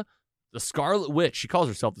 Wanda, the Scarlet Witch. She calls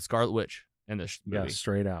herself the Scarlet Witch in this movie. Yeah,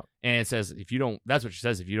 straight out. And it says, that's what she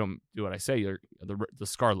says. If you don't do what I say, the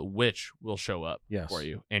Scarlet Witch will show up for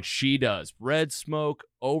you. And she does. Red smoke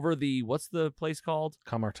over what's the place called?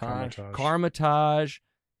 Kamartaj.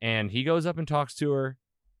 And he goes up and talks to her.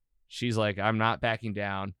 She's like, I'm not backing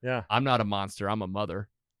down. Yeah. I'm not a monster. I'm a mother.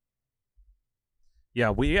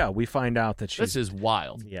 Yeah, we find out that she's this is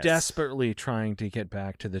wild. Desperately trying to get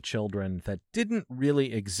back to the children that didn't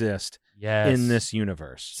really exist in this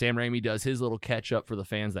universe. Sam Raimi does his little catch up for the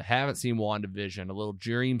fans that haven't seen WandaVision, a little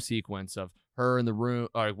dream sequence of her in the room.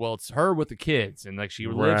 Well, it's her with the kids, and like she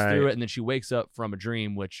lives through it, and then she wakes up from a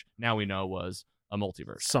dream, which now we know was a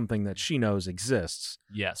multiverse, something that she knows exists.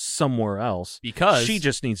 Yes, somewhere else, because she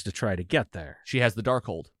just needs to try to get there. She has the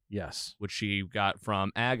Darkhold. Yes, which she got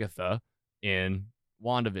from Agatha in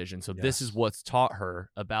WandaVision. So this is what's taught her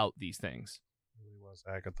about these things. It really was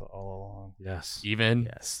Agatha all along. Yes. Even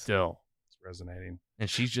still. It's resonating. And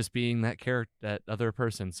she's just being that character, that other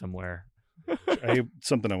person somewhere.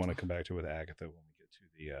 Something I want to come back to with Agatha when we get to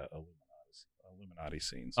the Illuminati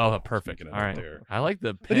scenes. Oh, perfect. All right. There. I like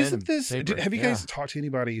the pen. But isn't this, paper. Have you guys talked to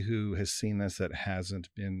anybody who has seen this that hasn't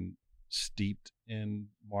been steeped in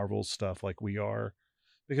Marvel stuff like we are?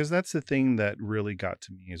 Because that's the thing that really got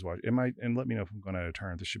to me is and let me know if I'm going to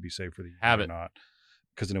turn. This should be safe for the have or it not,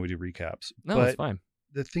 because I know we do recaps. No, but it's fine.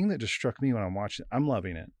 the thing that just struck me when I'm watching, I'm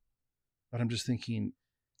loving it, but I'm just thinking,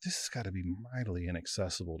 this has got to be mightily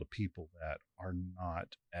inaccessible to people that are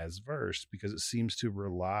not as versed, because it seems to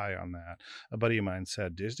rely on that. A buddy of mine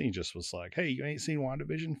said Disney just was like, hey, you ain't seen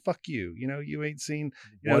WandaVision? Fuck you. You ain't seen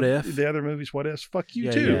What If? The other movies, What Ifs? Fuck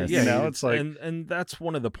you too. It's like, and that's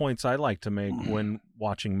one of the points I like to make when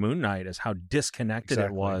watching Moon Knight is how disconnected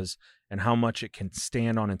it was and how much it can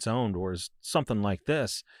stand on its own. Whereas something like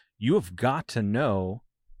this, you have got to know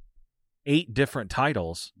 8 different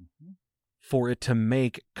titles for it to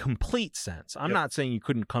make complete sense. I'm not saying you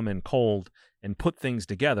couldn't come in cold and put things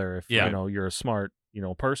together if you're a smart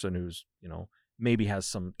person who's maybe has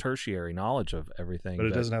some tertiary knowledge of everything. But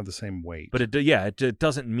it doesn't have the same weight. But it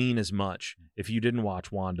doesn't mean as much if you didn't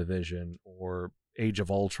watch WandaVision or Age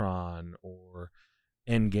of Ultron or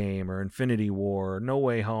Endgame or Infinity War or No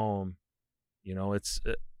Way Home.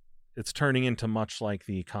 It's turning into much like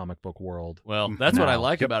the comic book world. Well, that's what I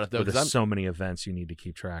like about it, though. There's so many events you need to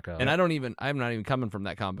keep track of. And I'm not even coming from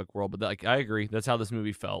that comic book world, but I agree. That's how this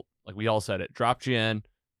movie felt. Like we all said, it dropped you in,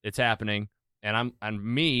 it's happening, and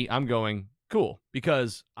I'm going cool,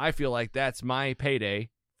 because I feel like that's my payday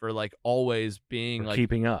for like always being like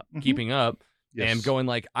keeping up, and going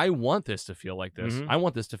like, I want this to feel like this. I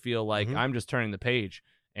want this to feel like I'm just turning the page.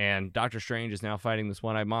 And Doctor Strange is now fighting this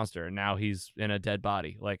one-eyed monster, and now he's in a dead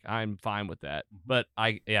body. Like, I'm fine with that. But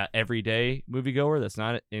everyday moviegoer that's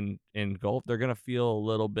not engulfed, they're gonna feel a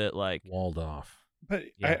little bit like walled off. But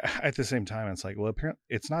at the same time, it's like, well, apparently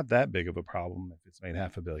it's not that big of a problem if it's made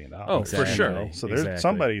 $500 million. Oh, for sure. So there's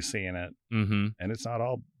somebody seeing it, and it's not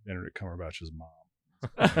all Benedict Cumberbatch's mom.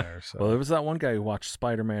 There, so. Well, there was that one guy who watched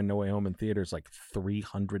Spider-Man No Way Home in theaters like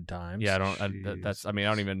 300 times. Yeah, I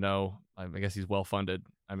don't even know. I guess he's well funded.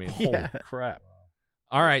 I mean, holy crap.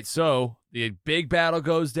 All right, so the big battle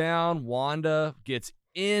goes down. Wanda gets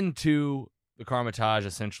into the Carmitage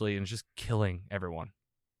essentially and just killing everyone.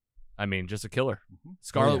 I mean, just a killer.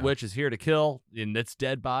 Scarlet Witch is here to kill, and it's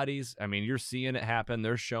dead bodies. I mean, you're seeing it happen.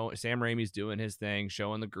 They're showing Sam Raimi's doing his thing,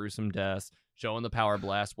 showing the gruesome deaths, showing the power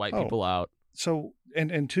blast, wipe people out. So,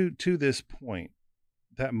 and to this point,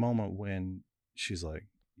 that moment when she's like,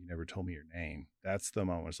 "You never told me your name." That's the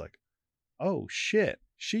moment. It's like, oh shit,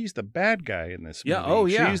 she's the bad guy in this movie. Yeah. Oh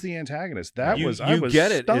yeah, she's the antagonist. I was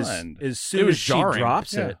get stunned. As soon as she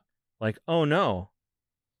drops it, like, oh no,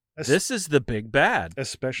 this is the big bad.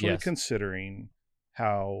 Especially considering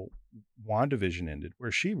how WandaVision ended,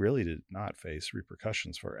 where she really did not face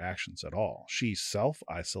repercussions for her actions at all. She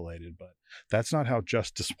self-isolated, but that's not how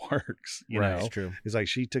justice works. You know, it's true. It's like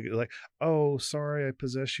she took it like, oh, sorry, I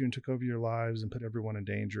possessed you and took over your lives and put everyone in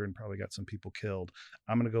danger and probably got some people killed.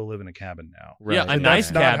 I'm going to go live in a cabin now. Right. Yeah, a nice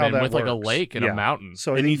cabin with like a lake and a mountain.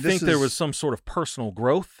 So and you think there was some sort of personal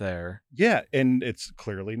growth there. Yeah, and it's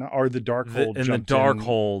clearly not. Or the Darkhold and the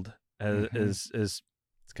Darkhold is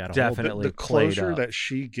it's got definitely the closure that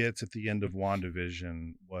she gets at the end of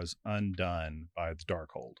WandaVision was undone by the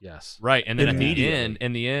Darkhold. Yes, right. And then at the end,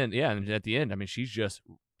 I mean, she's just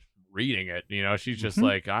reading it. You know, she's just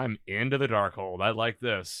like, I'm into the Darkhold. I like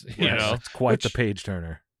this. You know, it's quite the page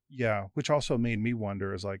turner. Yeah, which also made me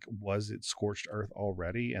wonder: is like, was it Scorched Earth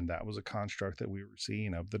already, and that was a construct that we were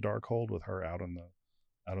seeing of the Darkhold with her out on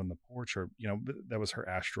the porch, or that was her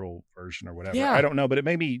astral version or whatever. Yeah. I don't know, but it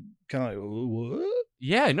made me kind of like, what?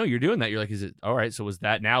 Yeah, no, you're doing that. You're like, is it all right? So was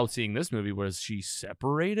that now seeing this movie, was she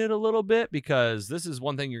separated a little bit? Because this is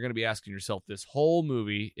one thing you're going to be asking yourself. This whole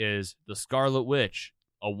movie is the Scarlet Witch,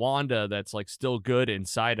 a Wanda that's like still good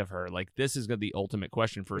inside of her. Like, this is going to be the ultimate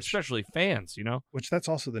question for especially fans, Which that's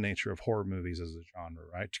also the nature of horror movies as a genre,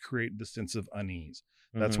 right? To create the sense of unease.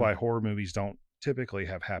 That's why horror movies don't typically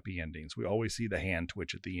have happy endings. We always see the hand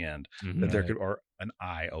twitch at the end, that there could, or an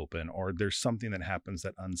eye open, or there's something that happens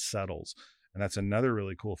that unsettles. And that's another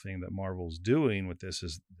really cool thing that Marvel's doing with this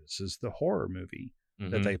is the horror movie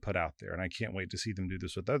that they put out there. And I can't wait to see them do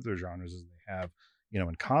this with other genres as they have,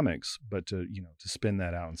 in comics, but to spin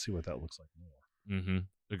that out and see what that looks like more.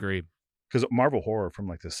 Agreed. Because Marvel horror from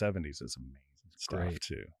like the 70s is amazing stuff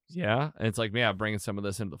too. Yeah. And it's like, bringing some of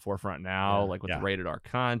this into the forefront now, like with the rated R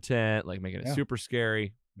content, like making it super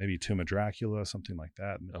scary. Maybe Tomb of Dracula, something like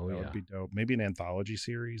that. That would be dope. Maybe an anthology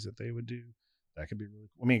series that they would do. That could be really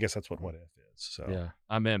cool. I mean, I guess that's what If is. So yeah,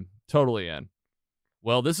 I'm in. Totally in.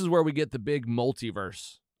 Well, this is where we get the big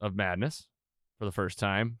multiverse of madness for the first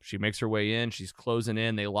time. She makes her way in. She's closing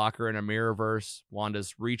in. They lock her in a mirrorverse.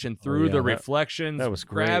 Wanda's reaching through the reflections. That was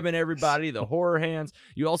great. Grabbing everybody, the horror hands.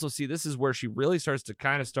 You also see this is where she really starts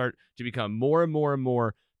to become more and more and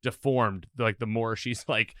more deformed, like the more she's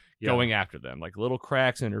like going after them, like little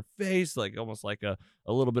cracks in her face, like almost like a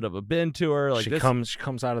little bit of a bend to her. Like she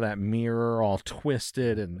comes out of that mirror all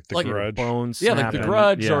twisted and the Grudge. bones. Yeah, like the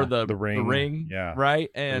Grudge or the ring. Yeah, right.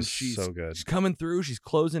 And she's so good. She's coming through. She's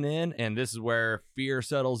closing in, and this is where fear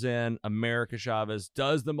settles in. America Chavez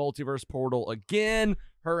does the multiverse portal again.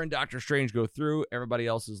 Her and Doctor Strange go through. Everybody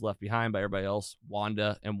else is left behind by everybody else.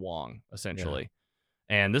 Wanda and Wong, essentially. Yeah.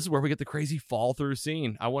 And this is where we get the crazy fall through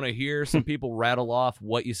scene. I want to hear some people rattle off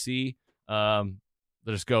what you see.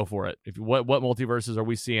 Just go for it. What multiverses are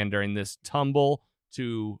we seeing during this tumble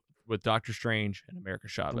with Doctor Strange and America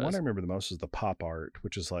Chavez? The one I remember the most is the pop art,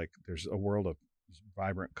 which is like there's a world of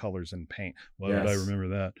vibrant colors and paint. Why did I remember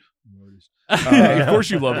that? Of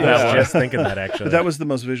course you love that. I was just thinking that, actually. But that was the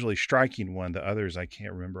most visually striking one. The others I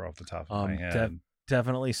can't remember off the top of my head.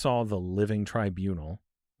 Definitely saw the Living Tribunal.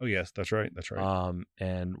 Oh yes, that's right.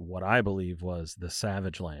 And what I believe was the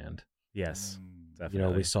Savage Land. Yes, definitely. You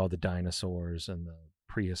know, we saw the dinosaurs and the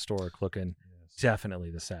prehistoric looking. Yes. Definitely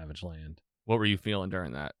the Savage Land. What were you feeling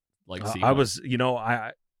during that? Like, I was,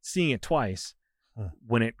 I seeing it twice.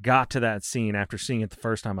 When it got to that scene, after seeing it the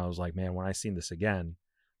first time, I was like, man, when I seen this again,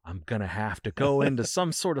 I'm gonna have to go into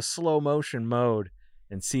some sort of slow motion mode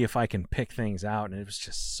and see if I can pick things out. And it was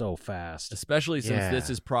just so fast. Especially since this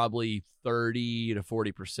is probably 30 to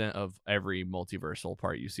 40% of every multiversal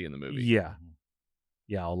part you see in the movie. Yeah.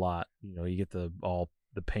 Yeah, a lot. You know, you get the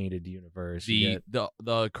painted universe. The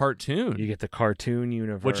cartoon. You get the cartoon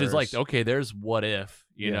universe. Which is like, okay, there's What If.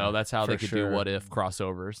 You know, that's how they could do What If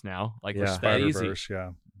crossovers now. Like, it's that easy.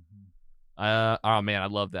 Yeah. Oh, man, I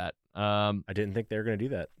love that. I didn't think they were going to do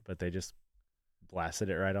that, but they just blasted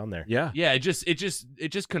it right on there. Yeah. Yeah, it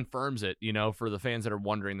just confirms it, you know, for the fans that are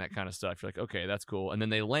wondering that kind of stuff. You're like, okay, that's cool. And then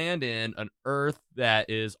they land in an Earth that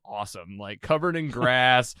is awesome, like covered in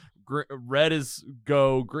grass. Red is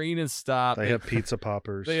go, green is stop. They have pizza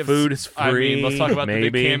poppers. They have, food is free. I mean, let's talk about the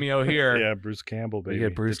big cameo here. Yeah, Bruce Campbell, baby. Yeah,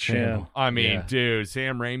 Bruce Campbell. I mean, dude,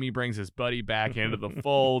 Sam Raimi brings his buddy back into the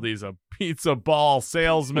fold. He's a pizza ball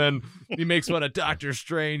salesman. He makes fun of Doctor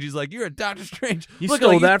Strange. He's like, "You're a Doctor Strange. You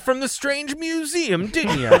stole that from the Strange Museum,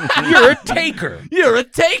 didn't you? You're a taker. You're a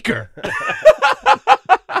taker."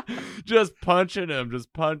 Just punching him,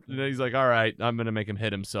 and he's like, "All right, I'm gonna make him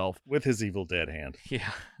hit himself with his Evil Dead hand."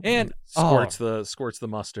 Yeah, and squirts the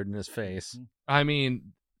mustard in his face. I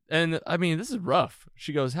mean, this is rough.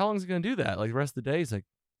 She goes, "How long is he gonna do that? Like the rest of the day?" He's like,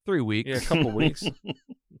 3 weeks. Yeah, a couple weeks.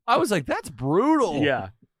 I was like, "That's brutal." Yeah.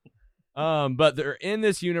 But they're in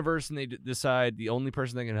this universe, and they decide the only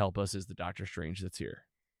person that can help us is the Doctor Strange that's here.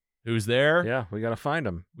 Who's there? Yeah, we gotta find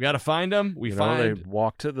him. They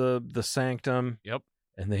walk to the sanctum. Yep.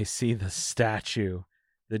 And they see the statue,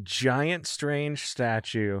 the giant Strange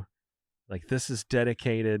statue. Like, this is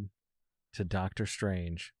dedicated to Doctor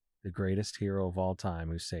Strange, the greatest hero of all time,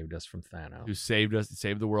 who saved us from Thanos. Who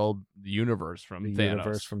saved the world, the universe from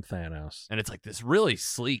Thanos. And it's like this really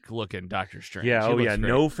sleek looking Doctor Strange. Yeah, Great.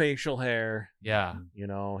 no facial hair. Yeah. You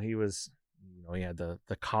know, he had the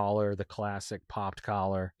collar, the classic popped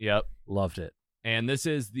collar. Yep. Loved it. And this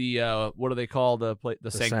is the what do they call the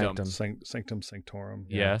sanctum? Sanctum Sanctorum.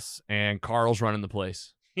 Yeah. Yes, and Carl's running the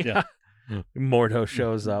place. Yeah. Mordo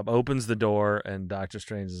shows up, opens the door, and Doctor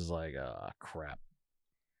Strange is like, "Oh, crap.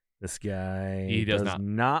 This guy does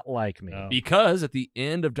not like me." No. Because at the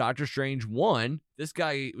end of Doctor Strange 1, this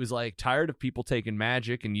guy was like tired of people taking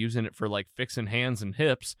magic and using it for like fixing hands and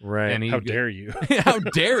hips. Right. And how dare you? How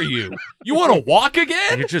dare you? You want to walk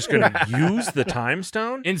again? You're just going to use the time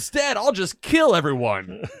stone? Instead, I'll just kill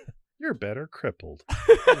everyone. You're better crippled.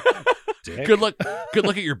 Dick. Good luck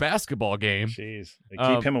at your basketball game. Jeez. They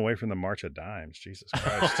keep him away from the March of Dimes. Jesus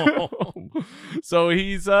Christ. So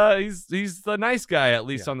he's the nice guy, at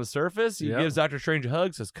least on the surface. He gives Doctor Strange a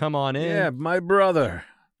hug, says, "Come on in." Yeah, my brother.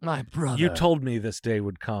 My brother. You told me this day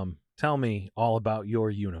would come. Tell me all about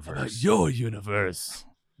your universe. About your universe.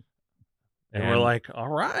 And we're like, all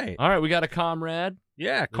right. All right, we got a comrade.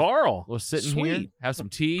 Yeah, Carl. We're sitting here, have some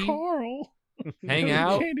tea. Carl. Hang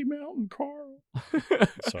out. Candy Mountain Carl.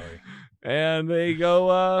 Sorry. And they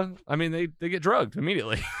go, they get drugged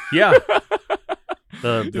immediately. Yeah.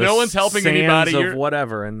 No one's helping anybody. Of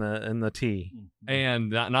whatever in the tea. And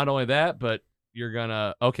not only that, but you're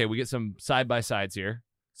gonna we get some side by sides here.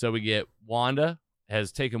 So we get Wanda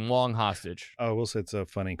has taken Wong hostage. Oh, we'll say it's a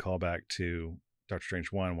funny callback to Doctor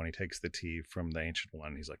Strange 1 when he takes the tea from the Ancient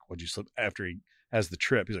One. He's like, "What'd you slip?" After he has the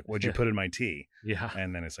trip, he's like, "What'd you put in my tea?" Yeah.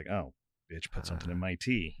 And then it's like, "Oh, bitch, put something in my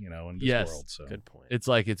tea," in this world. So good point. It's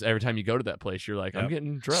like every time you go to that place, you're like, "I'm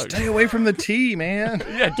getting drugged." Stay away from the tea, man.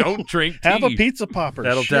 Yeah, don't drink tea. Have a pizza popper.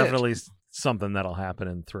 That'll definitely something that'll happen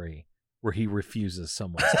in 3. where he refuses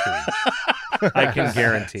someone's tea. I can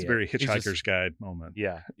guarantee It's a very it. Hitchhiker's Guide moment.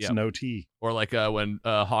 Yeah. It's Yep. no tea. Or like when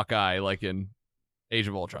Hawkeye, like in Age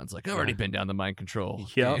of Ultron's like, I've already been down the mind control.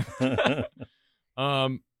 Yep. game."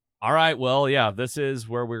 All right. Well, yeah, this is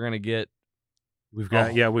where we're gonna get. We've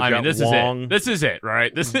got we've I got mean, this Wong. is it. This is it,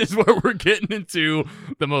 right? This is where we're getting into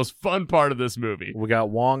the most fun part of this movie. We got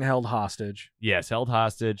Wong held hostage. Yes, held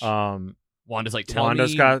hostage. Wanda's like,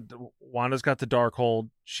 Wanda's got the Darkhold.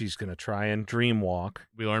 She's gonna try and dream walk.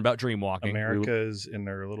 We learn about dream walking. America's in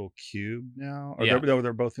their little cube now. Or Yeah.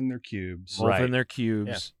 they're both in their cubes. Both in their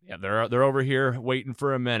cubes. Yeah, they're over here waiting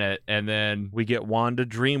for a minute, and then We get Wanda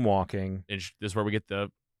dream walking. this is where we get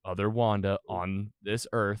the other Wanda on this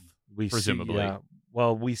Earth. We presumably. see,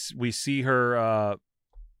 well, we see her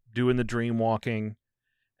doing the dream walking,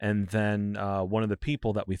 and then one of the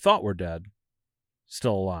people that we thought were dead,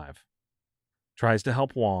 still alive, tries to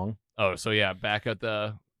help Wong. Oh, so yeah, back at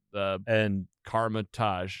the and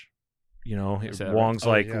Karmatage. You know, Is that right? Wong's Oh,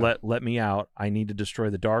 like, yeah. let me out. I need to destroy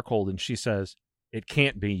the Darkhold, and she says, it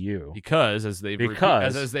can't be you. Because as they've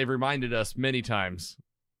Because- as they've reminded us many times,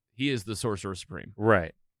 he is the Sorcerer Supreme.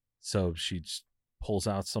 Right. So she just pulls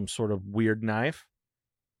out some sort of weird knife,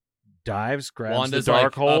 dives, grabs Wanda's the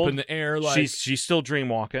like Darkhold. up in the air, like she's still dream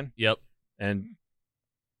walking. Yep. And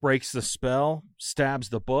breaks the spell, stabs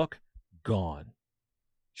the book, gone.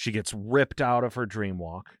 She gets ripped out of her dream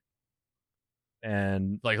walk.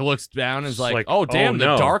 And like looks down and is It's like, like, oh damn, oh, the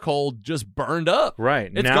no. Darkhold just burned up.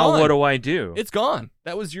 right. It's now gone. what do I do? It's gone.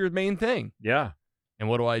 That was your main thing. Yeah. And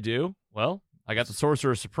what do I do? Well, I got the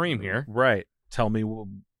Sorcerer Supreme here. Right. Tell me,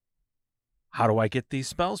 how do I get these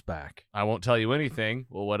spells back? I won't tell you anything.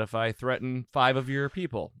 Well, what if I threaten 5 of your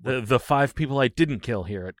people? The 5 people I didn't kill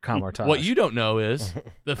here at Kamartaj. What you don't know is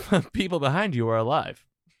the people behind you are alive.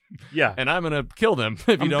 Yeah. And I'm going to kill them if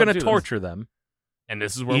you I'm don't going to do this. torture them. And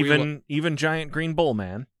this is where Even Giant Green Bull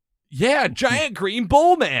Man. Yeah, Giant Green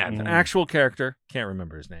Bull Man. An actual character. Can't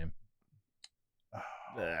remember his name.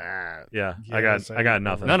 Yeah, I got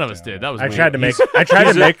nothing. None of us did. That was I weird. tried to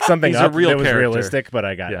make something he's up a real that was character. realistic, but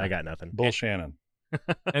I got nothing. Bull Shannon.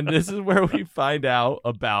 And this is where we find out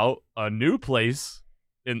about a new place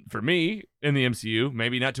for me in the MCU,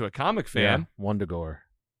 maybe not to a comic fan. Yeah, Wundagore.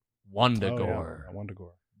 Wundagore. Oh, yeah,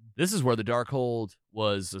 Wundagore. This is where the Darkhold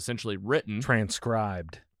was essentially written,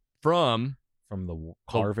 transcribed from the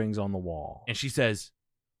carvings on the wall. And she says,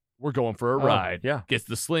 "We're going for a ride." Yeah. Gets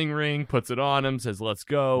the sling ring, puts it on him, says, "Let's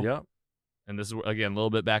go." Yep. And this is again a little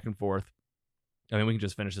bit back and forth. I mean, we can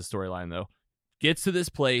just finish the storyline though. Gets to this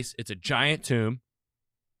place. It's a giant tomb.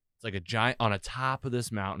 It's like a giant on a top of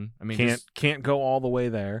this mountain. I mean, Can't go all the way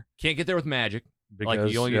there. can't get there with magic. Like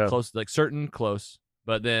Because, you only yeah. get close, like certain close.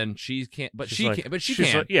 But then she can't. But She's she like- can. But she she's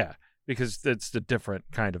can. like- yeah, because it's the different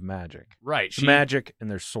kind of magic. Right. There's magic and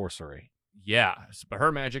there's sorcery. Yeah, but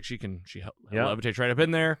her magic, she Yep. levitates right up in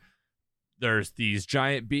there. There's these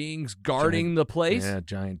giant beings guarding Giant- the place. Yeah,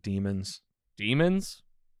 giant demons. Demons.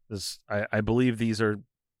 I believe these are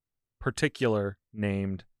particular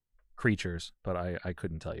named creatures, but I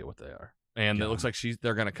couldn't tell you what they are. And it looks like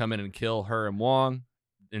they're going to come in and kill her and Wong.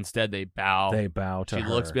 Instead, they bow. They bow to She her.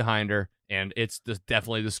 looks behind her, and it's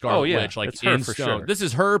definitely the Scarlet Oh, yeah. Witch, like It's her in for stone. sure. This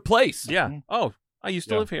is her place. Yeah. Oh, I used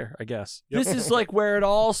to Yeah. live here, I guess. This is like where it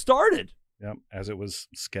all started. Yep, as it was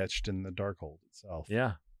sketched in the Darkhold itself.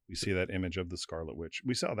 Yeah. We see that image of the Scarlet Witch.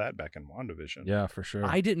 We saw that back in WandaVision. Yeah, for sure.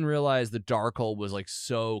 I didn't realize the Darkhold was like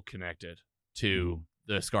so connected to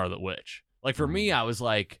the Scarlet Witch. Like for me, I was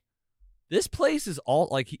like, this place is all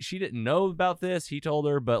like she didn't know about this. He told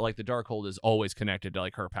her, but like the Darkhold is always connected to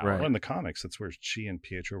like her power. Well, in the comics, that's where she and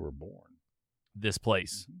Pietro were born. This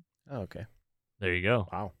place. Oh, okay. There you go.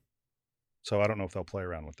 Wow. So I don't know if they'll play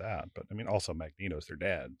around with that, but I mean, also Magneto's their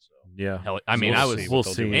dad. So Yeah. Hell, I mean, We'll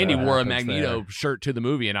see. Andy what wore a happens Magneto there. shirt to the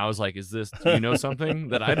movie, and I was like, "Is this? Do you know something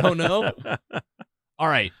that I don't know?" All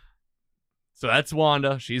right. So that's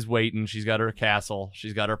Wanda. She's waiting. She's got her castle.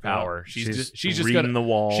 She's got her power. She's just reading gonna, the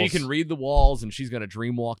walls. She can read the walls, and she's gonna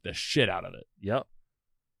dream walk the shit out of it. Yep.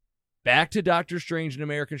 Back to Doctor Strange and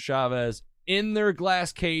American Chavez in their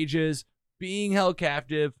glass cages, being held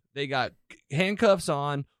captive. They got handcuffs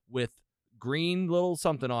on with green little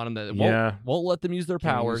something on them that won't let them use their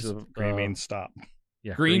powers. green means stop.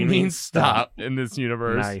 Yeah, Green means stop in this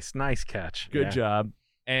universe. Nice catch. Good Yeah. job.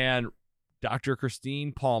 And Dr.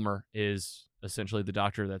 Christine Palmer is essentially the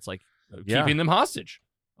doctor that's like keeping them hostage.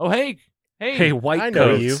 Oh, hey, white I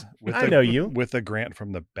know coats. you. I know you. With a grant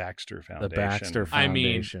from the Baxter Foundation. Baxter I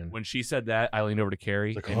mean, Foundation. when she said that, I leaned over to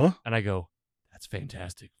Carrie Like, and, huh? and I go, "That's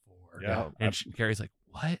Fantastic Four." Yeah. And Carrie's like,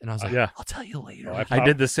 what? And I was like, Yeah. I'll tell you later. Oh, I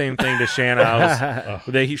did the same thing to Shanna. I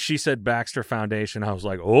was, she said Baxter Foundation. I was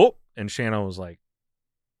like, oh, and Shanna was like,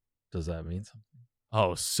 does that mean something?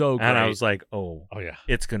 Oh, so great. And I was like, oh yeah,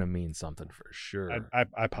 it's gonna mean something for sure.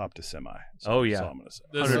 I popped a semi. So Oh, that's yeah. all I'm gonna say.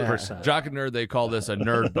 This is- 100%. Jock and Nerd, they call this a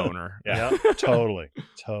nerd boner. Yeah, totally.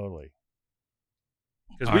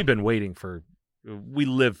 Because we've been waiting for, we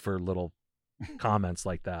live for little comments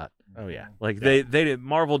like that. Oh yeah. Like they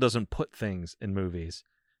Marvel doesn't put things in movies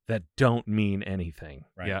that don't mean anything.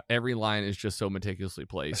 Right. Yeah, every line is just so meticulously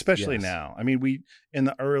placed. Especially Yes. now. I mean, we in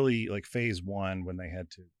the early like phase 1 when they had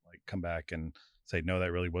to like come back and say, no,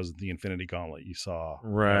 that really wasn't the Infinity Gauntlet you saw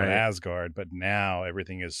Right. in Asgard. But now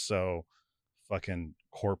everything is so fucking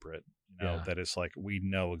corporate, Yeah. that it's like we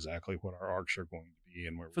know exactly what our arcs are going to be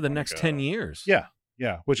and where For the we wanna next go. 10 years.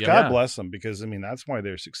 Yeah, which Yeah. God Yeah. bless them, because I mean that's why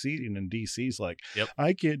they're succeeding. And DC's like, Yep.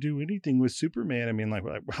 I can't do anything with Superman. I mean, like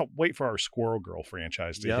well, wait for our Squirrel Girl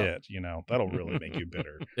franchise to Yep. hit. That'll really make you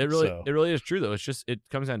bitter. It really, So- it really is true though. It's just, it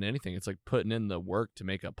comes down to anything. It's like putting in the work to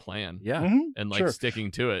make a plan. Yeah. Mhm, And like sure. sticking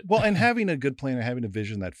to it. Well, and having a good plan and having a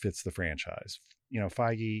vision that fits the franchise.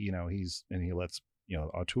 Feige, he lets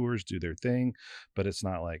auteurs do their thing, but it's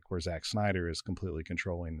not like where Zack Snyder is completely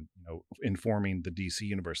controlling, informing the DC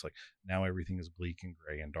universe. Like now everything is bleak and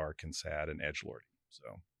gray and dark and sad and edgelord.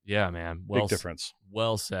 So Yeah, man. big difference.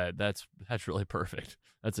 Well said. That's really perfect.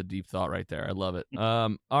 That's a deep thought right there. I love it.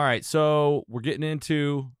 All right, so we're getting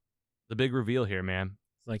into the big reveal here, man.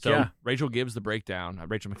 Like, So yeah. Rachel gives the breakdown.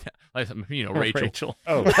 Rachel, Rachel.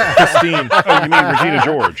 Oh, Christine. Oh, you mean Regina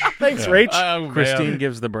George? Thanks, Yeah. Rach. Oh, man. Christine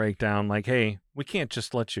gives the breakdown like, hey, we can't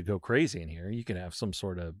just let you go crazy in here. You could have some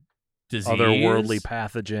sort of Disease. otherworldly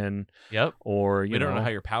pathogen. Yep. Or, We don't know how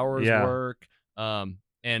your powers Yeah. work.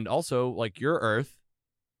 And also, like your Earth,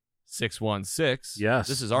 616. Yes.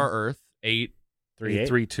 This is our Earth, 38?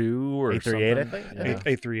 832 or 838, I something. think. Yeah.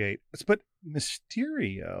 838. But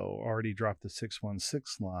Mysterio already dropped the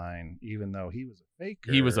 616 line, even though he was a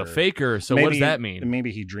faker. He was a faker. So what does that mean?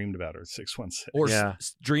 Maybe he dreamed about Earth 616. Or Yeah.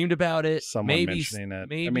 dreamed about it. Someone maybe, mentioning it.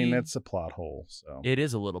 Maybe I mean, that's a plot hole. So it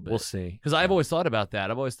is a little bit. We'll see. Because I've always thought about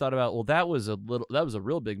that. I've always thought about, well, that was a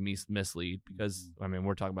real big mislead because, I mean,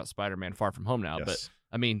 we're talking about Spider-Man Far From Home now, Yes. but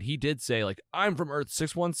I mean, he did say like, I'm from Earth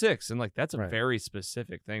 616. And like, that's a Right. very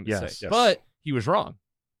specific thing to Yes. say, Yes. but he was wrong.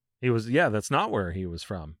 He was, yeah, that's not where he was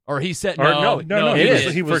from. Or he said, Or no, it he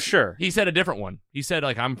is, did. for sure. He said a different one. He said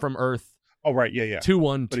like, I'm from Earth Oh right, yeah.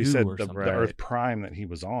 212 But he said or the something. Earth Prime that he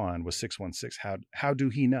was on was 616. How do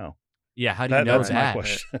he know? Yeah, how do you know that's that? my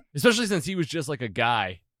question. Especially since he was just like a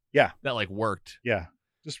guy Yeah, that like worked. yeah.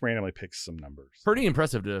 Just randomly picks some numbers. Pretty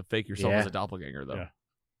impressive to fake yourself Yeah. as a doppelganger, though.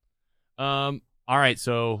 Yeah. All right,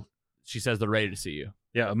 so she says they're ready to see you.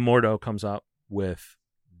 Yeah, Mordo comes up with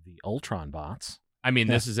the Ultron bots. I mean,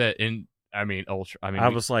 this is it. I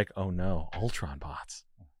was like, oh no, Ultron bots.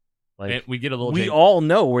 Like, we get a little. we all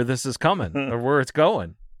know where this is coming or where it's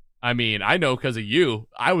going. I mean, I know because of you.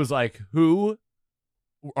 I was like, who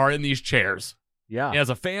are in these chairs? Yeah. As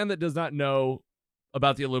a fan that does not know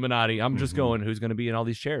about the Illuminati, I'm just going, who's going to be in all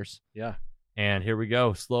these chairs? Yeah. And here we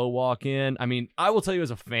go. Slow walk in. I mean, I will tell you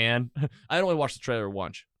as a fan, I only watched the trailer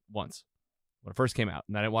once when it first came out,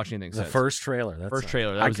 and I didn't watch anything The since. first trailer. That's First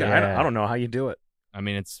trailer. That I, was I, it. I don't know how you do it. I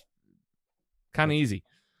mean, it's kind of easy.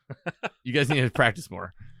 You guys need to practice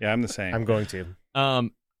more. Yeah, I'm the same. I'm going to.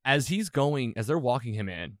 As they're walking him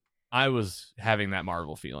in, I was having that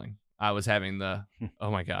Marvel feeling. I was having the, oh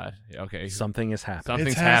my God, okay. Something is happening.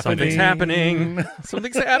 Something's happening. Something's happening.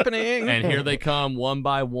 Something's happening. And here they come one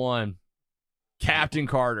by one. Captain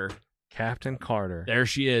Carter. Captain Carter. There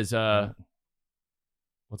she is.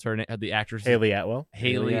 What's her name? The actress? Haley Atwell.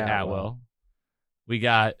 Haley Atwell. We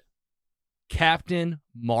got Captain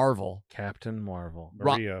Marvel. Captain Marvel.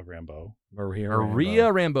 Maria Rambeau. Maria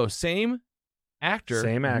Rambeau. Same actor.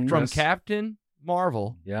 Same actress. From Captain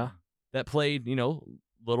Marvel. Yeah. That played,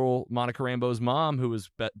 little Monica Rambeau's mom, who was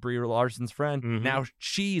Brie Larson's friend. Mhm. Now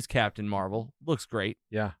she's Captain Marvel. Looks great.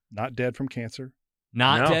 Yeah. Not dead from cancer.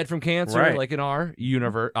 Not No. dead from cancer, Right. like in our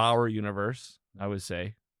universe, I would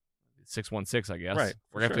say. 616, I guess. Right,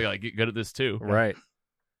 We're going to sure. have to get good at this too. Right.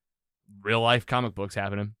 Real life comic books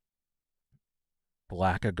happening.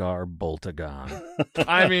 Blackagar Boltagon.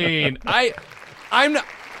 I mean, I'm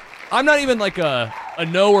not even like a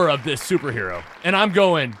knower of this superhero. And I'm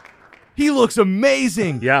going, he looks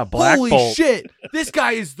amazing. Yeah, Black Holy Bolt. shit. This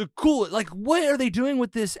guy is the coolest. Like, what are they doing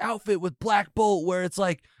with this outfit with Black Bolt where it's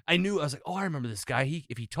like, I was like, oh, I remember this guy.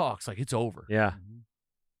 If he talks, like, it's over. Yeah.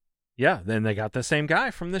 Yeah. Then they got the same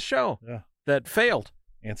guy from the show that failed.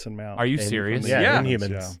 Anson Mount. Are you serious? Yeah,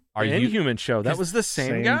 Inhumans. Are the you Inhuman show. That was the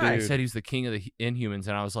same Same guy. I dude. said he's the king of the Inhumans,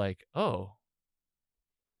 and I was like, oh,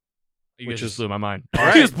 You Which just is blew my mind.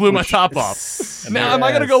 Right. You just blew my top off. Now, am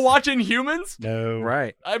I going to go watch Inhumans? No.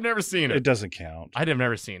 Right. I've never seen it. It doesn't count. I've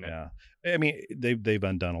never seen it. Yeah. I mean, they've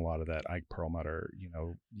undone a lot of that Ike Perlmutter,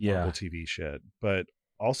 Marvel TV shit. But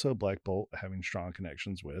also Black Bolt having strong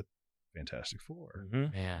connections with Fantastic Four.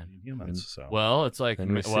 Man. Humans. So. Well, it's like,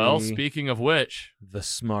 Then we see speaking of which, the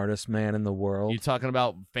smartest man in the world. you talking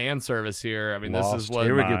about fan service here. I mean, this is Lost what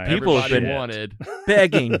Here we go. People have everybody been wanted.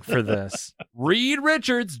 begging for this. Reed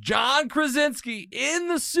Richards, John Krasinski in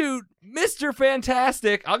the suit, Mr.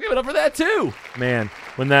 Fantastic. I'll give it up for that too. Man,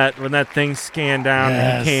 when that thing scanned down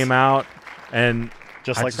and he came out, and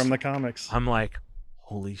just from the comics, I'm like,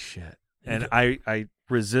 holy shit. And I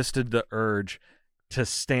resisted the urge to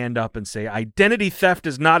stand up and say, identity theft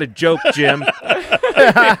is not a joke, Jim.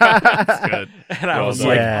 That's good. And I was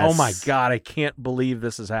like, oh my God, I can't believe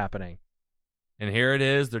this is happening. And here it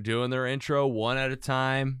is. They're doing their intro one at a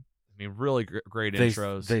time. I mean, really great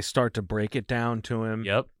intros. They start to break it down to him.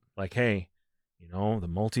 Yep. Like, hey, the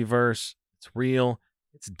multiverse, it's real.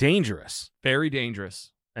 It's dangerous. Very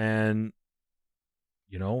dangerous. And,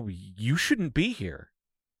 you shouldn't be here.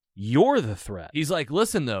 You're the threat. He's like,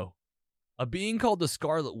 listen, though. A being called the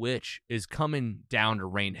Scarlet Witch is coming down to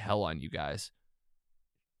rain hell on you guys.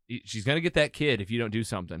 She's going to get that kid if you don't do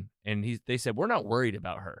something. And they said, we're not worried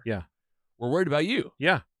about her. Yeah. We're worried about you.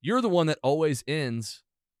 Yeah. You're the one that always ends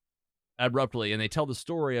abruptly. And they tell the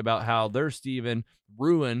story about how their Steven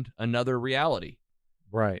ruined another reality.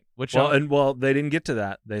 Right. Which they didn't get to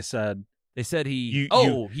that. They said he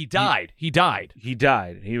died. He died. He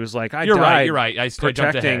died. He was like, You're right. I jumped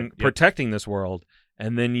ahead. Yep. Protecting this world.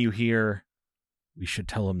 And then you hear, we should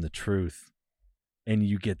tell him the truth. And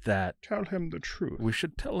you get that. Tell him the truth. We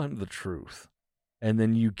should tell him the truth. And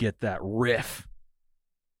then you get that riff.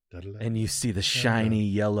 And you see the shiny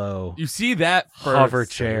yellow. You see that hover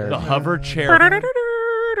chair. The hover chair.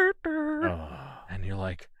 And you're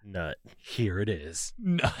like, nut. Here it is.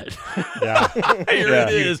 Nut. Yeah. Here it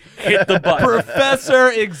is. Hit the button.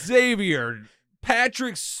 Professor Xavier.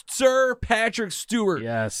 Sir Patrick Stewart.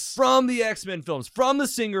 Yes. From the X-Men films, from the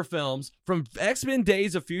Singer films, from X-Men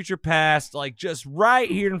Days of Future Past, like just right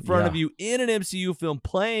here in front of you in an MCU film,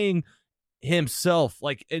 playing himself,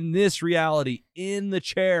 like in this reality, in the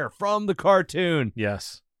chair from the cartoon.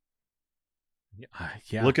 Yes.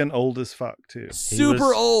 Yeah. Looking old as fuck, too.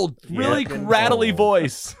 Super old. Really rattly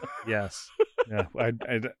voice. Yes. Yeah.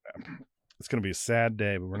 It's going to be a sad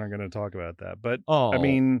day, but we're not going to talk about that. But, I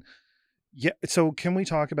mean... Yeah, so can we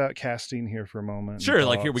talk about casting here for a moment? Sure,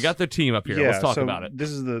 like here we got the team up here. Yeah, let's talk about it. This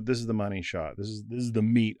is the money shot. This is the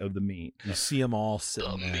meat of the meat. You see them all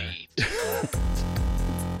sitting there.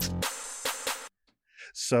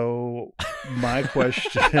 So my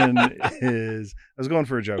question is, I was going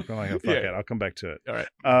for a joke. I'm like, oh, fuck it, I'll come back to it. All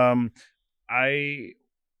right.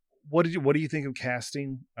 What do you think of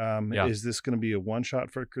casting? Is this going to be a one shot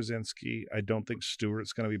for Krasinski? I don't think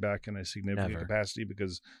Stewart's going to be back in a significant capacity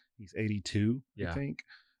because he's 82, I think.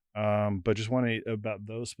 But just wondering about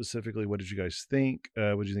those specifically. What did you guys think?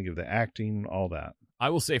 What did you think of the acting? All that. I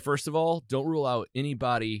will say, first of all, don't rule out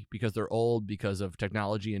anybody because they're old because of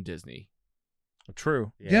technology and Disney.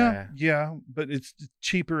 True. Yeah. But it's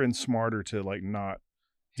cheaper and smarter to like not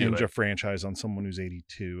hinge a franchise on someone who's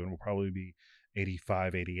 82 and will probably be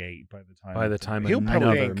 85, 88 by the time he'll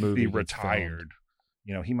probably be retired.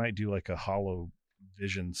 He might do like a Hollow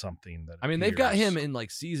Vision something. They've got him in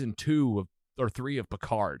like season 2 or 3 of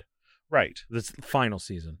Picard. Right. This final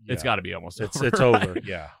season. Yeah. It's got to be almost over. It's over.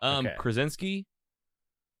 Yeah. Krasinski.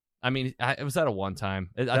 Was that a one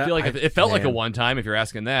time? I feel like it felt like a one time. If you're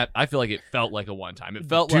asking that, I feel like it felt like a one time. It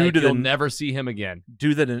felt like you'll never see him again.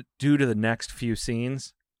 Due to the next few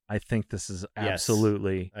scenes, I think this is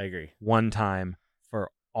absolutely I agree. One time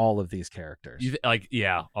for all of these characters.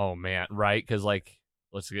 Oh man, right? Because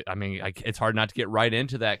it's hard not to get right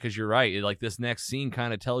into that because you're right. Like this next scene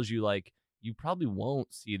kind of tells you like you probably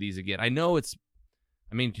won't see these again. I know it's.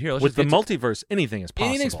 With the multiverse, anything is possible.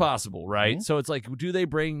 Anything's possible, right? Mm-hmm. So it's like, do they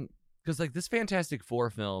bring? Because like this Fantastic Four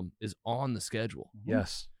film is on the schedule.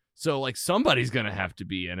 Yes. So like somebody's gonna have to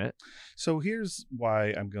be in it. So here's why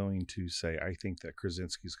I'm going to say I think that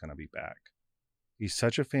Krasinski's gonna be back. He's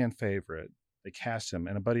such a fan favorite. They cast him,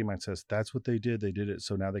 and a buddy of mine says that's what they did. They did it,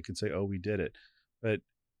 so now they can say, "Oh, we did it." But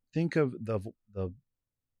think of the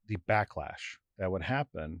backlash that would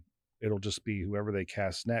happen. It'll just be whoever they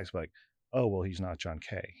cast next, like, oh well, he's not John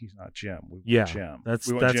Kay. He's not Jim. We want Jim.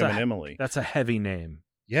 We want Jim and Emily. That's a heavy name.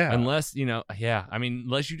 Yeah. Unless,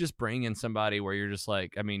 unless you just bring in somebody where you're just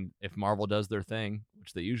like, if Marvel does their thing,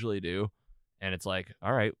 which they usually do, And it's like,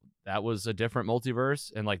 all right, that was a different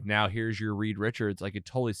multiverse, and like now here's your Reed Richards. I could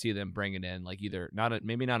totally see them bringing in like either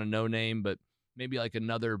maybe not a no name, but maybe like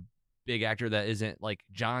another big actor that isn't like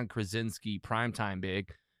John Krasinski primetime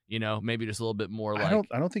big. You know, maybe just a little bit more like.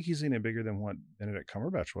 I don't think he's any bigger than what Benedict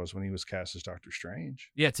Cumberbatch was when he was cast as Doctor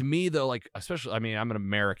Strange. Yeah, to me though, like especially, I mean, I'm an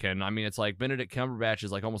American. I mean, it's like Benedict Cumberbatch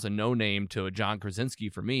is like almost a no name to a John Krasinski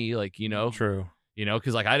for me. Like, you know, True. You know,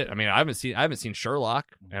 because like I haven't seen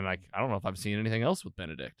Sherlock, and like I don't know if I've seen anything else with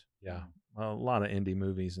Benedict. Yeah, well, a lot of indie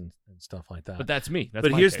movies and stuff like that. But that's me. That's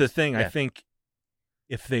but my here's taste. the thing: Yeah. I think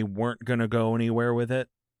if they weren't going to go anywhere with it,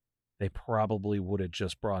 they probably would have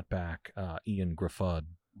just brought back Ian Gruffudd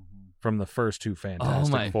from the first two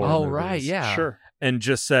Fantastic Four movies. Right, yeah, sure, and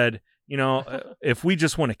just said, you know, if we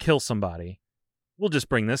just want to kill somebody, we'll just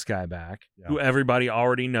bring this guy back, who everybody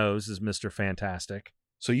already knows is Mr. Fantastic.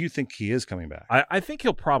 So you think he is coming back? I think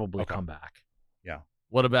he'll probably come back. Yeah.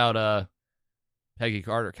 What about Peggy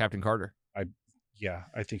Carter, Captain Carter?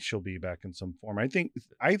 I think she'll be back in some form. I think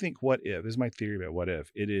What If, this is my theory about What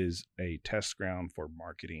If, it is a test ground for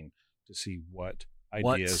marketing to see what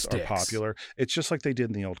ideas are popular. It's just like they did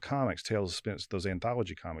in the old comics, Tales of Suspense, those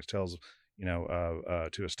anthology comics, Tales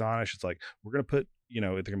of, To Astonish. It's like, we're going to put, they're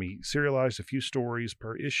going to be serialized, a few stories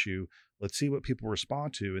per issue. Let's see what people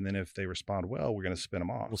respond to. And then if they respond well, we're going to spin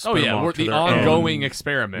them off. We're the ongoing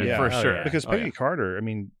experiment for sure. Because Peggy Carter, I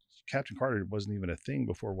mean, Captain Carter wasn't even a thing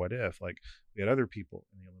before What If. Like, we had other people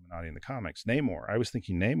in the Illuminati in the comics. Namor, I was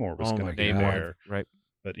thinking Namor was going to be there. Right.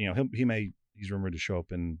 But, he's rumored to show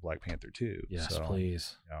up in Black Panther too. Yes, so,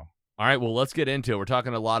 please. Yeah. All right, well, let's get into it. We're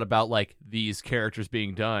talking a lot about like these characters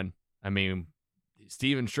being done. I mean,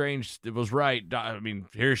 Stephen Strange was right. I mean,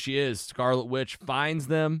 here she is. Scarlet Witch finds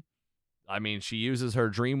them. I mean, she uses her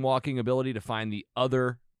dream walking ability to find the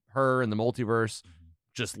other her in the multiverse.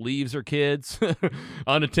 Just leaves her kids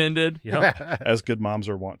unattended. As good moms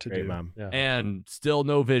are wont to Great do. mom. Yeah. And still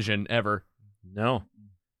no vision ever. No.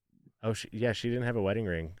 Oh, she didn't have a wedding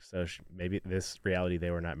ring, so maybe this reality they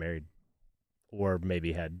were not married, or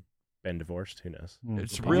maybe had been divorced. Who knows?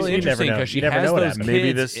 It's really interesting because she has those kids.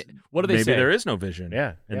 Maybe this. What do they say? Maybe there is no vision.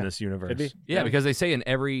 Yeah, in this universe. Could be. Yeah, because they say in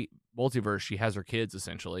every multiverse she has her kids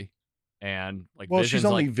essentially, and like well, Vision's she's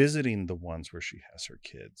only like, visiting the ones where she has her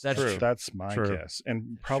kids. That's true. That's my True. guess,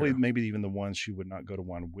 and probably maybe even the ones she would not go to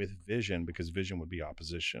one with Vision because Vision would be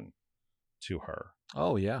opposition to her.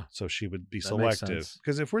 Oh yeah. So she would be That makes selective. sense.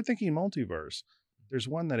 Because if we're thinking multiverse, there's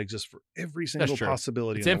one that exists for every single true.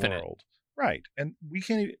 possibility It's in infinite. the world. Right. And we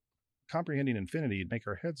can't even comprehending infinity would make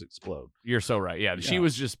our heads explode. you're so right. Yeah, she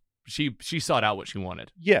was just she sought out what she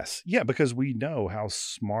wanted. Yes. Yeah, because we know how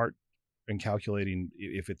smart and calculating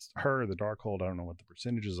if it's her, the Darkhold, I don't know what the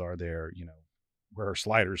percentages are there, where her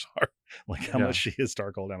sliders are, like how much she is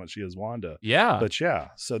Darkhold, how much she is Wanda. Yeah. But yeah,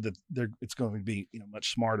 so that it's going to be,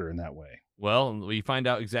 much smarter in that way. Well, we find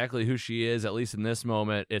out exactly who she is, at least in this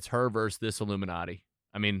moment. It's her versus this Illuminati.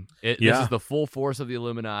 I mean, this is the full force of the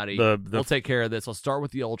Illuminati. We'll take care of this. I'll start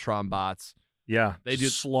with the Ultron bots. Yeah, they do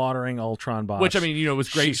slaughtering Ultron bots. Which, I mean, was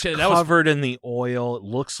great. She's That was covered in the oil. It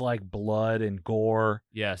looks like blood and gore.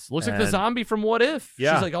 Yes, looks like the zombie from What If.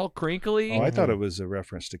 Yeah. She's like all crinkly. Oh, I thought it was a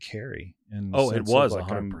reference to Carrie. It was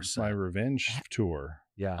 100%. My revenge tour.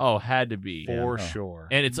 Yeah. Oh, had to be for sure.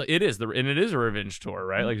 And it is a revenge tour,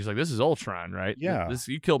 right? Like he's like, this is Ultron, right? Yeah. This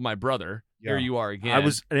you killed my brother. Yeah. Here you are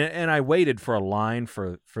again. I waited for a line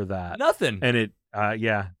for that. Nothing. And it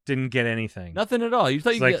didn't get anything. Nothing at all. You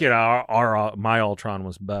thought it's like my Ultron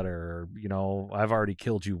was better. Or, I've already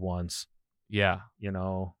killed you once. Yeah.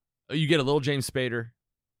 You get a little James Spader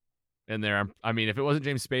in there. I mean, if it wasn't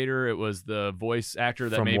James Spader, it was the voice actor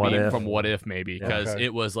that from What If, maybe, because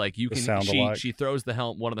it was like she throws the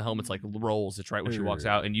helmet. One of the helmets like rolls. It's right when she walks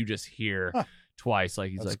out, and you just hear twice. Like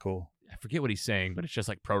he's That's cool. I forget what he's saying, but it's just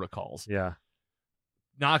like protocols. Yeah.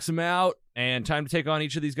 Knocks him out, and time to take on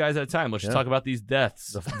each of these guys at a time. Let's just talk about these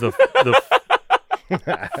deaths. The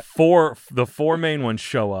four main ones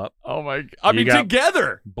show up. Oh my! I mean,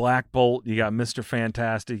 together. Black Bolt. You got Mr.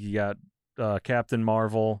 Fantastic. You got Captain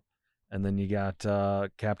Marvel. And then you got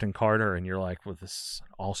Captain Carter, and you're like, well, this is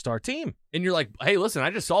an all-star team. And you're like, hey, listen, I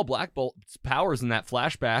just saw Black Bolt's powers in that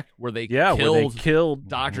flashback where they killed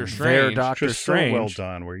Doctor Strange. Doctor Strange. So well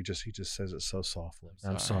done, where he just says it so softly.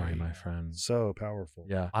 I'm sorry, my friend. So powerful.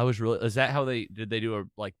 Yeah. I was really. Is that how they do a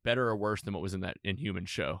like better or worse than what was in that Inhuman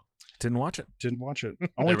show? Didn't watch it.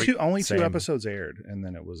 Only two episodes aired, and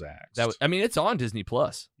then it was axed. I mean, it's on Disney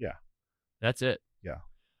Plus. Yeah. That's it. Yeah.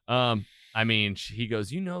 I mean, he goes,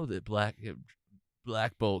 that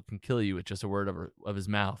Black Bolt can kill you with just a word of his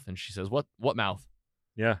mouth. And she says, what mouth?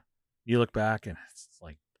 Yeah. You look back and it's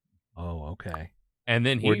like, oh, okay. And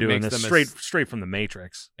then he we're doing makes this them straight from the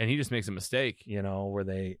Matrix. and he just makes a mistake. You know, where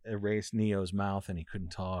they erased Neo's mouth and he couldn't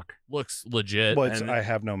talk. Looks legit. Well, it's and- I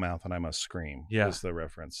have no mouth and I must scream. Yeah. is the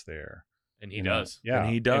reference there. And he You know? does. Yeah,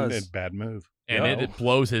 And he does. And bad move. And it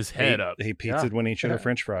blows his head up. He pizzaed when he should have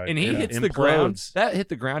French fried. And he Yeah. hits the ground. Implodes. That hit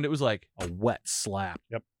the ground. It was like A wet slap.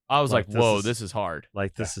 Yep. I was like, this whoa, is- this is hard.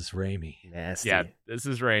 Like this is Raimi. Nasty. Yeah, this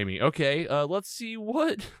is Raimi. Okay, let's see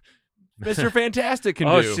what Mr. Fantastic can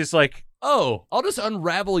Oh, do. she's like, Oh, I'll just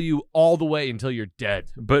unravel you all the way until you're dead.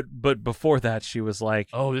 but before that, she was like,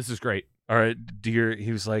 Oh, this is great. all right, dear.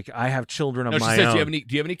 He was like, I have children of No, she my says, own. do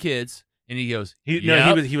you have any kids? And he goes,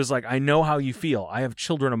 He was like, I know how you feel. I have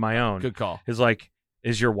children of my own. Good call. He's like,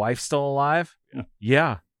 is your wife still alive?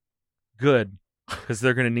 Yeah. Good. Because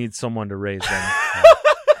they're going to need someone to raise them.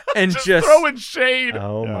 And just throwing shade.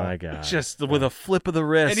 Oh my god. Just with a flip of the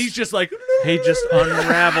wrist. And he's just like, he just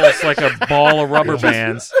unravels like a ball of rubber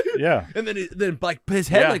bands. Yeah. and then like his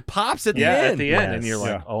head Yeah. like pops at the Yeah, end. at the end. And you're like,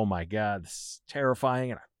 Yeah. oh my God, this is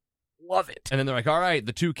terrifying. And I love it. And then they're like, all right,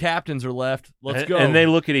 the two captains are left. Let's go. And they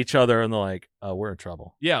look at each other and they're like, we're in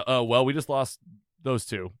trouble. Yeah, well, we just lost those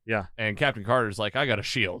two. Yeah. And Captain Carter's like, I got a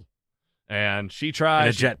shield. And she And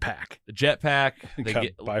tries. a jetpack. The jetpack. They Got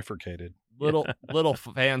get bifurcated. little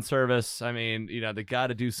fan service. I mean, they got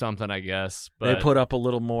to do something, I guess. But They put up a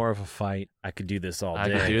little more of a fight. I could do this all day. I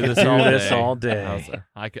could do Could this do all this day. all day.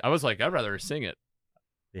 I was like, I'd rather sing it.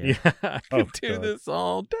 Yeah. I Oh, could do God. this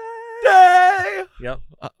all day. Yep.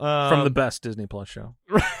 Um, From the best Disney Plus show.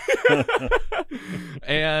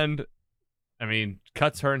 and I mean,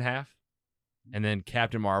 cuts her in half, and then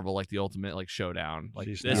Captain Marvel, like the ultimate like showdown. Like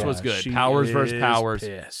She's this not- was good. She Powers versus is powers.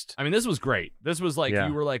 Pissed. I mean, this was great. This was like Yeah.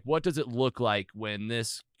 you were like, what does it look like when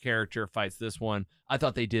this character fights this one? I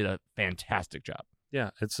thought they did a fantastic job.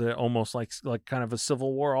 Yeah, it's almost like kind of a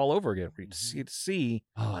Civil War all over again. We see.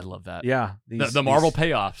 Oh, I love that. Yeah, The Marvel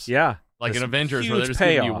payoffs. Yeah, Like this in Avengers, where they're huge just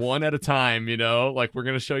giving you payoff. one at a time, like we're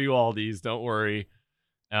going to show you all these, don't worry.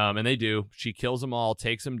 And they do. She kills them all,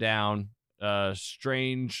 takes them down.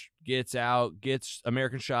 Strange gets out, gets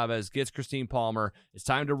American Chavez, gets Christine Palmer. It's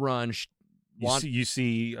time to run. You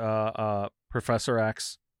see Professor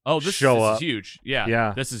X. Oh, this show up. is huge. Yeah.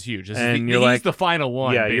 Yeah. This is huge. And He's you're like the final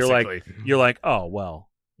one, Yeah, basically. you're like, oh well,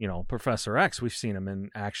 Professor X. We've seen him in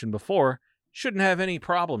action before. Shouldn't have any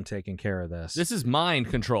problem taking care of this. This is mind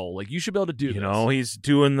control. Like, you should be able to do this. He's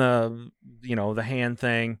doing the the hand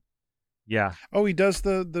thing. Yeah. Oh, he does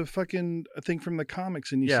the fucking thing from the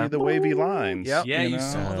comics, and you Yeah. see the wavy lines. Yep. Yeah, you know?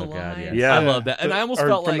 saw the Oh, God, lines. yeah. I love that. And I almost Or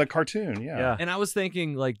felt from like the cartoon. Yeah. Yeah. And I was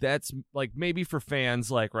thinking, like, that's like maybe for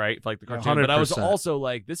fans, like, right, like the cartoon. But I was 100%. also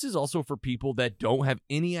like, this is also for people that don't have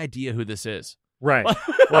any idea who this is. Right.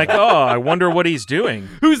 Like, oh, I wonder what he's doing.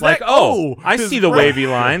 Who's like, that? oh, Oh, I his see the brain. wavy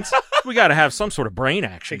lines. We got to have some sort of brain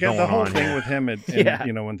action It got going the whole on thing here. with him, and Yeah.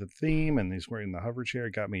 and the theme, and he's wearing the hover chair.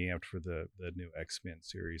 It got me amped for the new X-Men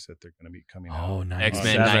series that they're going to be coming out. Oh, nice.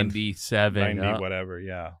 X-Men 97. 90, whatever.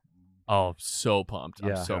 Yeah. Oh, so pumped. I'm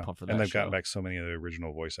Yeah. so Yeah. pumped for that And they've show. gotten back so many of the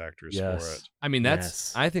original voice actors Yes. for it. I mean,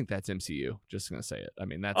 Yes. I think that's MCU. Just going to say it. I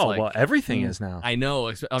mean, that's Oh, like. well, everything is now. I know.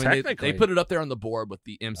 I mean, Technically. they put it up there on the board with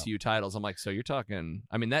the MCU titles. I'm like, so you're talking.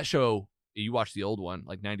 I mean, that show, you watch the old one,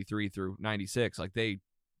 like 93 through 96, like they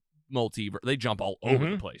jump all over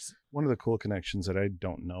the place. One of the cool connections that I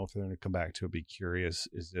don't know if they're going to come back to, I'd be curious,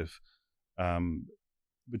 is if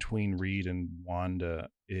between Reed and Wanda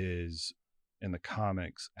is in the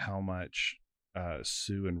comics how much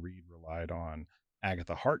Sue and Reed relied on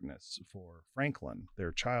Agatha Harkness for Franklin,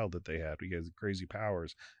 their child that they had. He has crazy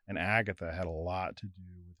powers, and Agatha had a lot to do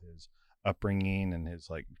with his upbringing and his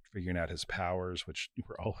like figuring out his powers, which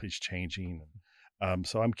were always changing.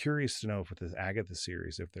 So I'm curious to know if with this Agatha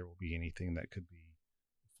series, if there will be anything that could be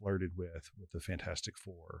flirted with the Fantastic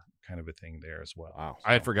Four kind of a thing there as well. Wow.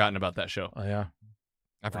 I had forgotten about that show. Oh, yeah.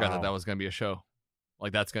 I forgot Wow. that was going to be a show.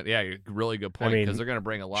 Like that's going to, yeah, really good point, I mean, because they're going to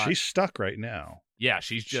bring a lot. She's stuck right now. Yeah,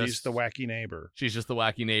 she's the wacky neighbor. She's just the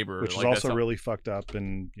wacky neighbor. Which is Like, also that's really fucked up,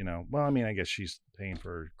 and well, I mean, I guess she's paying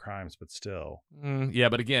for crimes, but still. yeah,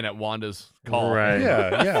 but again, at Wanda's call. Right.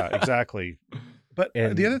 Yeah, exactly. But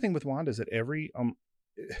And- the other thing with Wanda is that every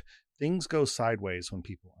things go sideways when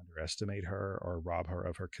people underestimate her or rob her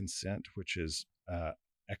of her consent, which is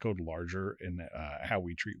echoed larger in how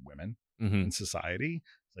we treat women Mhm. in society.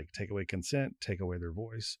 Like, take away consent, take away their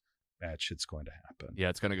voice, bad shit's going to happen. Yeah,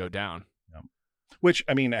 it's going to go down. Which,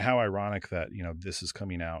 I mean, how ironic that, this is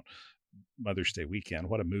coming out Mother's Day weekend.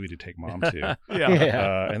 What a movie to take mom to.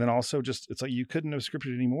 Yeah. And then also just, it's like you couldn't have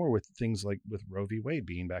scripted anymore with things like with Roe v. Wade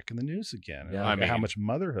being back in the news again. And Yeah. like I how mean- much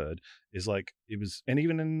motherhood is like, it was, and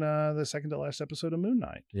even in the second to last episode of Moon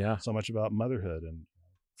Knight, Yeah. so much about motherhood. And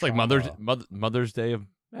It's like Mother's Day of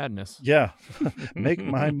Madness. Yeah, make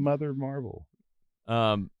my mother marvel.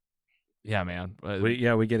 Yeah, man.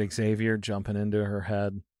 We get Xavier jumping into her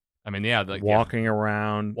head. I mean, yeah, like walking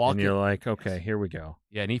around, and you're like, okay, here we go.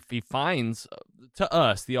 Yeah, and he finds, to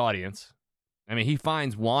us, the audience, I mean, he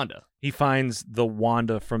finds Wanda. He finds the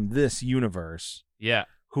Wanda from this universe. Yeah.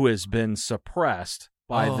 Who has been suppressed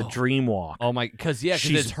by the Dream Walk. Oh, my, because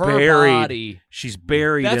she's it's her buried, body. She's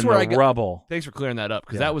buried That's in where the rubble. Thanks for clearing that up,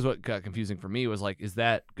 because that was what got confusing for me, was like, is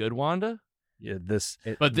that good Wanda? Yeah,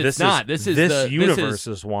 but it's not. This universe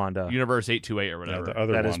is Wanda. Universe 828 or whatever. Yeah, the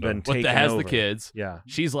other that Wanda. has been What taken that has over. the kids. Yeah.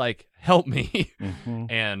 She's like, help me. Mm-hmm.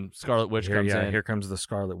 And Scarlet Witch comes in. Here comes the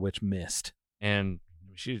Scarlet Witch mist. And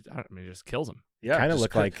she just kills him. Yeah, kind of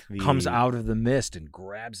look like comes out of the mist and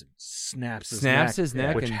grabs him, snaps his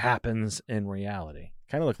neck, which happens in reality.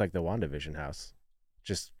 Kind of looked like the WandaVision house,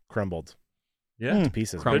 just crumbled. Yeah, to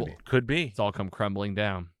pieces. Could be. It's all come crumbling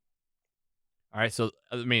down. All right, so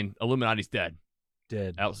I mean, Illuminati's dead.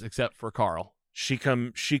 Dead. Except for Carl. She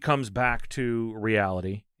comes back to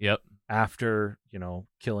reality. Yep. After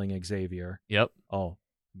killing Xavier. Yep. Oh,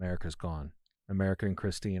 America's gone. America and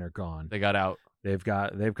Christine are gone. They got out. They've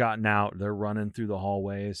gotten out. They're running through the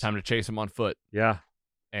hallways. Time to chase them on foot. Yeah.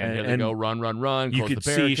 And here they go, run. You close could the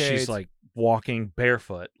see barricades. she's like walking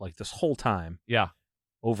barefoot like this whole time. Yeah.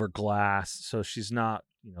 Over glass. So she's not,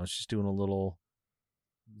 she's doing a little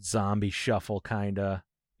zombie shuffle kind of.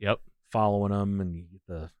 Yep. Following them, and you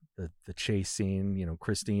get the chase scene.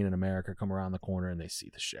 Christine and America come around the corner and they see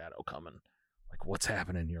the shadow coming. Like, what's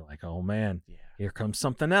happening? You're like, oh man, here comes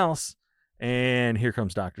something else. And here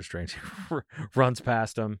comes Doctor Strange. Runs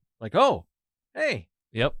past him. Like, oh, hey.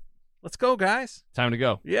 Yep. Let's go, guys. Time to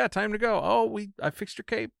go. Yeah, time to go. Oh, I fixed your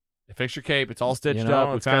cape. I fixed your cape. It's all stitched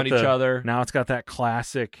up. We found each other. Now it's got that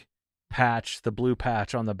classic patch, the blue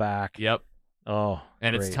patch on the back. Yep. Oh,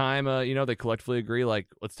 and great. It's time, they collectively agree, like,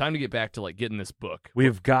 it's time to get back to, like, getting this book.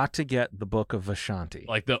 We've got to get the Book of Vishanti.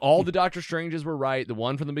 Like, all the Doctor Stranges were right. The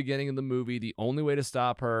one from the beginning of the movie, the only way to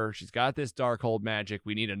stop her, she's got this Darkhold magic.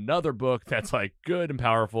 We need another book that's, like, good and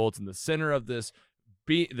powerful. It's in the center of this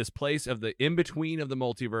place of the in-between of the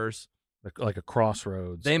multiverse. Like a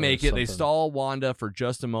crossroads. They make it. Something. They stall Wanda for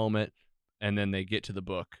just a moment, and then they get to the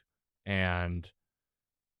book. And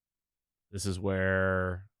this is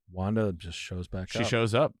where Wanda just shows back up. She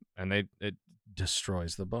shows up, and it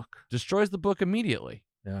destroys the book. Destroys the book immediately.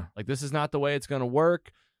 Yeah. Like, this is not the way it's going to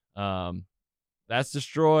work. That's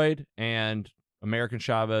destroyed, and American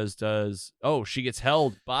Chavez does. Oh, she gets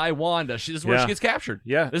held by Wanda. This is where she gets captured.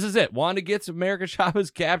 Yeah. This is it. Wanda gets American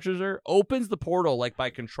Chavez, captures her, opens the portal, like, by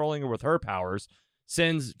controlling her with her powers,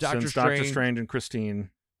 sends Doctor Strange and Christine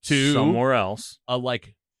to somewhere else.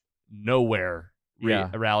 Like, nowhere. A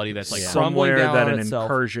reality that's like somewhere down that on an itself.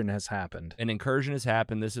 incursion has happened. An incursion has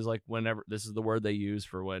happened. This is like this is the word they use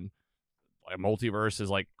for when a multiverse is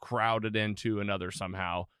like crowded into another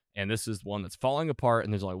somehow. And this is one that's falling apart,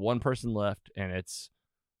 and there's only one person left, and it's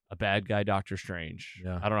a bad guy, Doctor Strange.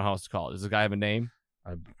 Yeah. I don't know how else to call it. Does this guy have a name?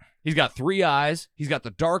 He's got 3 eyes. He's got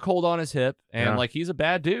the Darkhold on his hip, and like, he's a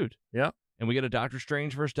bad dude. Yeah. And we get a Doctor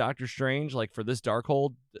Strange versus Doctor Strange. Like, for this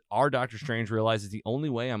Darkhold, our Doctor Strange realizes the only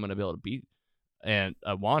way I'm going to be able to beat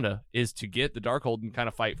Wanda is to get the Darkhold and kind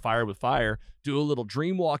of fight fire with fire, do a little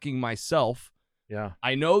dream walking myself. Yeah.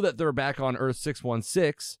 I know that they're back on Earth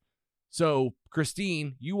 616. So,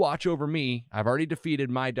 Christine, you watch over me. I've already defeated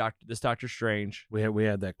this Doctor Strange. We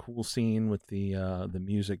had that cool scene with the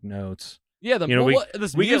music notes. Yeah, this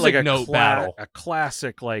we music get like a note battle. A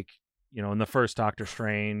classic, like, in the first Doctor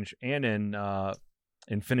Strange and in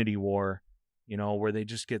Infinity War, where they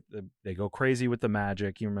just they go crazy with the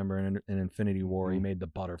magic. You remember in Infinity War, he made the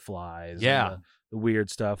butterflies. Yeah. And the weird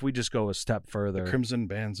stuff. We just go a step further. The Crimson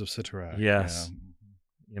Bands of Sitarak. Yes.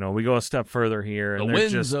 Yeah. We go a step further here. The and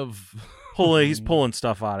winds just of... he's pulling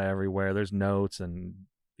stuff out of everywhere. There's notes, and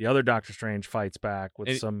the other Doctor Strange fights back with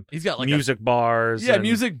he's got like music bars. Yeah, and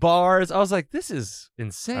music bars. I was like, this is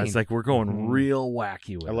insane. I was like, we're going real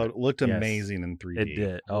wacky with It looked amazing in 3D. It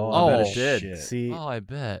did. Oh, I bet it did. Shit. See, I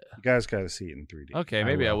bet. You guys got to see it in 3D. Okay,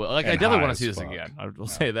 maybe I will. Like, I And definitely high want to see as this fuck. again. I will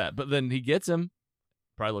say that. But then he gets him.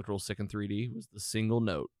 Probably looked real sick in 3D. Was the single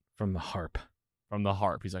note from the harp.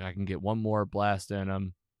 He's like, I can get one more blast in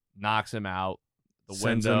him. Knocks him out the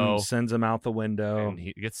window. Sends him out the window. And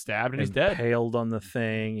he gets stabbed and he's dead. Impaled on the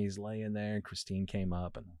thing. He's laying there, and Christine came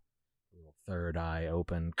up, and a little third eye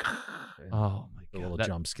open. Oh my A god! little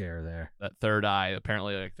jump scare there. That third eye.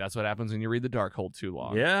 Apparently, like, that's what happens when you read the Darkhold too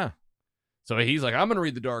long. Yeah. So he's like, I'm going to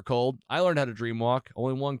read the Darkhold. I learned how to dream walk.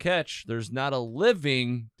 Only one catch. There's not a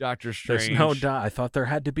living Doctor Strange. There's no I thought there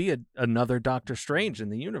had to be another Doctor Strange in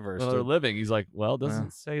the universe. Another living. He's like, well, it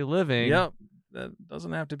doesn't say living. Yep. That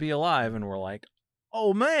doesn't have to be alive. And we're like,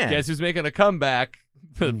 oh, man. Guess who's making a comeback?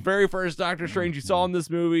 The very first Doctor Strange you saw in this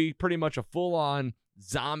movie, pretty much a full-on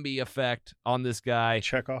zombie effect on this guy.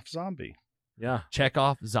 Chekhov zombie. Yeah.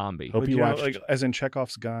 Chekhov zombie. Hope you watched. Like, as in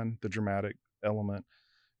Chekhov's gun, the dramatic element.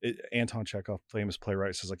 Anton Chekhov, famous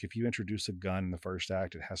playwright, says like if you introduce a gun in the first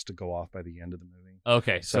act, it has to go off by the end of the movie.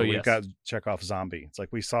 Okay, so we've got Chekhov zombie. It's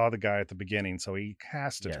like we saw the guy at the beginning, so he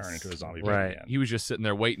has to turn into a zombie. By the end. He was just sitting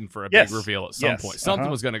there waiting for a big reveal at some point. Something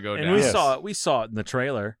was going to go down. And we saw it in the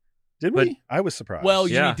trailer. Did we? I was surprised. Well,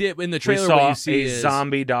 you did in the trailer. We saw what you see a is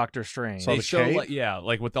zombie Doctor Strange. They show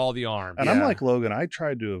like with all the arms. And I'm like Logan. I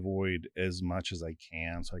tried to avoid as much as I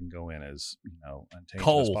can, so I can go in as untainted as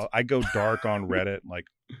possible. I go dark on Reddit, like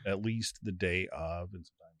at least the day of, and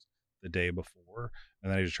sometimes the day before,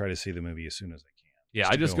 and then I just try to see the movie as soon as I can. Yeah,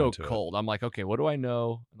 I just go cold. I'm like, okay, what do I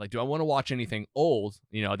know? Like, do I want to watch anything old?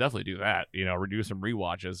 I'll definitely do that. Do some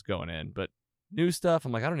rewatches going in, but new stuff,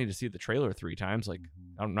 I'm like, I don't need to see the trailer 3 times. Like,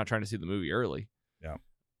 I'm not trying to see the movie early. Yeah.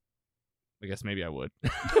 I guess maybe I would.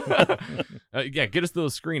 Get us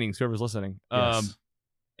those screenings, whoever's listening. Yes.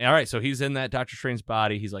 All right, so he's in that Doctor Strange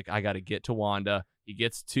body. He's like, I got to get to Wanda. He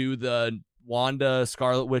gets to the Wanda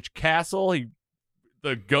Scarlet Witch castle.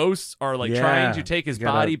 The ghosts are like trying to take his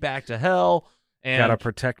body back to hell. And gotta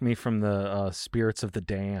protect me from the spirits of the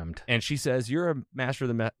damned. And she says, you're a master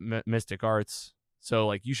of the mystic arts. So,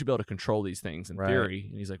 like, you should be able to control these things in theory.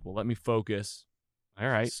 And he's like, well, let me focus. All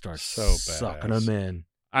right. Starts so sucking them in.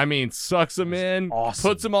 I mean, sucks him in, awesome.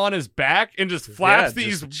 puts him on his back, and just flaps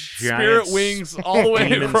these spirit wings all the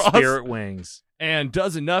way across. Spirit wings. And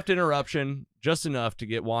does enough interruption, just enough to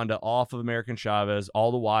get Wanda off of American Chavez.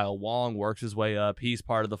 All the while, Wong works his way up. He's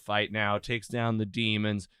part of the fight now, takes down the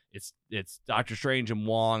demons. It's Doctor Strange and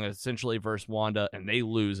Wong essentially versus Wanda, and they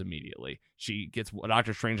lose immediately. She gets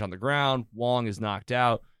Doctor Strange on the ground. Wong is knocked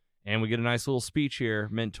out, and we get a nice little speech here,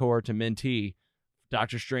 mentor to mentee.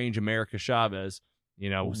 Doctor Strange, America Chavez.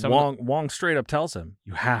 Wong straight up tells him,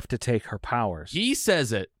 you have to take her powers. He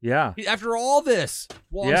says it. Yeah. After all this,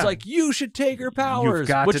 Wong's like, you should take her powers. You've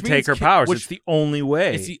got to take her powers. It's the only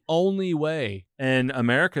way. It's the only way. And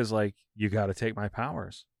America's like, you got to take my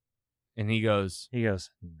powers. And he goes, no.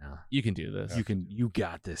 You can do this. You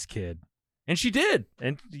got this, kid. And she did.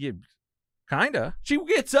 And kinda. She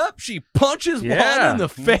gets up, she punches Wanda in the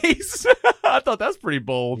face. I thought that's pretty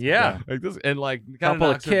bold. Yeah. Like this, and like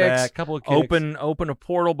couple of kicks. Open a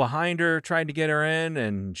portal behind her, trying to get her in,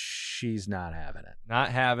 and she's not having it. Not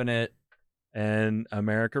having it. And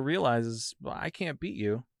America realizes, well, I can't beat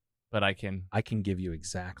you, but I can give you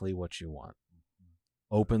exactly what you want.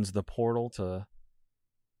 Opens the portal to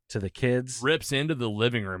the kids. Rips into the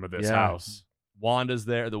living room of this house. Wanda's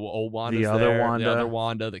there, the old Wanda's the other there, Wanda. the other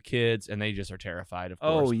Wanda, the kids, and they just are terrified, of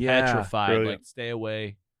course. Oh, yeah. Petrified. Brilliant. Like, stay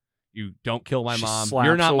away. You don't kill my mom. Slaps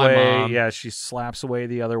You're not away, my mom. Yeah, she slaps away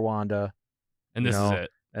the other Wanda. And this is it.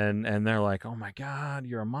 And they're like, oh my God,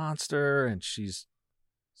 you're a monster. And she's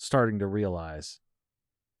starting to realize,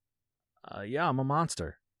 yeah, I'm a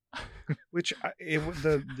monster. Which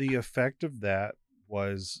the effect of that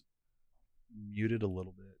was muted a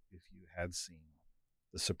little bit if you had seen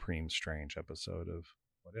the Supreme Strange episode of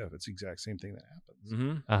What If. It's the exact same thing that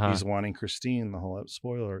happens. Mm-hmm. He's wanting Christine the whole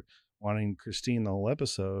wanting Christine the whole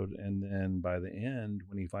episode, and then by the end,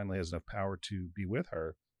 when he finally has enough power to be with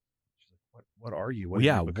her, she's like, "What are you?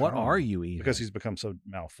 What are you even?" Because he's become so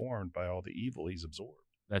malformed by all the evil he's absorbed.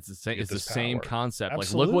 That's the same. It's the power. same concept.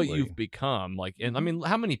 Absolutely. Like, look what you've become. Like, and I mean,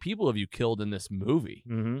 how many people have you killed in this movie?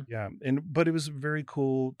 Mm-hmm. Yeah, but it was a very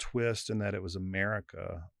cool twist in that it was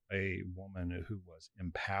America, a woman who was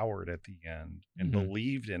empowered at the end and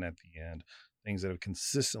believed in at the end things that have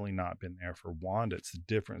consistently not been there for Wanda. It's the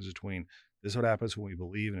difference between this is what happens when we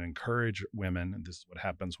believe and encourage women, and this is what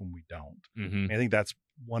happens when we don't. Mm-hmm. I think that's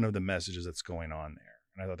one of the messages that's going on there,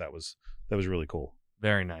 and I thought that was really cool.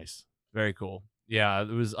 Very nice. Very cool. Yeah, it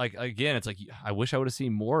was like, again, it's like, I wish I would have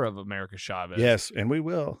seen more of America Chavez. Yes, and we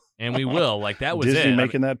will. And we will. Like, that was Disney it.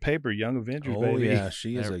 making that paper, Young Avengers, oh, baby. yeah,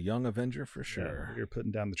 she is a young Avenger for sure. Yeah, we're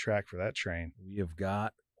putting down the track for that train. We have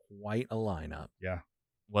got quite a lineup. Yeah.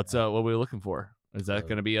 What are we looking for? Is that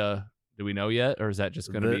going to be do we know yet? Or is that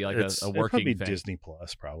just going to be like a working thing? Disney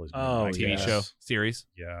Plus, probably. TV show series?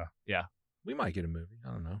 Yeah. Yeah. We might get a movie.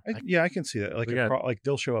 I don't know. I can see that. Like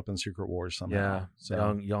they'll show up in Secret Wars somehow. Yeah.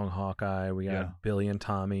 So. Young Hawkeye. We got Billy and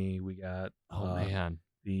Tommy. We got man.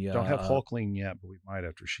 The Don't have Hulkling yet, but we might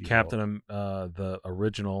after She-Hulk. the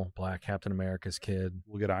original Black Captain America's kid.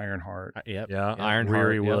 We'll get Ironheart. Yep. Yeah, Ironheart,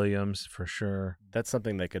 Riri yep. Williams for sure. That's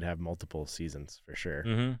something that could have multiple seasons for sure.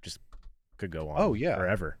 Mm-hmm. Just could go on. Oh, yeah.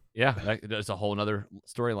 forever. Yeah, that's a whole nother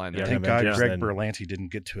storyline there. Thank God Avengers Greg then. Berlanti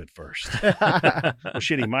didn't get to it first. Well,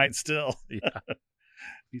 shit, he might still. Yeah.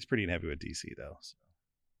 He's pretty happy with DC though. So.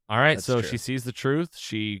 All right, That's so true. she sees the truth.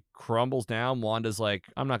 She crumbles down. Wanda's like,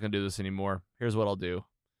 I'm not going to do this anymore. Here's what I'll do.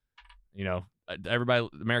 You know, everybody,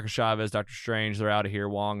 America Chavez, Doctor Strange, they're out of here.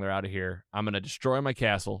 Wong, they're out of here. I'm going to destroy my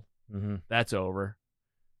castle. Mm-hmm. That's over.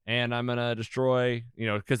 And I'm going to destroy,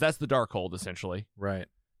 because that's the Darkhold, essentially. Right.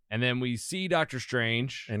 And then we see Doctor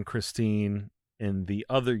Strange. And Christine in the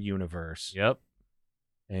other universe. Yep.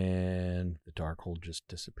 And the Darkhold just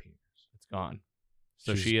disappears. It's gone.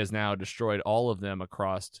 So She's- she has now destroyed all of them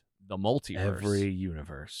across the multiverse. Every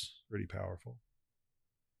universe. Pretty powerful.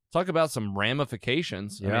 Talk about some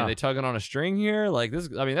ramifications. I Yeah. mean, they tugging on a string here. Like this.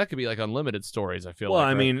 I mean, that could be like unlimited stories. I feel Well, like.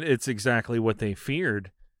 I right? mean, it's exactly what they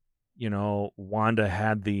feared. Wanda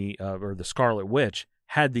had or the Scarlet Witch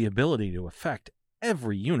had the ability to affect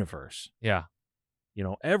every universe. Yeah.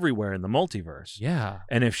 Everywhere in the multiverse. Yeah.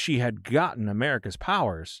 And if she had gotten America's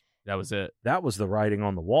powers, That was it. that was the writing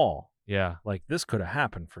on the wall. Yeah. Like, this could have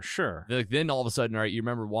happened for sure. Like, then all of a sudden, all right, you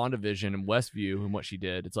remember WandaVision and Westview and what she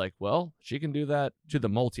did. It's like, well, she can do that to the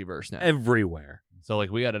multiverse now. Everywhere. So, like,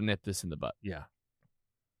 we got to nip this in the butt. Yeah.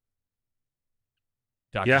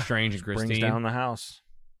 Doctor Strange and just brings Christine. down the house.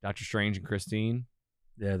 Doctor Strange and Christine.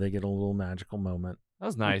 Yeah, they get a little magical moment. That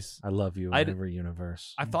was nice. I love you in I d- every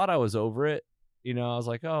universe. I thought I was over it. I was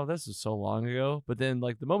like, oh, this is so long ago. But then,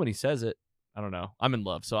 like, the moment he says it, I don't know. I'm in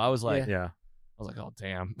love. So I was like, Yeah. I was like, oh,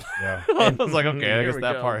 damn. Yeah. I was like, okay, I Here guess we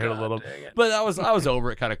that go. part hit a God little. dang it. But I was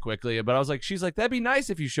over it kind of quickly. But I was like, she's like, that'd be nice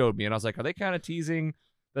if you showed me. And I was like, are they kind of teasing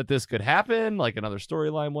that this could happen, like another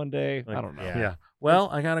storyline one day? I don't know. Yeah. Well,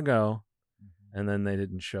 I gotta go. And then they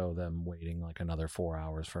didn't show them waiting like another 4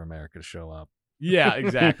 hours for America to show up. Yeah,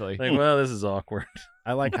 exactly. Like, well, this is awkward.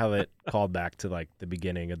 I like how it called back to like the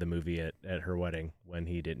beginning of the movie at her wedding when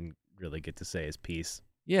he didn't really get to say his piece.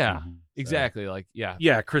 Yeah, Mm-hmm. exactly. Like, yeah.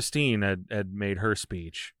 Yeah, Christine had made her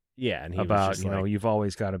speech. Yeah, and he about was just like, you've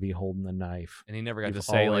always got to be holding the knife. And he never got You've to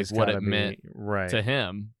say like always what gotta it be- meant right to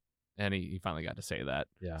him. And he finally got to say that.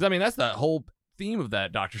 Yeah. 'Cause, I mean, that's the whole theme of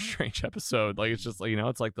that Doctor Strange episode. Like, it's just like,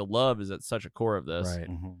 it's like the love is at such a core of this. Right.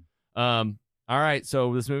 Mm-hmm. All right,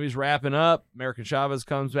 so this movie's wrapping up. American Chavez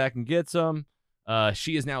comes back and gets him.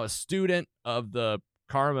 She is now a student of the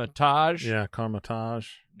Karmatage. Yeah, Karmatage.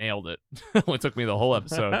 Nailed it. It took me the whole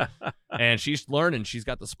episode. And she's learning. She's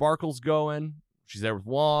got the sparkles going. She's there with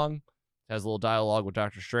Wong. Has a little dialogue with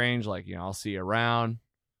Doctor Strange, like, I'll see you around.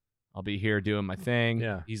 I'll be here doing my thing.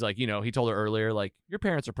 Yeah. He's like, he told her earlier, like, your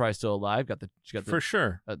parents are probably still alive. She got the, For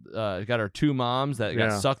sure. got her two moms that Yeah.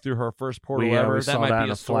 got sucked through her first portal We ever. That saw might that be in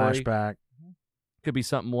a a story. flashback. Could be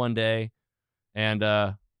something one day. And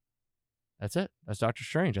that's it. That's Doctor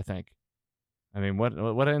Strange, I think. I mean, what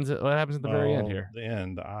happens at the very end here? The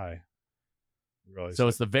end, the eye. So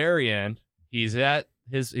it's the very end. He's at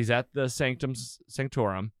the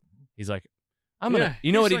Sanctorum. He's like, I'm gonna.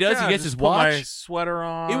 You know what he does? He gets his put my watch. sweater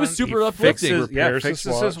on. It was super He uplifting.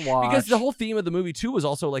 fixes his watch. Because the whole theme of the movie too was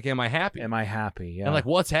also like, am I happy? Am I happy? Yeah. And like,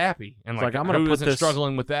 what's happy? And It's like, I'm gonna who put isn't this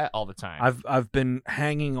struggling with that all the time? I've been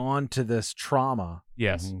hanging on to this trauma.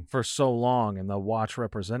 Yes. For so long, and the watch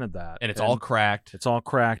represented that. And it's all cracked. It's all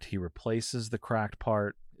cracked. He replaces the cracked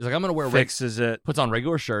part. He's like, I'm gonna wear fixes it. Puts on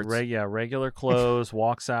regular shirts. Regular clothes.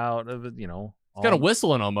 Walks out of it. He's got a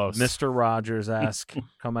whistling almost. Mr. Rogers-esque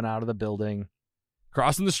coming out of the building,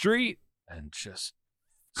 crossing the street, and just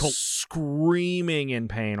screaming in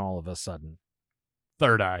pain all of a sudden.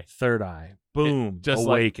 Third eye. Boom. Just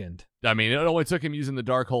awakened. I mean, it only took him using the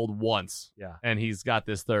Darkhold once. Yeah. And he's got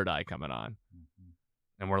this third eye coming on.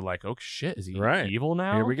 And we're like, oh shit, is he Right. evil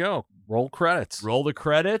now? Here we go. Roll credits. Roll the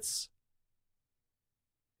credits.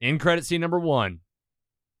 In credit scene number 1.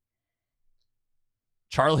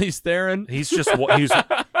 Charlize Theron. He's just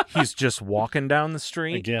he's just walking down the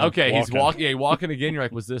street. Again, Okay, he's walking. Yeah, walking again. You're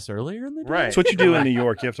like, was this earlier in the day? Right. That's what you do in New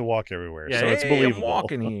York. You have to walk everywhere, Yeah, so it's hey, I'm believable.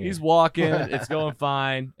 walking here. He's walking. It's going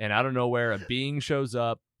fine. And out of nowhere, a being shows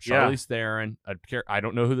up. Yeah. Charlize Theron. I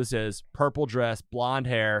don't know who this is. Purple dress, blonde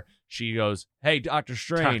hair. She goes, hey, Doctor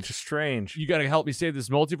Strange. Doctor Strange. You got to help me save this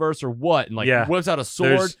multiverse or what? And like Yeah. whips out a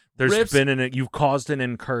sword. There's rips. been you've caused an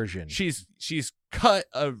incursion. She's cut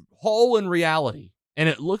a hole in reality. And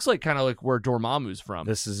it looks like kind of like where Dormammu's from.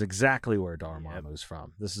 This is exactly where Dormammu's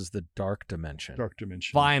from. This is the dark dimension. Dark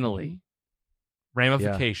dimension. Finally.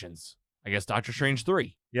 Ramifications. I guess Doctor Strange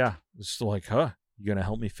 3. Yeah. It's like, huh? You gonna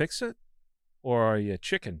help me fix it? or are you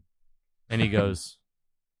chicken? And he goes,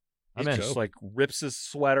 I'm He in. just like rips his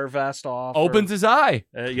sweater vest off. Opens his eye.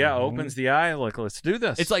 Opens the eye. Like, let's do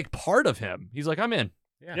this. It's like part of him. He's like, I'm in.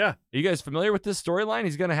 Yeah. Are you guys familiar with this storyline?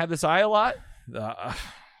 He's going to have this eye a lot?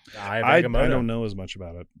 I don't know as much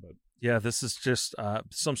about it, but yeah, this is just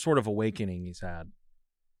some sort of awakening he's had.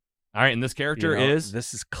 All right, and this character is?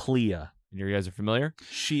 This is Clea. You guys are familiar?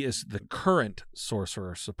 She is the current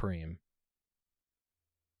Sorcerer Supreme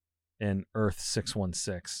in Earth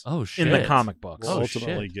 616. Oh, shit. In the comic books. Will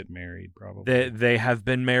ultimately get married, probably. They have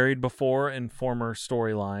been married before in former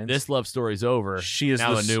storylines. This love story's over. She is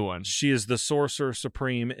now the a new one. She is the Sorcerer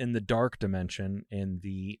Supreme in the Dark Dimension and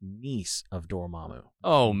the niece of Dormammu.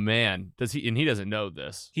 Oh, man. He doesn't know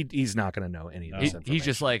this. He's not going to know any of this information. He's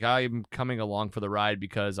just like, I'm coming along for the ride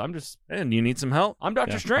because I'm just... And you need some help? I'm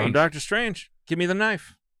Doctor Strange. I'm Doctor Strange. Give me the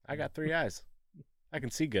knife. I got 3 eyes. I can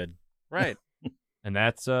see good. Right. And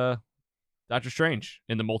that's Doctor Strange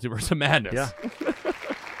in the Multiverse of Madness. Yeah.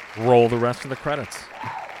 Roll the rest of the credits.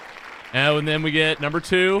 And then we get number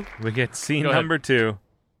 2. We get scene number 2.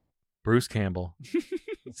 Bruce Campbell.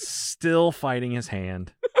 Still fighting his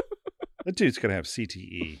hand. That dude's going to have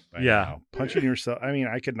CTE by Yeah. now. Punching yourself. I mean,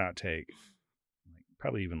 I could not take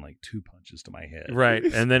probably even 2 punches to my head. Right.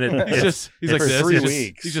 And then he's like for this. 3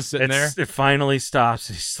 weeks. He's just sitting there. It finally stops.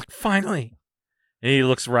 He's like, finally. And he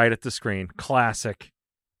looks right at the screen. Classic.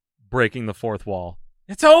 Breaking the fourth wall.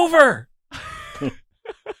 It's over.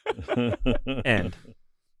 End.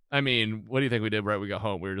 I mean, what do you think we did right when we got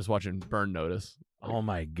home? We were just watching Burn Notice. Oh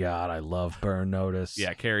my God, I love Burn Notice.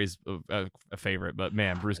 Yeah, Carrie's a favorite, but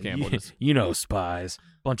man, Bruce Campbell just... You know, spies.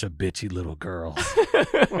 Bunch of bitchy little girls.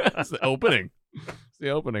 That's the opening. It's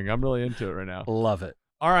the opening. I'm really into it right now. Love it.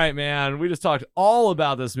 All right, man. We just talked all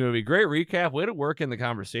about this movie. Great recap. Way to work in the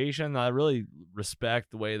conversation. I really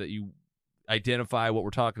respect the way that you identify what we're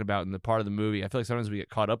talking about in the part of the movie. I feel like sometimes we get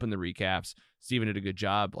caught up in the recaps. Steven did a good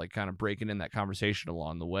job, like kind of breaking in that conversation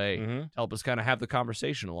along the way to help us kind of have the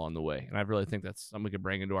conversation along the way. And I really think that's something we could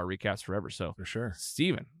bring into our recaps forever. So for sure,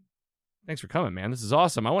 Steven, thanks for coming, man. This is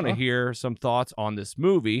awesome. I want to hear some thoughts on this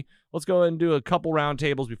movie. Let's go ahead and do a couple round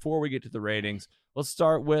tables before we get to the ratings. Let's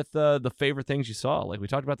start with the favorite things you saw. Like we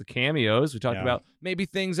talked about the cameos. We talked about maybe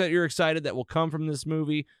things that you're excited that will come from this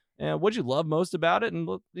movie. And what'd you love most about it? And,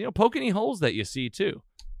 poke any holes that you see, too.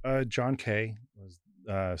 John Kay, was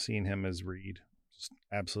seeing him as Reed. Just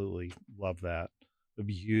absolutely love that. I'm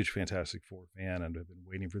a huge Fantastic Four fan, and I've been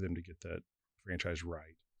waiting for them to get that franchise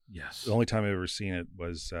right. Yes. The only time I've ever seen it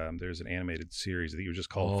was there's an animated series. I think it was just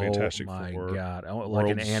called Fantastic Four. Oh, my God.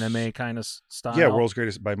 Like an anime kind of style? Yeah, World's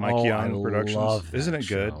Greatest by Mike Young I Productions. love that Isn't it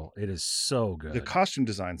good? show. It is so good. The costume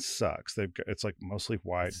design sucks. It's like mostly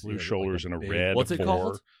white, blue shoulders, and a red. What's it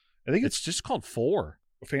called? I think it's just called Four.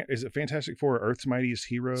 Is it Fantastic Four, Earth's Mightiest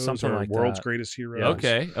Heroes, something or like World's that. Greatest Heroes?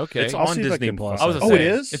 Yeah. Okay. It's on Disney Plus. Oh, it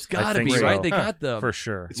is? It's got to be, so. right? They got the for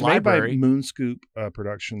sure. It's library. made by Moonscoop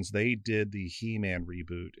Productions. They did the He-Man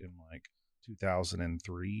reboot in like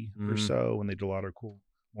 2003 or so when they did a lot of cool,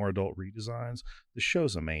 more adult redesigns. The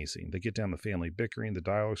show's amazing. They get down the family bickering. The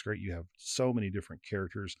dialogue's great. You have so many different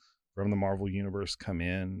characters from the Marvel Universe come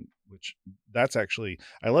in, which that's actually,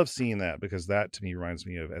 I love seeing that because that to me reminds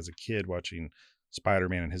me of as a kid watching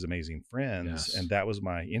Spider-Man and His Amazing Friends. Yes. And that was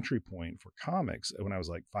my entry point for comics when I was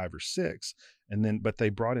like 5 or 6. And then, but they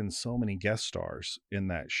brought in so many guest stars in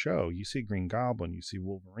that show. You see Green Goblin, you see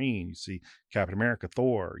Wolverine, you see Captain America,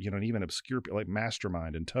 Thor, and even obscure like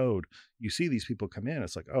Mastermind and Toad. You see these people come in.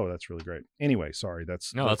 It's like, oh, that's really great. Anyway, sorry.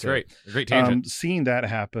 That's great. Great tangent. Seeing that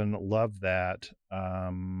happen. Love that.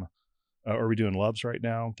 Are we doing loves right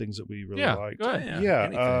now? Things that we really liked. Go ahead.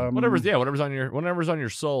 Yeah. Whatever's on your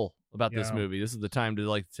soul about this movie. This is the time to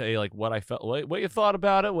like say like what I felt, what you thought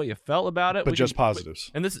about it, what you felt about it, but just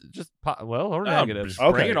positives. And this is just or negatives.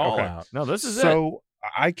 Just bring it all out. No, this is it. So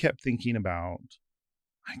I kept thinking about,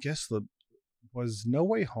 I guess was No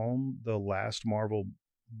Way Home the last Marvel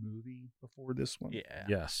movie before this one? Yeah.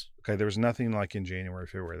 Yes. Okay, there was nothing like in January,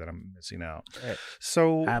 February that I'm missing out. Right.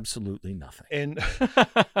 So absolutely nothing. And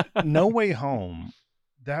No Way Home,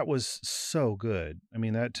 that was so good. I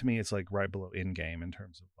mean, that to me, it's like right below Endgame in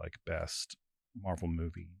terms of like best Marvel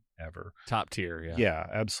movie ever. Top tier, yeah. Yeah,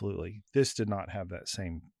 absolutely. This did not have that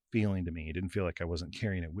same feeling to me. It didn't feel like I wasn't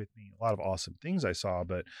carrying it with me. A lot of awesome things I saw,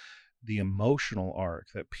 but the emotional arc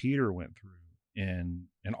that Peter went through and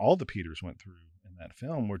all the Peters went through in that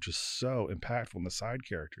film were just so impactful, and the side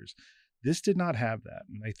characters. This did not have that.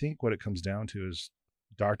 And I think what it comes down to is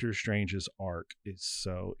Doctor Strange's arc is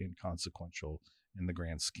so inconsequential in the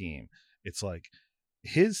grand scheme. It's like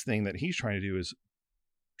his thing that he's trying to do is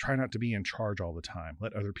try not to be in charge all the time.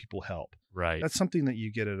 Let other people help. Right. That's something that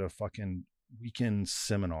you get at a fucking weekend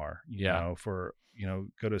seminar, you know, for, you know,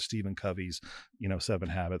 go to Stephen Covey's, you know, 7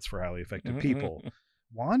 Habits for Highly Effective People.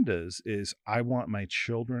 Wanda's is, I want my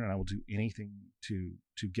children and I will do anything to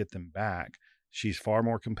get them back. She's far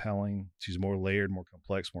more compelling. She's more layered, more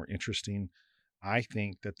complex, more interesting. I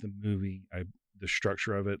think that the movie, the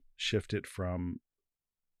structure of it shifted from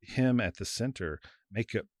him at the center,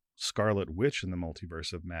 make it Scarlet Witch in the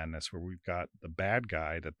Multiverse of Madness, where we've got the bad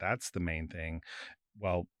guy, that's the main thing,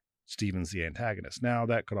 while Stephen's the antagonist. Now,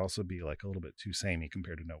 that could also be like a little bit too samey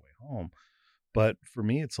compared to No Way Home. But for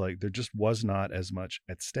me, it's like there just was not as much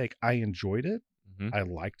at stake. I enjoyed it. I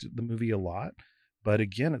liked the movie a lot. But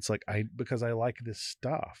again, it's like because I like this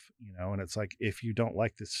stuff, you know, and it's like, if you don't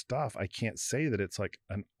like this stuff, I can't say that it's like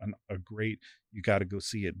a great, you got to go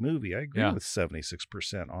see it movie. I agree with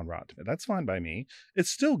 76% on Rotten Tomatoes. That's fine by me.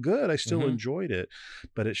 It's still good. I still enjoyed it,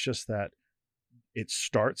 but it's just that it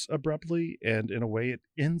starts abruptly and in a way it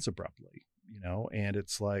ends abruptly, you know, and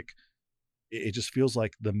it's like, it just feels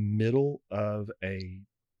like the middle of a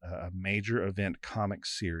major event comic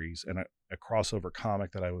series and a crossover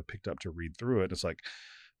comic that I would picked up to read through it. It's like,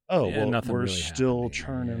 oh, well, we're really still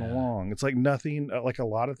churning along. It's like nothing, like a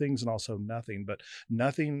lot of things and also nothing, but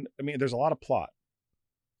nothing. I mean, there's a lot of plot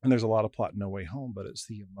and there's a lot of plot in No Way Home, but it's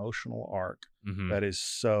the emotional arc that is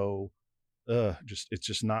so, it's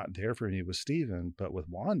just not there for me with Stephen, but with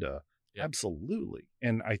Wanda, absolutely.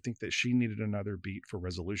 And I think that she needed another beat for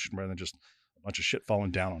resolution rather than just a bunch of shit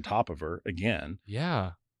falling down on top of her again.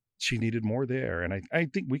 Yeah. She needed more there. And I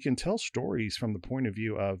think we can tell stories from the point of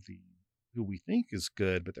view of who we think is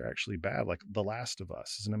good, but they're actually bad. Like The Last of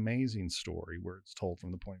Us is an amazing story where it's told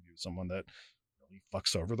from the point of view of someone that really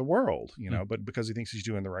fucks over the world, you know, but because he thinks he's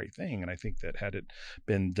doing the right thing. And I think that had it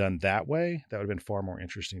been done that way, that would have been far more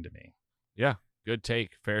interesting to me. Yeah. Good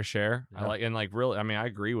take. Fair share. I really, I mean, I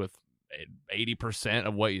agree with 80%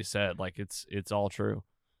 of what you said. Like it's all true.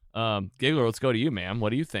 Giggler, let's go to you, man.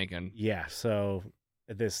 What are you thinking? Yeah. So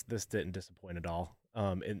this didn't disappoint at all.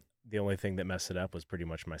 And the only thing that messed it up was pretty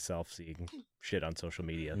much myself seeing shit on social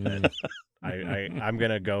media. That I'm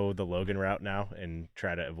gonna go the Logan route now and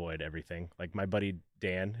try to avoid everything. Like my buddy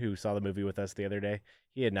Dan, who saw the movie with us the other day,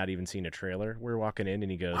 he had not even seen a trailer. We're walking in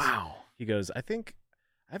and he goes, "Wow." He goes, I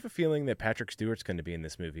have a feeling that Patrick Stewart's going to be in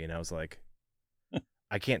this movie. And I was like,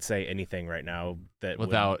 I can't say anything right now that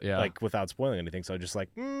without spoiling anything. So just like,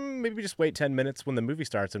 maybe just wait 10 minutes when the movie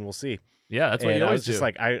starts and we'll see. Yeah, that's what you always do. Just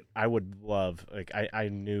like, I would love, like, I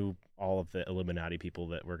knew all of the Illuminati people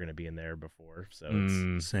that were going to be in there before. So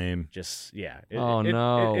it's same. Just, yeah.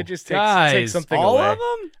 It just Guys, takes something all away. of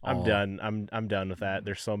them? I'm done. I'm done with that.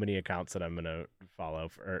 There's so many accounts that I'm going to follow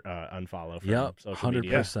or unfollow from social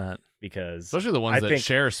media. 100%. Because especially the ones that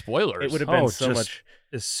share spoilers. It would have been so much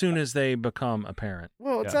as soon as they become apparent.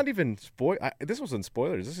 Well, it's not even this wasn't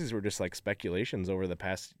spoilers. These were just like speculations over the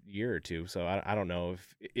past year or two. So I don't know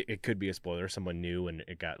if it could be a spoiler. Someone knew and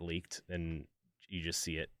it got leaked, and you just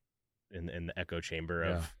see it in the echo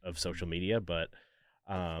chamber of social media. But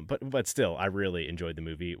still, I really enjoyed the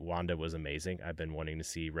movie. Wanda was amazing. I've been wanting to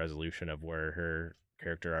see resolution of where her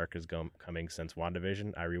character arc is coming since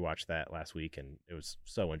WandaVision. I rewatched that last week and it was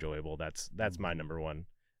so enjoyable. That's my number one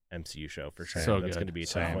MCU show for sure. So that's going to be a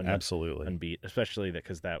tough one, absolutely unbeat, especially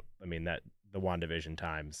because the WandaVision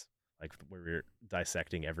times, like where we're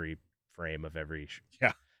dissecting every frame of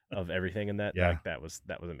of everything in that. Like, that was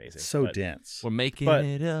amazing. So dense. We're making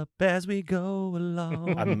it up as we go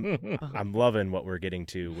along. I'm loving what we're getting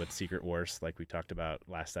to with Secret Wars, like we talked about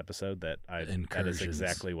last episode. That is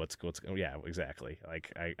exactly what's exactly.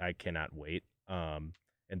 Like I cannot wait.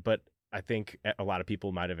 But I think a lot of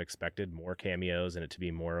people might have expected more cameos and it to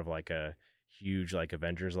be more of like a huge like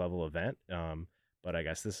Avengers level event. But I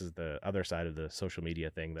guess this is the other side of the social media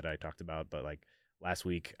thing that I talked about. But like last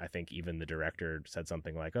week, I think even the director said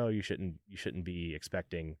something like, "Oh, you shouldn't be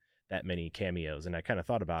expecting that many cameos." And I kind of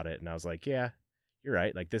thought about it, and I was like, "Yeah, you're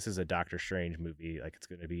right. Like this is a Doctor Strange movie. Like it's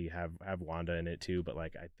going to be have Wanda in it too. But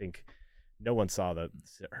like I think no one saw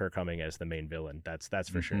her coming as the main villain. That's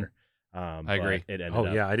for sure." I agree. It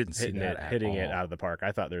ended up I didn't see that hitting it out of the park.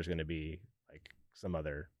 I thought there was going to be like some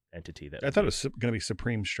other entity that I thought it was going to be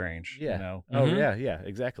Supreme Strange. Yeah. You know? Oh yeah,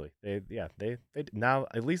 exactly. They now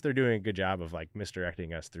at least they're doing a good job of like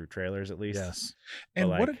misdirecting us through trailers at least. Yes.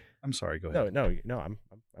 And I'm sorry. Go ahead. No. I'm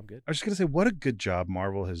good. I was just going to say what a good job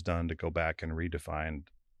Marvel has done to go back and redefine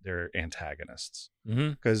their antagonists.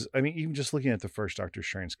 Because I mean, even just looking at the first Doctor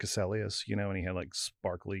Strange, Caecilius, you know, and he had like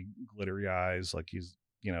sparkly, glittery eyes, like he's,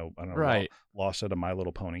 you know, I don't know, lost at a My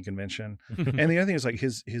Little Pony convention. And the other thing is like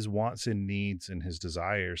his wants and needs and his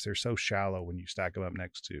desires, they're so shallow when you stack them up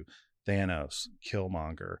next to Thanos,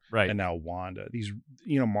 Killmonger, right, and now Wanda. These,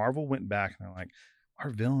 you know, Marvel went back and they're like, our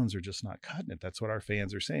villains are just not cutting it. That's what our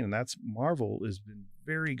fans are saying, and that's Marvel has been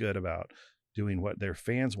very good about doing what their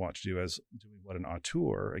fans want to do, as doing what an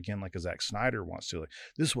auteur, again, like a Zack Snyder wants to. Like,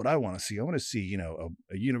 this is what I want to see. I want to see, you know,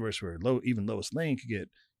 a universe where even Lois Lane could get,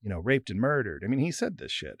 you know, raped and murdered. I mean, he said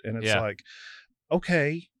this shit, and it's like,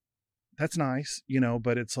 okay, that's nice, you know,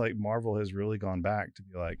 but it's like Marvel has really gone back to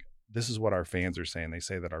be like, this is what our fans are saying. They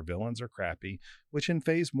say that our villains are crappy, which in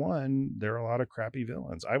phase 1, there are a lot of crappy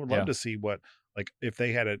villains. I would love to see what, like, if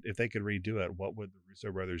they could redo it, what would the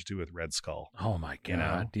Russo brothers do with Red Skull? Oh my God. You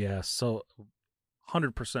know? Yeah. So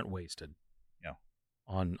 100% wasted. Yeah.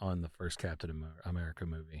 On the first Captain America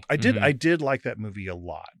movie. I did like that movie a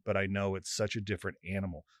lot, but I know it's such a different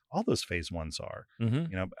animal. All those phase 1s are, you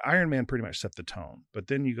know, Iron Man pretty much set the tone, but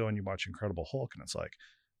then you go and you watch Incredible Hulk and it's like,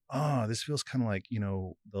 oh, this feels kind of like, you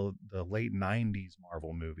know, the late 90s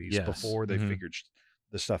Marvel movies before they figured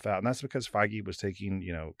the stuff out. And that's because Feige was taking,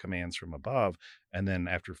 you know, commands from above. And then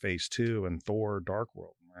after phase 2 and Thor Dark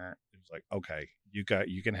World, it was like, okay, you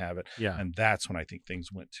can have it. Yeah. And that's when I think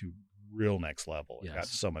things went to real next level. It got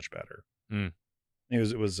so much better.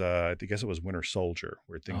 It was I guess it was Winter Soldier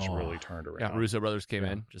where things really turned around. Yeah, Russo brothers came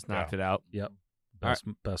in, just knocked it out. Yep.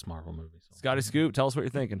 Best Marvel movie. So. Scotty Scoop, tell us what you're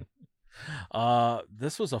thinking.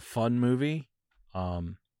 This was a fun movie.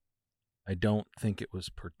 I don't think it was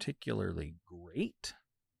particularly great.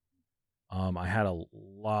 I had a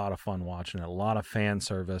lot of fun watching it, a lot of fan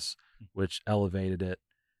service, which elevated it.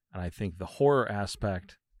 And I think the horror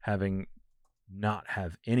aspect, having not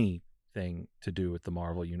have anything to do with the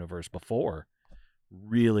Marvel universe before,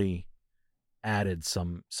 really added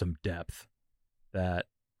some depth that,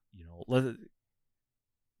 you know,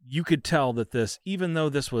 you could tell that this, even though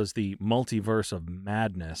this was the multiverse of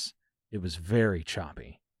madness, it was very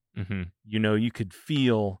choppy. You know, you could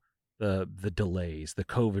feel the delays, the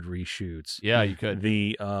COVID reshoots. Yeah, you could.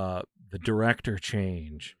 The director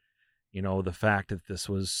change. You know, the fact that this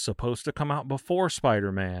was supposed to come out before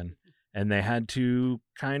Spider-Man, and they had to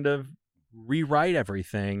kind of rewrite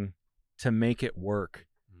everything to make it work.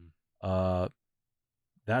 That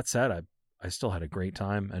said, I still had a great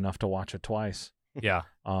time, enough to watch it twice. Yeah.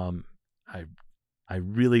 I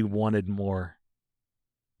really wanted more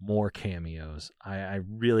cameos. I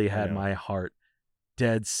really had my heart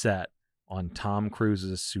dead set on Tom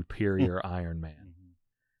Cruise's superior Iron Man.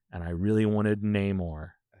 And I really wanted Namor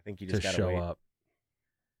I think you just to gotta show wait. up.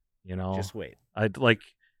 You know, Just wait. I'd like,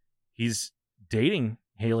 he's dating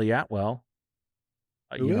Haley Atwell.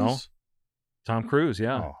 Who you know, is? Tom Cruise.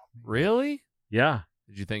 Yeah. Oh, Really? Yeah.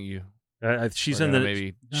 Did you think you? She's Or in no, the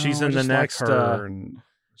maybe. she's No, I in the just like next her, and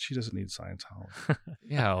she doesn't need Scientology.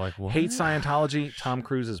 Yeah, like what? hate Scientology. Tom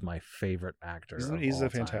Cruise is my favorite actor. He's of a all time.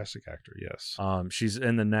 fantastic actor. Yes. She's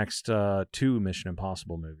in the next 2 Mission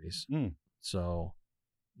Impossible movies. Mm. So,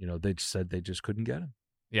 you know, they just said they just couldn't get him.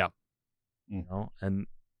 Yeah. You know, and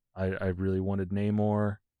I really wanted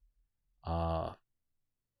Namor. Other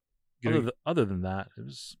than that, it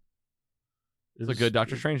was a good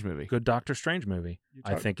Doctor Strange movie. Good Doctor Strange movie.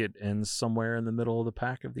 I think it ends somewhere in the middle of the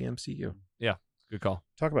pack of the MCU. Yeah, good call.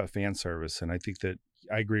 Talk about fan service, and I think that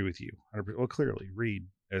I agree with you. Well, clearly, Reed,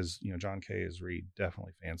 as you know, John K. as Reed,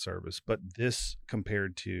 definitely fan service. But this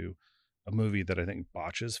compared to a movie that I think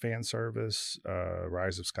botches fan service,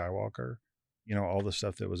 Rise of Skywalker, you know, all the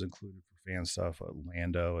stuff that was included for fan stuff,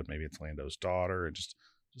 Lando, and maybe it's Lando's daughter, and just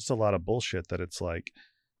a lot of bullshit that it's like,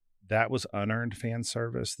 that was unearned fan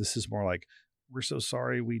service. This is more like, we're so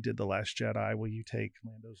sorry we did The Last Jedi. Will you take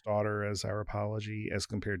Lando's daughter as our apology? As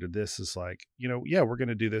compared to this is like, you know, yeah, we're going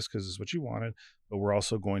to do this because it's what you wanted, but we're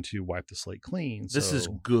also going to wipe the slate clean. This is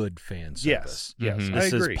good fan service. Yes,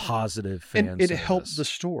 This I agree. is positive fan and it service. helped the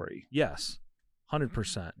story. Yes,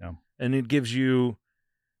 100%. Yeah. And it gives you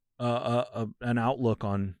an outlook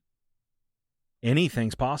on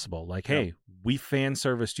anything's possible. Like, hey, we fan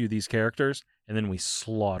serviced you these characters, and then we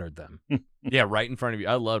slaughtered them. Yeah, right in front of you.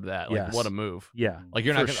 I loved that. Like, Yes. what a move. Yeah, Like,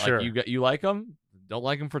 you're not for gonna sure. like you like them. Don't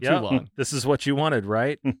like them for Yeah. too long. This is what you wanted,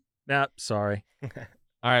 right? Nah, sorry. All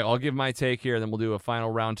right, I'll give my take here, then we'll do a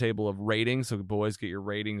final roundtable of ratings. So, boys, get your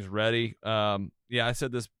ratings ready. Yeah, I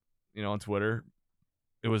said this, you know, on Twitter.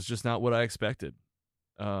 It was just not what I expected.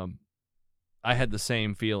 I had the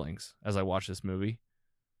same feelings as I watched this movie.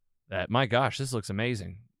 That, my gosh, this looks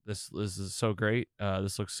amazing. This is so great.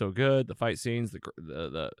 This looks so good. The fight scenes,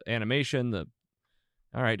 the animation,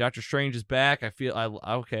 all right, Doctor Strange is back. I feel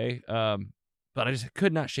okay. But I just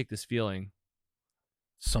could not shake this feeling.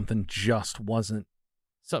 Something just wasn't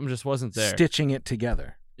there. Stitching it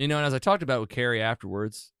together. You know, and as I talked about with Carrie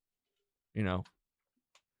afterwards, you know,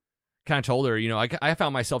 kind of told her, you know, I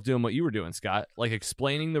found myself doing what you were doing, Scott, like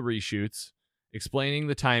explaining the reshoots, explaining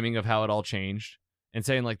the timing of how it all changed, and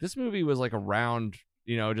saying like this movie was like around,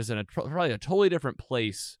 you know, just in probably a totally different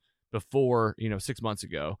place before, you know, 6 months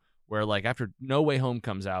ago, where like after No Way Home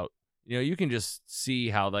comes out, you know, you can just see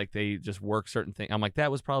how like they just work certain things. I'm like,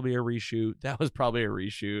 that was probably a reshoot. That was probably a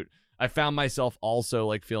reshoot. I found myself also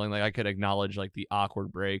like feeling like I could acknowledge like the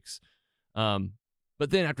awkward breaks. But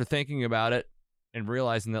then after thinking about it and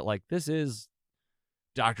realizing that like this is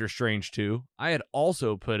Doctor Strange 2, I had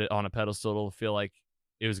also put it on a pedestal to feel like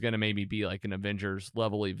it was going to maybe be like an Avengers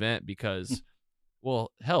level event because,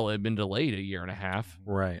 well, hell, it had been delayed a year and a half.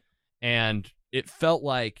 Right. And it felt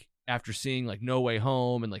like after seeing like No Way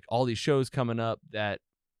Home and like all these shows coming up that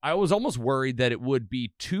I was almost worried that it would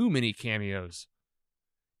be too many cameos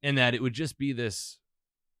and that it would just be this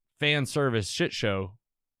fan service shit show.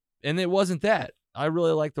 And it wasn't that. I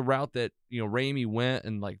really like the route that, you know, Raimi went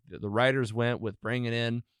and like the writers went with bringing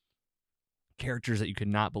in characters that you could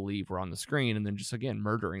not believe were on the screen and then just, again,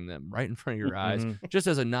 murdering them right in front of your eyes, just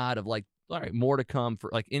as a nod of like, all right, more to come for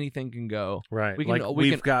like anything can go. Right.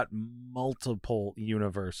 We've got multiple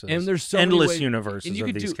universes. And there's so endless many ways, universes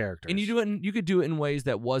of these characters. And you could do it in ways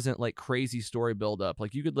that wasn't like crazy story build up.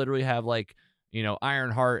 Like you could literally have like, you know,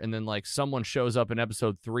 Ironheart, and then like someone shows up in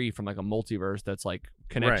episode 3 from like a multiverse that's like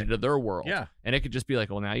connected to their world. Yeah. And it could just be like,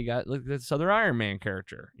 well, now you got look this other Iron Man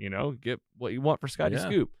character, you know, get what you want for Scotty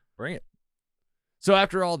Scoop. Bring it. So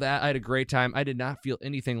after all that, I had a great time. I did not feel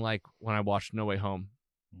anything like when I watched No Way Home.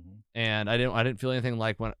 And I didn't feel anything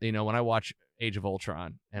like when, you know, when I watch Age of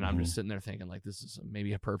Ultron and I'm just sitting there thinking like, this is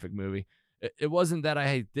maybe a perfect movie. It wasn't that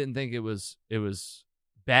I didn't think it was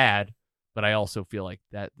bad, but I also feel like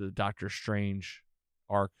that the Doctor Strange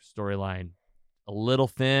arc storyline a little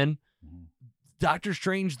thin. Doctor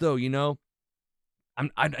Strange, though, you know,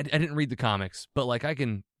 I didn't read the comics, but like I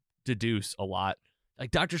can deduce a lot.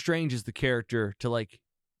 Like Doctor Strange is the character to like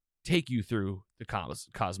take you through the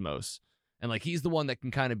cosmos, and like he's the one that can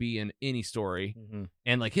kind of be in any story,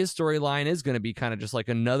 and like his storyline is going to be kind of just like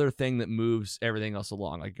another thing that moves everything else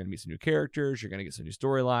along. Like you're going to meet some new characters, you're going to get some new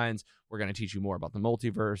storylines. We're going to teach you more about the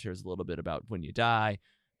multiverse. Here's a little bit about when you die,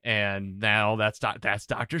 and now that's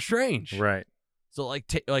Doctor Strange, right? So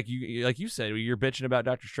like you said, you're bitching about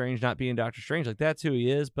Doctor Strange not being Doctor Strange. Like that's who he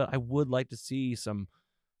is, but I would like to see some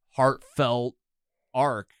heartfelt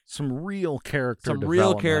arc, some real character,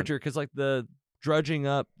 because like the drudging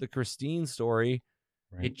up the Christine story,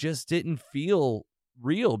 it just didn't feel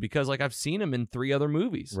real because like I've seen him in 3 other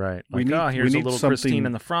movies. Right. Like, here's a little Christine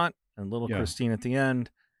in the front and little Christine at the end,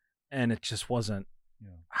 and it just wasn't.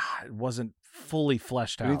 It wasn't fully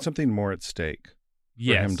fleshed out. We need something more at stake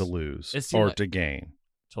for him to lose or to gain.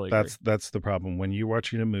 Totally that's the problem. When you're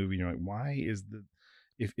watching a movie, you're like, why is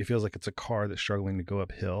it feels like it's a car that's struggling to go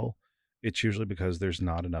uphill. It's usually because there's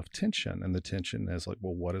not enough tension, and the tension is like,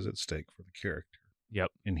 well, what is at stake for the character?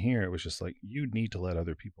 Yep. And here it was just like, you need to let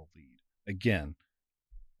other people lead. Again,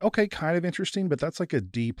 okay, kind of interesting, but that's like a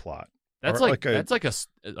D plot. That's like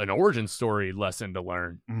an origin story lesson to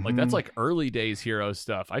learn. Like that's like early days hero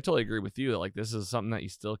stuff. I totally agree with you that like this is something that you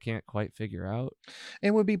still can't quite figure out.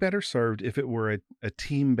 It would be better served if it were a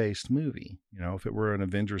team-based movie. You know, if it were an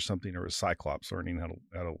Avengers something or a Cyclops learning how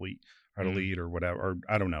to lead or whatever, or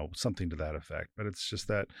I don't know, something to that effect. But it's just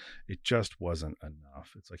that it just wasn't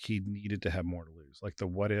enough. It's like he needed to have more to lose. Like the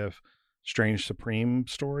What If Strange Supreme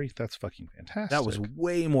story, that's fucking fantastic. That was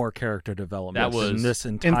way more character development than this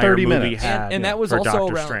entire in 30 movie minutes. had. And that was for also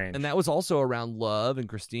Doctor around, Strange. and that was also around Love and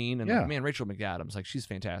Christine and like, man, Rachel McAdams, like she's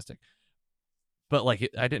fantastic. But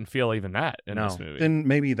like I didn't feel even that in this movie. Then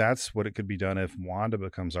maybe that's what it could be done if Wanda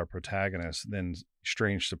becomes our protagonist, then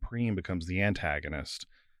Strange Supreme becomes the antagonist.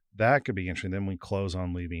 That could be interesting. Then we close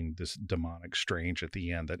on leaving this demonic Strange at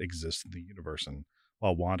the end that exists in the universe, and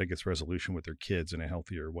while Wanda gets resolution with her kids in a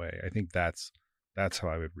healthier way. I think that's how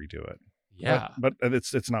I would redo it. Yeah, but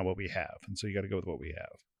it's not what we have, and so you got to go with what we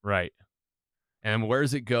have. Right. And where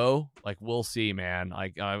does it go? Like we'll see, man.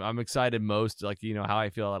 Like I'm excited most. Like you know how I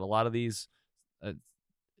feel at a lot of these.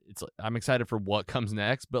 I'm excited for what comes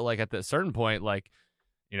next, but like at that certain point, like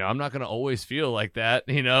you know I'm not gonna always feel like that.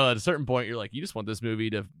 You know, at a certain point, you're like you just want this movie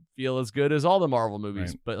to feel as good as all the Marvel movies,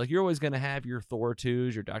 right. But like you're always gonna have your Thor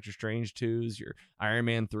 2s, your Doctor Strange 2s, your Iron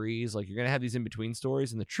Man 3s. Like you're gonna have these in between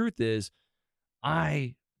stories, and the truth is,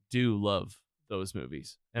 I do love those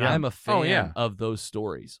movies, and I'm a fan of those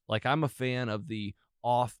stories. Like I'm a fan of the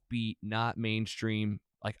offbeat, not mainstream.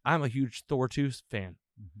 Like I'm a huge Thor 2 fan.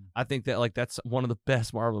 I think that like that's one of the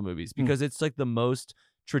best Marvel movies because it's like the most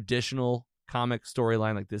traditional comic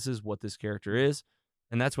storyline. Like this is what this character is,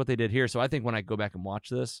 and that's what they did here. So I think when I go back and watch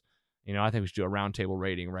this, I think we should do a roundtable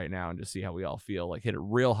rating right now and just see how we all feel. Like, hit it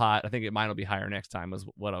real hot. I think it might will be higher next time, was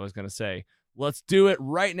what I was going to say. Let's do it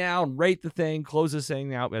right now and rate the thing. Close this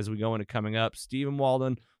thing out as we go into coming up. Stephen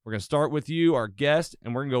Walden, we're going to start with you, our guest,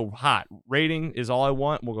 and we're going to go hot. Rating is all I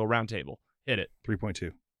want. We'll go roundtable. Hit it.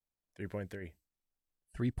 3.2. 3.3.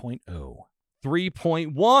 3.0.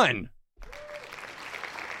 3.1.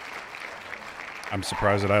 I'm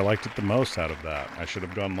surprised that I liked it the most out of that. I should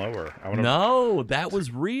have gone lower. No, that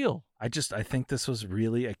was real. I think this was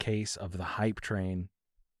really a case of the hype train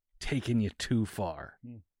taking you too far.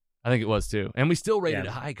 I think it was too. And we still rated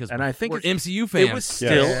it high because I think we're MCU fans. It was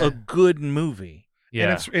still a good movie.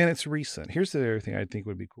 Yeah. And it's recent. Here's the other thing I think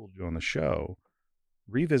would be cool to do on the show.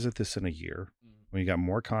 Revisit this in a year when you got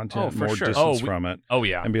more content, more distance from it. Oh,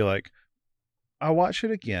 yeah. And be like, I'll watch it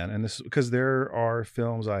again. And this because there are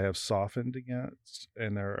films I have softened against,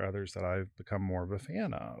 and there are others that I've become more of a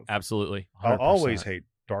fan of. Absolutely. 100%. I'll always hate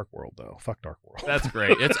Dark World, though. Fuck Dark World. That's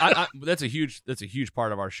great. That's a huge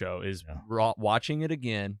part of our show is watching it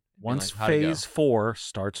again. Once Phase 4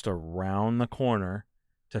 starts to round the corner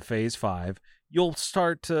to Phase 5, you'll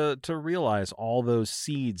start to realize all those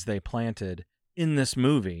seeds they planted in this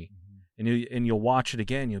movie. And you'll watch it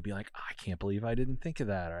again. You'll be like, I can't believe I didn't think of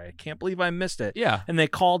that. Or I can't believe I missed it. Yeah. And they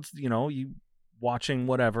called, you watching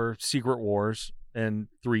whatever Secret Wars in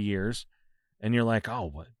 3 years, and you're like,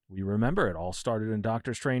 oh, what? We remember it all started in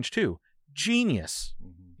Doctor Strange 2. Genius.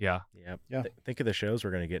 Yeah. Yep. Yeah. Think of the shows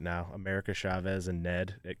we're gonna get now: America Chavez and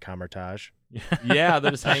Ned at Camertage. Yeah,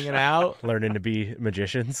 they're just hanging out, learning to be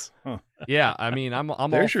magicians. Huh. Yeah, I mean, I'm There's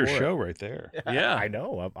all your for show it. right there. Yeah, I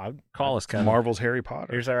know. I'll call us, Kevin. Marvel's Harry Potter.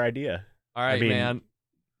 Here's our idea. All right, man.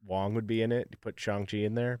 Wong would be in it. You put Shang-Chi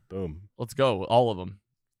in there. Boom. Let's go, all of them.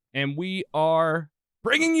 And we are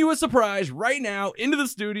bringing you a surprise right now into the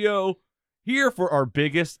studio here for our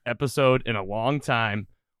biggest episode in a long time.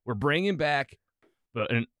 We're bringing back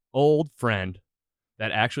an old friend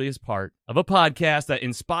that actually is part of a podcast that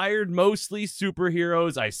inspired mostly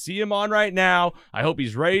superheroes. I see him on right now. I hope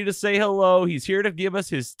he's ready to say hello. He's here to give us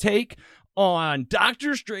his take on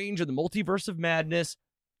Doctor Strange and the Multiverse of Madness.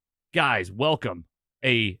 Guys, welcome.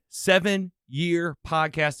 A 7-year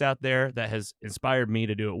podcast out there that has inspired me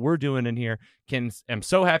to do what we're doing in here. I'm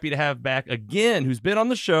so happy to have back again, who's been on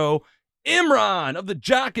the show, Imran of the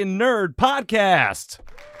Jock and Nerd podcast.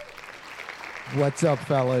 What's up,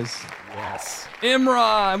 fellas? Yes.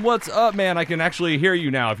 Imran, what's up, man? I can actually hear you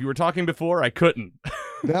now. If you were talking before, I couldn't.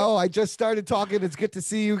 No, I just started talking. It's good to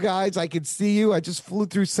see you guys. I can see you. I just flew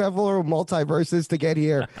through several multiverses to get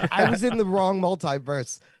here. I was in the wrong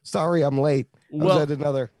multiverse. Sorry, I'm late. I was at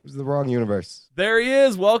another. It was the wrong universe. There he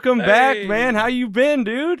is. Welcome back, man. How you been,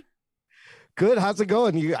 dude? Good. How's it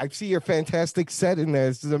going? I see your fantastic set in there.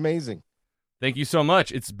 This is amazing. Thank you so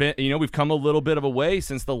much. It's been, we've come a little bit of a way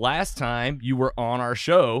since the last time you were on our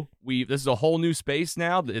show. This is a whole new space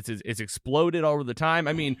now. It's exploded over the time.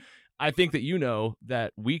 I mean, I think that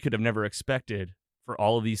that we could have never expected for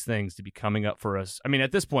all of these things to be coming up for us. I mean,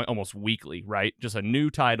 at this point, almost weekly, right? Just a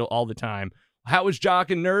new title all the time. How has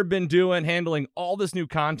Jock and Nerd been doing, handling all this new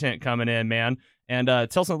content coming in, man? And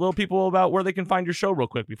tell some little people about where they can find your show real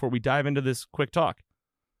quick before we dive into this quick talk.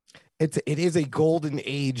 It is a golden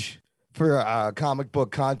age for comic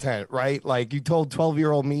book content, right? Like, you told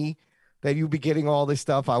 12-year-old me that you'd be getting all this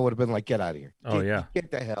stuff, I would have been like, get out of here.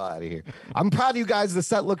 Get the hell out of here. I'm proud of you guys. The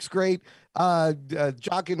set looks great. Jock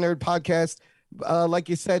and Nerd podcast. Like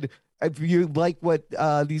you said, if you like what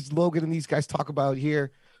these Logan and these guys talk about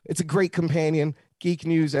here, it's a great companion. Geek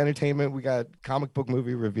news, entertainment. We got comic book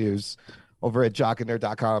movie reviews over at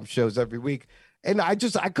jockandnerd.com, shows every week. And I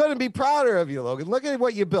couldn't be prouder of you, Logan. Look at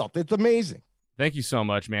what you built. It's amazing. Thank you so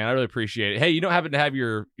much, man. I really appreciate it. Hey, you don't happen to have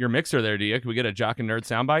your mixer there, do you? Can we get a Jock and Nerd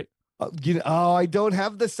soundbite? I don't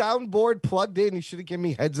have the soundboard plugged in. You should have given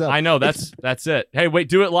me heads up. I know, that's it. Hey, wait,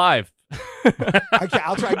 do it live.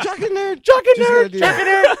 I'll try. Jock and Nerd. Jock and Nerd. Jock and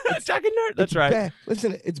Nerd. Jock and Nerd. That's right.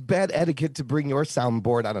 Listen, it's bad etiquette to bring your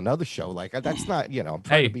soundboard on another show. Like, that's not, I'm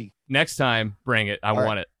trying to be. Next time, bring it. I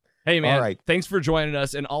want it. Hey, man, all right. Thanks for joining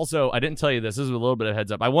us. And also, I didn't tell you this. This is a little bit of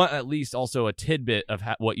heads up. I want at least also a tidbit of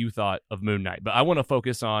what you thought of Moon Knight. But I want to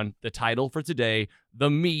focus on the title for today,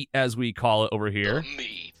 the meat, as we call it over here. The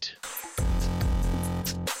meat.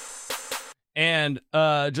 And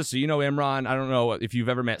just so you know, Imran, I don't know if you've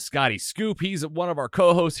ever met Scotty Scoop. He's one of our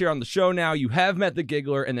co-hosts here on the show now. You have met the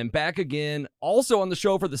Giggler, and then back again, also on the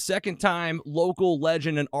show for the second time, local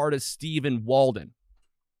legend and artist Stephen Walden.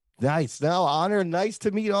 Nice. Now, honor. Nice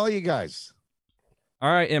to meet all you guys.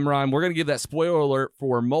 All right, Imran, we're going to give that spoiler alert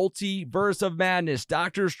for Multiverse of Madness.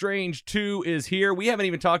 Doctor Strange 2 is here. We haven't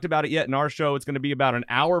even talked about it yet in our show. It's going to be about an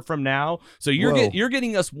hour from now. So you're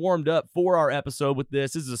getting us warmed up for our episode with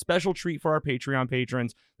this. This is a special treat for our Patreon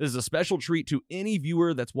patrons. This is a special treat to any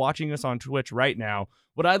viewer that's watching us on Twitch right now.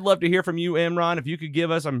 What I'd love to hear from you, Imran, if you could give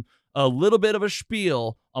us a little bit of a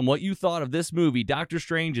spiel on what you thought of this movie. Doctor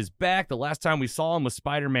Strange is back. The last time we saw him was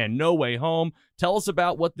Spider-Man No Way Home. Tell us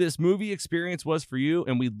about what this movie experience was for you,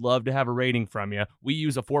 and we'd love to have a rating from you. We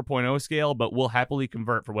use a 4.0 scale, but we'll happily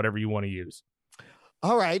convert for whatever you want to use.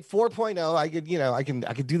 All right, 4.0.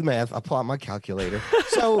 I could do the math. I'll pull out my calculator.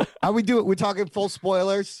 So we're talking full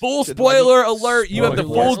spoilers. Full spoiler alert. You have the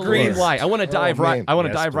full green light. I want to dive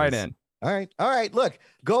right in. All right. Look,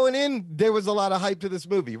 going in, there was a lot of hype to this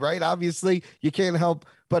movie, right? Obviously, you can't help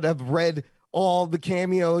but have read all the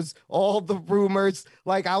cameos, all the rumors.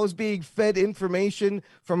 Like, I was being fed information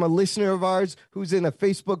from a listener of ours who's in a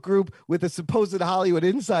Facebook group with a supposed Hollywood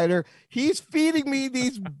insider. He's feeding me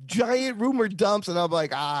these giant rumor dumps, and I'm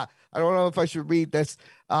like, I don't know if I should read this,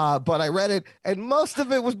 but I read it, and most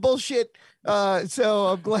of it was bullshit. So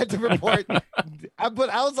I'm glad to report. But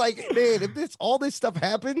I was like, man, if all this stuff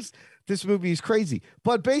happens, this movie is crazy.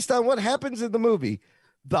 But based on what happens in the movie,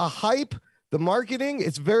 the hype, the marketing,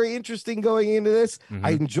 it's very interesting going into this.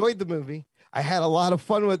 I enjoyed the movie. I had a lot of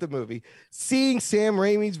fun with the movie. Seeing Sam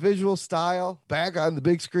Raimi's visual style back on the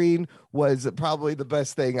big screen was probably the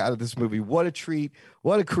best thing out of this movie. What a treat.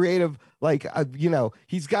 What a creative,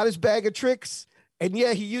 he's got his bag of tricks, and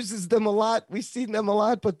yeah, he uses them a lot. We've seen them a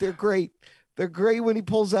lot, but they're great. They're great when he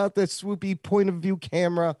pulls out the swoopy point of view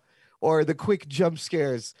camera or the quick jump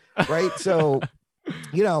scares, right? So,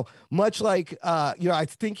 much like, I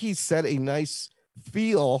think he's set a nice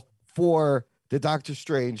feel for the Doctor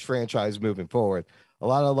Strange franchise moving forward. A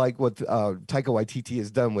lot of like what Taika Waititi has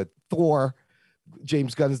done with Thor,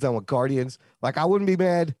 James Gunn has done with Guardians. Like, I wouldn't be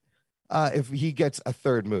mad if he gets a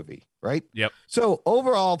third movie, right? Yep. So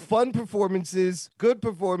overall, fun performances, good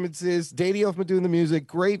performances. Danny Elfman doing the music,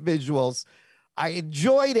 great visuals. I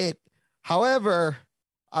enjoyed it. However,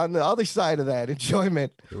 on the other side of that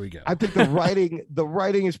enjoyment, here we go. I think the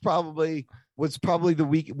writing was probably the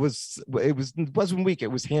weak. It wasn't weak. It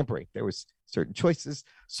was hampering. There was certain choices,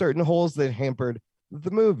 certain holes that hampered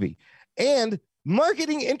the movie, and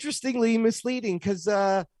marketing interestingly misleading, because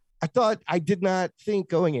I did not think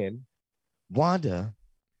going in Wanda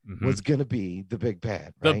was going to be the big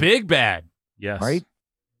bad. Right? The big bad. Yes. Right.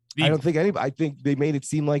 I don't think I think they made it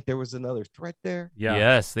seem like there was another threat there. Yeah.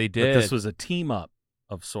 Yes, they did. But this was a team up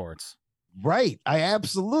of sorts. Right. I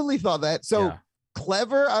absolutely thought that. So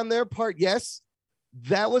clever on their part. Yes,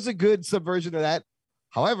 that was a good subversion of that.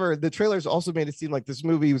 However, the trailers also made it seem like this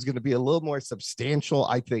movie was going to be a little more substantial,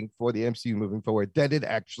 I think, for the MCU moving forward than it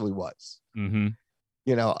actually was.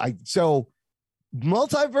 So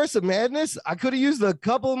Multiverse of Madness, I could have used a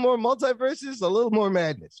couple more multiverses, a little more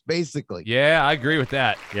madness, basically. Yeah, I agree with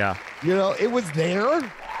that. Yeah. It was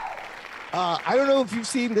there. I don't know if you've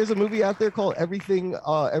seen, there's a movie out there called Everything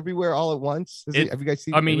Everywhere All at Once. Have you guys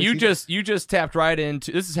seen it? I mean, you just tapped right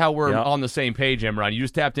into, this is how we're on the same page, Imran. You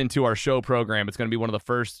just tapped into our show program. It's going to be one of the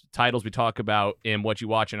first titles we talk about in What You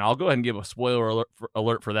Watch, and I'll go ahead and give a spoiler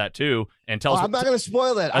alert for that too. And tell us. I'm not going to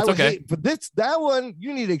spoil that. That's okay. But that one,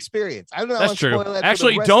 you need experience. I don't know. That's true.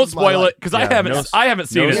 Actually, don't spoil it, because I haven't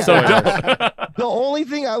seen it. So don't. The only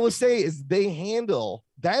thing I will say is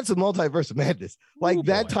that's a Multiverse of Madness. Like,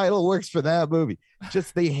 that title works for that movie.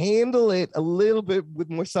 Just they handle it a little bit with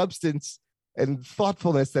more substance and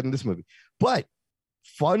thoughtfulness than this movie. But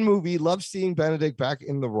fun movie. Love seeing Benedict back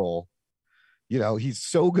in the role. He's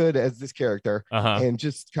so good as this character, and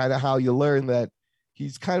just kind of how you learn that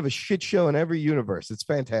he's kind of a shit show in every universe. It's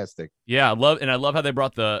fantastic. Yeah, I love how they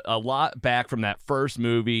brought a lot back from that first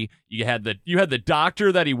movie. You had the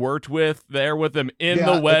doctor that he worked with there with him in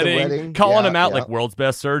the wedding, calling him out like world's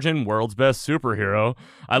best surgeon, world's best superhero.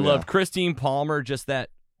 I loved Christine Palmer, just that.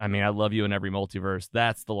 I mean, I love you in every multiverse.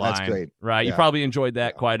 That's the line. That's great. Right? Yeah. You probably enjoyed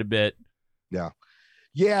that quite a bit. Yeah.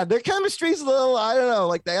 Yeah, their chemistry's a little, I don't know,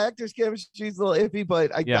 like the actors' chemistry's a little iffy,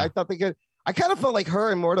 but I thought I kind of felt like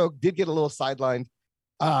her and Mordo did get a little sidelined.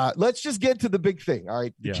 Let's just get to the big thing. All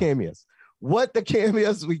right. The cameos. What the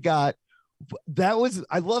cameos we got.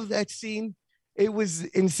 I love that scene. It was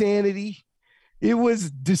insanity. It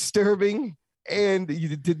was disturbing. And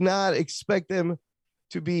you did not expect them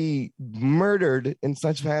to be murdered in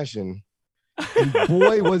such fashion. And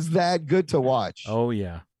boy, was that good to watch. Oh,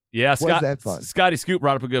 yeah. Yeah, that fun? Scotty Scoop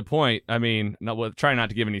brought up a good point. I mean, try not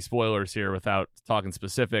to give any spoilers here without talking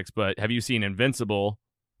specifics, but have you seen Invincible?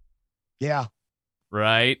 Yeah.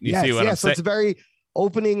 Right? You yes, see what I'm saying? So it's very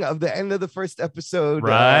opening of the end of the first episode,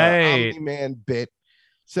 Right. Omni-Man bit.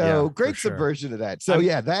 So Yeah, great for sure. subversion of that. So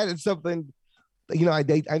yeah, that is something. You know,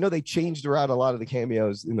 I know they changed around a lot of the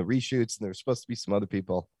cameos in the reshoots, and there were supposed to be some other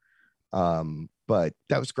people. But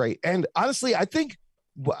that was great. And honestly, I think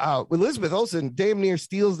Elizabeth Olsen damn near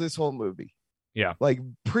steals this whole movie. Yeah. Like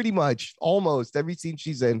pretty much almost every scene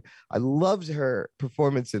she's in. I loved her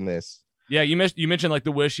performance in this. Yeah, you mentioned like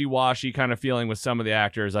the wishy-washy kind of feeling with some of the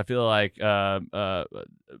actors. I feel like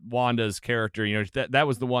Wanda's character, you know, that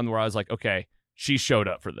was the one where I was like, okay, she showed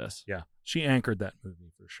up for this. Yeah, she anchored that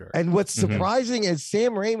movie for sure. And what's Mhm. surprising is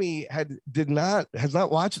Sam Raimi has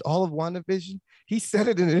not watched all of WandaVision. He said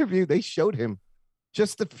in an interview they showed him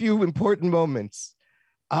just a few important moments.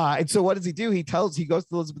 And so what does he do? He goes to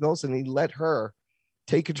Elizabeth Olsen and he let her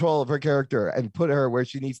take control of her character and put her where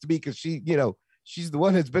she needs to be, because she, you know, she's the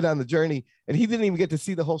one that's been on the journey, and he didn't even get to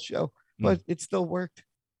see the whole show, but it still worked.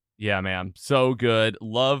 Yeah, man. So good.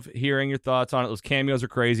 Love hearing your thoughts on it. Those cameos are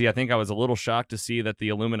crazy. I think I was a little shocked to see that the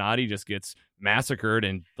Illuminati just gets massacred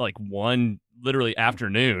in like one literally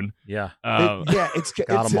afternoon. Yeah.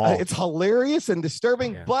 It's hilarious and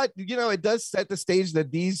disturbing, but you know, it does set the stage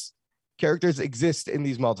that these characters exist in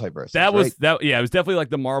these multiverses. That was right? that. Yeah, it was definitely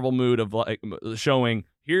like the Marvel mood of like showing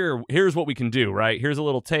here's what we can do. Right, here's a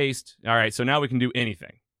little taste. All right, so now we can do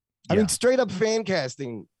anything. I mean, straight up fan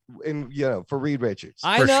casting for Reed Richards.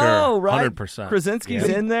 I know, right? 100%. Krasinski's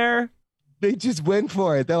in there. They just went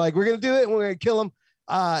for it. They're like, we're gonna do it and we're gonna kill him.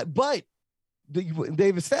 But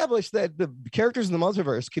they've established that the characters in the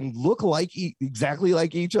multiverse can look like exactly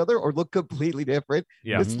like each other or look completely different.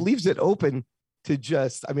 Yeah. This leaves it open to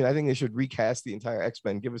just. I mean, I think they should recast the entire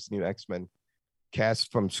X-Men. Give us a new X-Men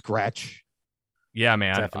cast from scratch. Yeah,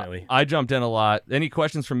 man. Definitely. I jumped in a lot. Any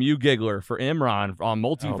questions from you, Giggler, for Imran on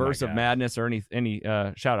Multiverse of God. Madness or any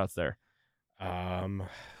shout outs there? Let's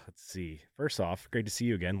see. First off, great to see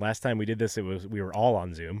you again. Last time we did this, we were all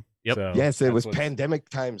on Zoom. Yep. So Yes, it that's was what's- pandemic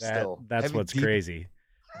time still. That's Heavy what's deep. crazy.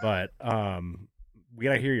 But we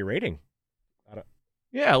gotta hear your rating.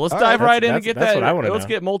 Yeah, let's All dive right, right in and that's get what that. I wanna Let's know.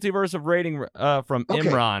 get Multiverse of Rating from Okay.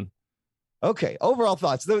 Imran. Okay, overall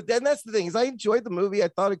thoughts. And that's the thing is I enjoyed the movie. I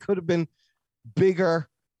thought it could have been bigger.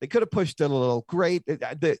 They could have pushed it a little. Great.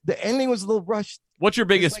 The ending was a little rushed. What's your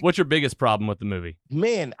biggest problem with the movie?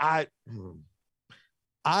 Man, I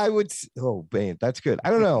would. Oh man, that's good. I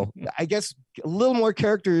don't know. I guess a little more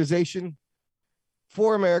characterization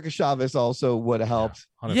for America Chavez also would have helped.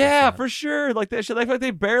 100%. Yeah, for sure. Like they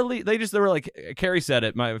were like Carrie said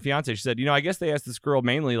it. My fiance, she said, you know, I guess they asked this girl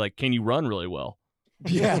mainly like, can you run really well?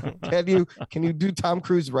 Yeah. Can you do Tom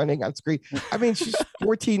Cruise running on screen? I mean, she's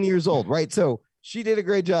 14 years old, right? So she did a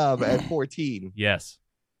great job at 14. Yes.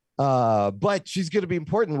 But she's going to be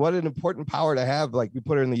important. What an important power to have. Like we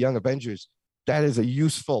put her in the Young Avengers. That is a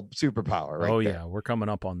useful superpower, right? Oh there. yeah, we're coming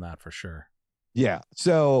up on that for sure. Yeah.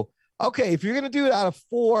 So, okay, if you're going to do it out of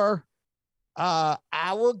 4, I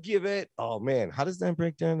will give it. Oh man, how does that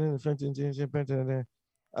break down? Go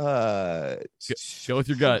with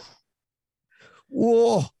your gut.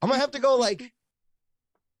 Whoa, I'm going to have to go like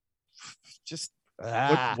just.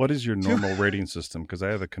 What is your normal rating system? Because I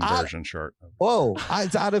have a conversion chart. Whoa,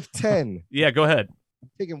 it's out of 10. Yeah, go ahead.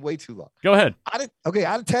 Taking way too long. Go ahead. Out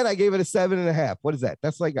of 10, I gave it a 7.5. What is that?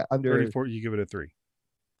 That's like under 34. You give it a 3.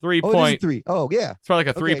 3 Oh, it is point. 3. Oh, yeah. It's probably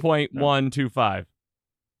like a Okay. 3.125.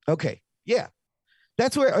 Okay. Yeah.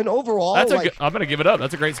 That's where an overall. That's like, I'm gonna give it up.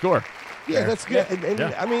 That's a great score. yeah, that's good. And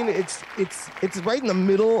Yeah. I mean, it's right in the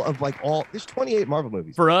middle of like all. There's 28 Marvel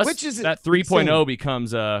movies For us, which is that 3.0 insane.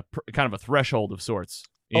 becomes a kind of a threshold of sorts.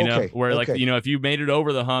 You know, Okay, where like, okay. you know, if you made it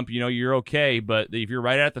over the hump, you know, you're okay. But if you're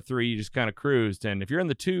right at the 3, you just kind of cruised. And if you're in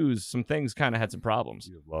the 2s, some things kind of had some problems.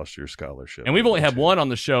 You've lost your scholarship. And we've only had one on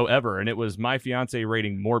the show ever, and it was my fiance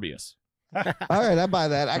rating Morbius. All right, I buy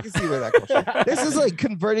that. I can see where that comes from. This is like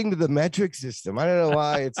converting to the metric system. I don't know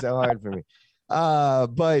why it's so hard for me. No,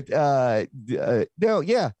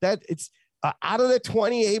 yeah, that it's out of the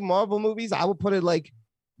 28 Marvel movies, I would put it like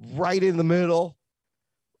right in the middle.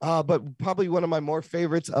 But probably one of my more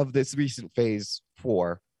favorites of this recent phase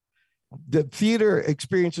 4. The theater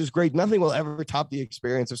experience is great. Nothing will ever top the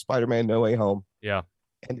experience of Spider-Man No Way Home Yeah.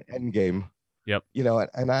 and Endgame. Yep. You know,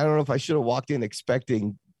 and I don't know if I should have walked in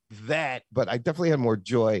expecting that, but I definitely had more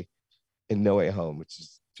joy in No Way Home, which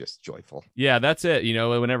is just joyful. Yeah, that's it. You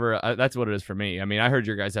know, whenever that's what it is for me. I mean, I heard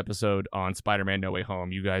your guys' episode on Spider-Man No Way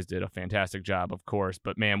Home. You guys did a fantastic job, of course.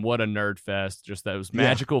 But man, what a nerd fest. Just those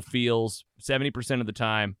magical feels 70% of the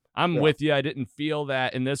time. I'm with you. I didn't feel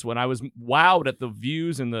that in this one. I was wowed at the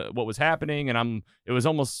views and what was happening. And it was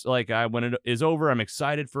almost like when it is over, I'm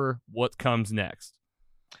excited for what comes next.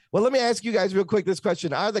 Well, let me ask you guys real quick this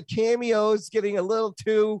question. Are the cameos getting a little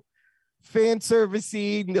too fan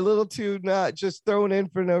servicey, a little too not just thrown in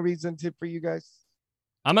for no reason for you guys?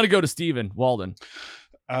 I'm going to go to Steven Walden.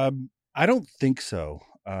 I don't think so.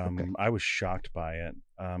 Okay. I was shocked by it.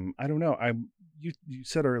 I don't know. You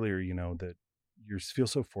said earlier, that you feel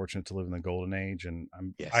so fortunate to live in the golden age, and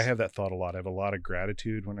I have that thought a lot. I have a lot of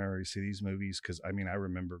gratitude whenever I see these movies because I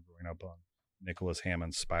remember growing up on Nicholas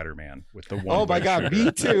Hammond's Spider-Man with the one. Oh my God, shooter.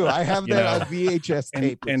 me too. I have that on VHS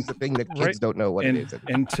tape. And the thing that kids don't know what it is.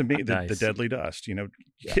 And to me, the Nice. deadly dust.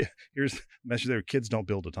 Here's the message there: kids don't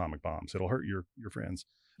build atomic bombs. It'll hurt your friends.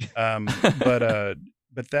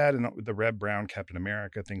 But that and the Red Brown Captain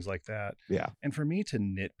America, things like that. Yeah. And for me to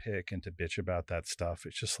nitpick and to bitch about that stuff,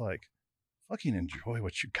 it's just like, fucking enjoy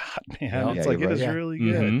what you got, man. Yeah, It's like, it is right. really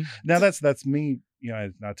good. Mhm. Now that's me,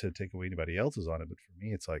 not to take away anybody else's on it, but for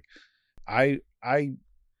me, it's like,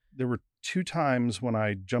 there were 2 times when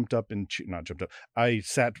I I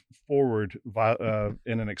sat forward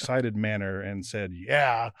in an excited manner and said,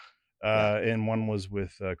 yeah. And one was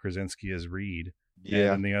with Krasinski as Reed.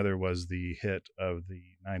 Yeah. And the other was the hit of the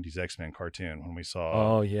 90s X-Men cartoon when we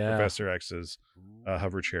saw Professor X's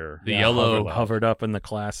hover chair. The yellow hovered up in the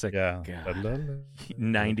classic Yeah.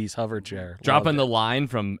 90s hover chair. Dropping the line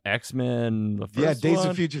from X-Men. The first Days one?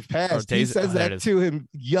 of Future Or Past. He says there it that is. to him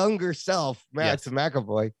younger self, Max Yes.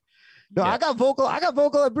 McAvoy. No, Yeah. I got vocal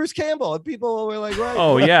at Bruce Campbell, and people were like, "Right?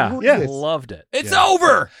 Oh, yeah. who is Yeah. this?" Loved it. It's Yeah.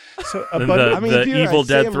 over. So The, if you're Evil a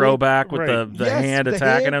Dead Sam throwback with Right. the Yes, hand the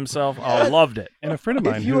attacking hand. himself. Oh, Yes. loved it. And a friend of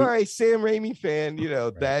mine If you are a Sam Raimi fan,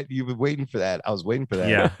 that you've been waiting for that. I was waiting for that.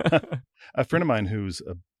 Yeah. a friend of mine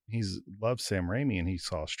he's loved Sam Raimi, and he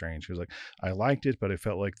saw Strange. He was like, I liked it, but I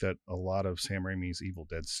felt like that a lot of Sam Raimi's Evil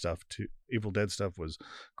Dead stuff was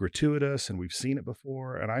gratuitous, and we've seen it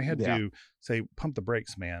before. And I had to say, pump the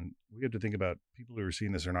brakes, man. We have to think about people who are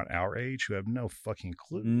seeing this are not our age, who have no fucking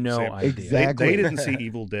clue. No Sam, idea. Exactly. They didn't see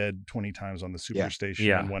Evil Dead 20 times on the Superstation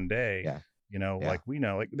Yeah. in one day. Yeah. Yeah. Like we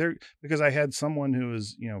know, like because I had someone who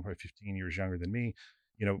was, probably 15 years younger than me.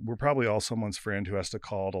 We're probably all someone's friend who has to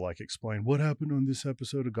call to like explain what happened on this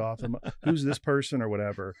episode of Gotham. Who's this person or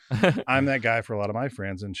whatever. I'm that guy for a lot of my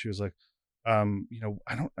friends. And she was like, I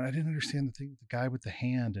didn't understand the thing with the guy with the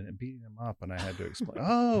hand and it beating him up. And I had to explain,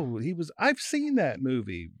 I've seen that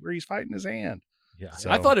movie where he's fighting his hand. Yeah.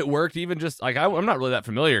 I thought it worked even just like I'm not really that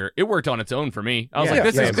familiar. It worked on its own for me. I was like,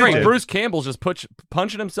 this yeah, is great. did. Bruce Campbell's just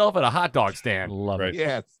punching himself at a hot dog stand. Love Right. it.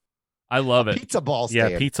 Yes. I love it. Pizza balls.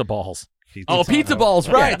 Yeah, pizza balls. Pizza balls,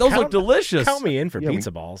 right? Those look delicious. Count me in for Yeah, we-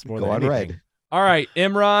 pizza balls more Go than on anything. red. All right,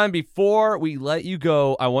 Imran, before we let you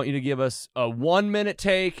go, I want you to give us a 1-minute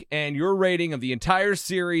take and your rating of the entire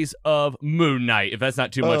series of Moon Knight. If that's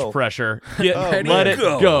not too much pressure, let man. it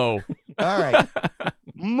go. All right.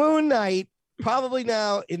 Moon Knight, probably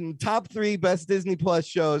now in top 3 best Disney Plus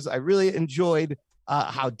shows. I really enjoyed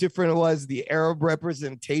how different it was. The Arab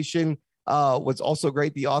representation was also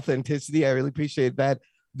great. The authenticity, I really appreciate that.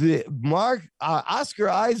 The Oscar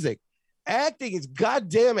Isaac acting his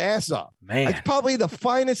goddamn ass off. Man. It's probably the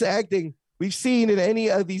finest acting we've seen in any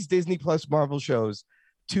of these Disney Plus Marvel shows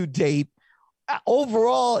to date.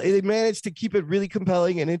 Overall, it managed to keep it really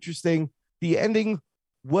compelling and interesting. The ending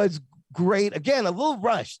was great. Again, a little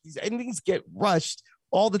rushed. These endings get rushed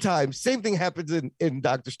all the time. Same thing happens in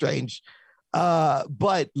Doctor Strange.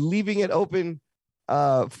 But leaving it open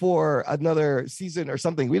for another season or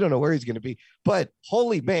something. We don't know where he's going to be. But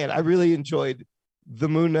holy man, I really enjoyed the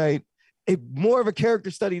Moon Knight. More of a character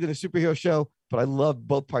study than a superhero show, but I love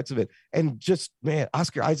both parts of it. And just, man,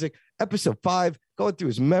 Oscar Isaac, episode 5, going through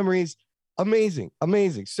his memories. Amazing.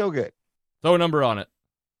 So good. Throw a number on it.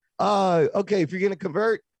 Okay, if you're going to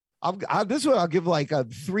convert, this one I'll give like a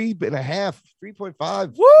 3.5,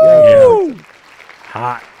 3.5. Woo! Yeah.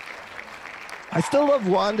 Hot. I still love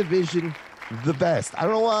WandaVision the best. I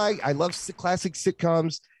don't know why. I love classic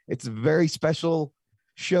sitcoms. It's a very special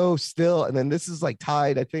show still. And then this is like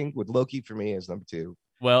tied, I think, with Loki for me as number 2.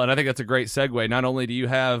 Well, and I think that's a great segue. Not only do you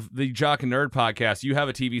have the Jock and Nerd podcast, you have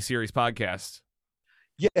a TV series podcast.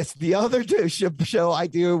 Yes, the other show I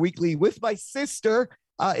do weekly with my sister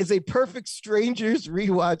is a Perfect Strangers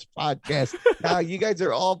rewatch podcast. Now, you guys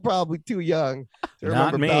are all probably too young to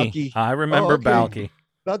Not remember me. Balky. I remember Balky.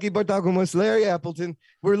 Balky Bartolomé, Larry Appleton.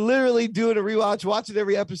 We're literally doing a rewatch, watching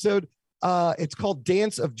every episode. It's called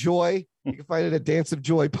Dance of Joy. You can find it at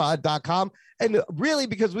danceofjoypod.com. And really,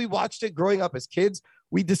 because we watched it growing up as kids,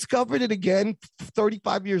 we discovered it again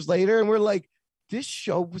 35 years later. And we're like, this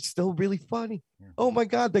show was still really funny. Oh my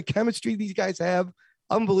God, the chemistry these guys have,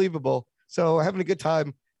 unbelievable. So having a good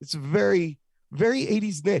time. It's very very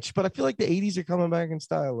 80s niche, but I feel like the 80s are coming back in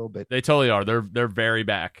style a little bit. They totally are. They're very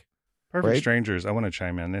back. Perfect Right? Strangers. I want to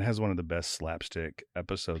chime in. It has one of the best slapstick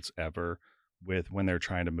episodes ever with when they're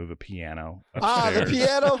trying to move a piano upstairs. The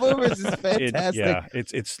piano movers is fantastic.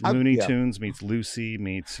 It's Looney yeah. Tunes meets Lucy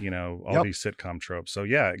meets all Yep. these sitcom tropes. So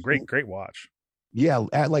yeah, great watch. Yeah,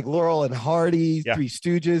 at like Laurel and Hardy, Yeah. Three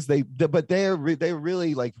Stooges. But they're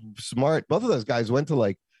really like smart. Both of those guys went to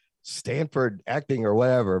like Stanford acting or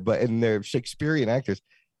whatever, and they're Shakespearean actors.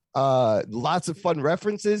 Lots of fun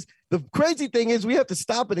references. The crazy thing is we have to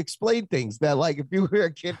stop and explain things that, like, if you were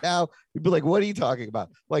a kid now, you'd be like, what are you talking about?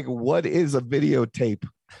 Like, what is a videotape?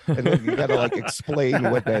 And then you gotta like explain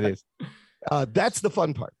what that is. That's the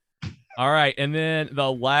fun part. All right, and then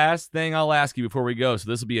the last thing I'll ask you before we go, so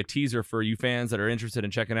this will be a teaser for you fans that are interested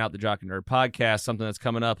in checking out the Jock and Nerd podcast, something that's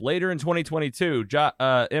coming up later in 2022.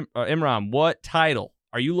 Imran, what title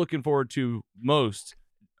are you looking forward to most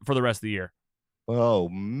for the rest of the year? Oh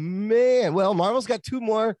man. Well, Marvel's got two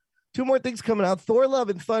more things coming out. Thor: Love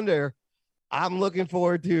and Thunder. I'm looking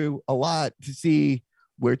forward to a lot to see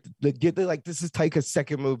where this is Taika's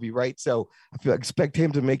second movie, right? So expect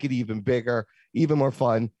him to make it even bigger, even more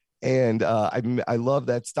fun. And I love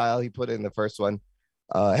that style he put in the first one.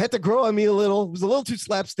 Had to grow on me a little. It was a little too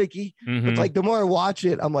slapsticky, but like the more I watch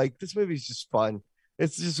it, I'm like, this movie's just fun.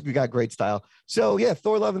 It's just got great style. So yeah,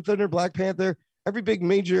 Thor: Love and Thunder, Black Panther, every big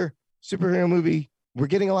major superhero movie. We're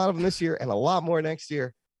getting a lot of them this year and a lot more next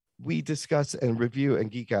year. We discuss and review and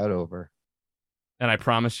geek out over. And I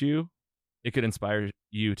promise you, it could inspire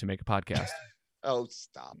you to make a podcast. Oh,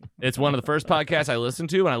 stop. It's one of the first podcasts I listened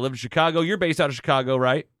to when I lived in Chicago. You're based out of Chicago,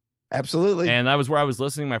 right? Absolutely. And that was where I was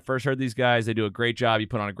listening when I first heard these guys. They do a great job. You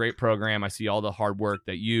put on a great program. I see all the hard work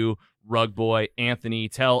that you, Rug Boy, Anthony,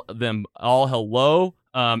 tell them all hello.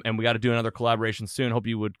 And we got to do another collaboration soon. Hope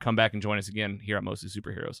you would come back and join us again here at Mostly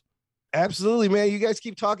Superheroes. Absolutely, man. You guys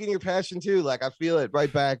keep talking your passion too. Like, I feel it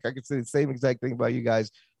right back. I could say the same exact thing about you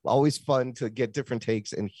guys. Always fun to get different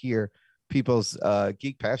takes and hear people's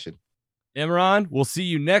geek passion. Imran, we'll see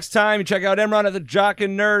you next time. Check out Imran at the Jock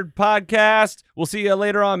and Nerd podcast. We'll see you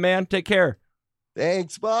later on, man. Take care.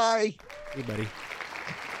 Thanks. Bye. Hey, buddy.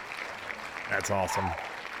 That's awesome.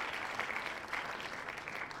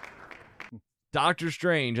 Doctor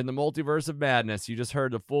Strange and the Multiverse of Madness. You just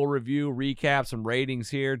heard the full review, recap, some ratings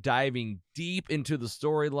here, diving deep into the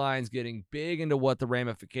storylines, getting big into what the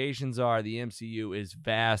ramifications are. The MCU is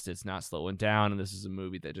vast. It's not slowing down, and this is a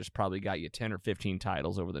movie that just probably got you 10 or 15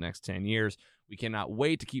 titles over the next 10 years. We cannot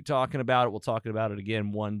wait to keep talking about it. We'll talk about it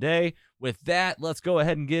again one day. With that, let's go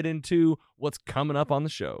ahead and get into what's coming up on the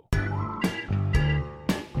show.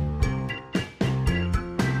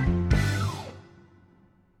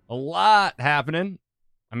 A lot happening.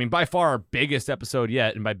 I mean, by far our biggest episode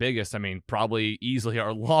yet. And by biggest, I mean probably easily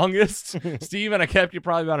our longest. Steven, I kept you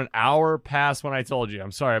probably about an hour past when I told you.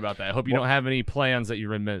 I'm sorry about that. I hope you don't have any plans that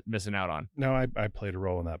you're missing out on. No, I played a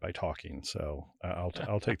role in that by talking, so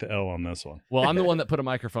I'll take the L on this one. Well, I'm the one that put a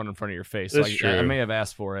microphone in front of your face, so I may have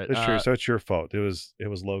asked for it. That's true. So it's your fault. It was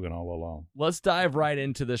Logan all along. Let's dive right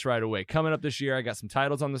into this right away. Coming up this year, I got some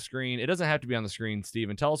titles on the screen. It doesn't have to be on the screen,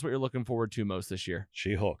 Steven. Tell us what you're looking forward to most this year.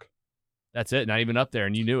 She-Hulk. That's it. Not even up there,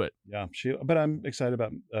 and you knew it. Yeah, but I'm excited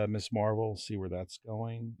about Miss Marvel. See where that's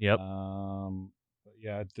going. Yep. But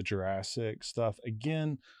yeah, the Jurassic stuff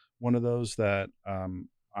again. One of those that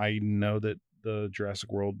I know that the Jurassic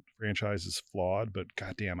World franchise is flawed, but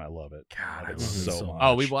goddamn, I love it. God, I love it so so much. much.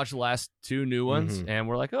 Oh, we've watched the last two new ones, and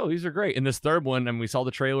we're like, oh, these are great. And this third one, and we saw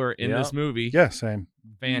the trailer in this movie. Yeah, same.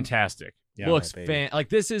 Fantastic. Yeah, looks like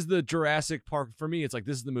this is the Jurassic Park for me. It's like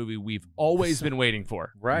this is the movie we've always been waiting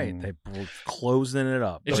for. Right, they were closing it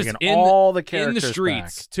up. It's just in all the characters in the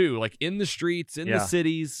streets back. too, like in the streets, in the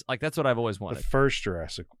cities. Like that's what I've always wanted. The first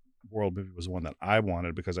Jurassic World movie was one that I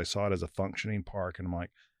wanted because I saw it as a functioning park, and I'm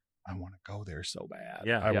like, I want to go there so bad.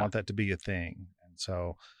 I want that to be a thing, and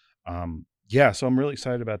so, so I'm really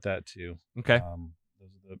excited about that too. Okay.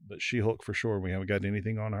 But She-Hulk for sure. We haven't got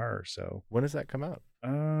anything on her. So when does that come out?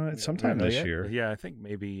 It's sometime this year. Yeah, I think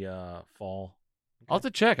maybe fall. I'll have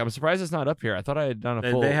to check. I'm surprised it's not up here. I thought I had done a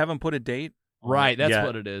full. They haven't put a date. Right, that's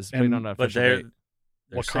what it is. Waiting on an official date.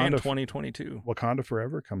 They're saying 2022. Wakanda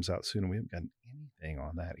Forever comes out soon, and we haven't got anything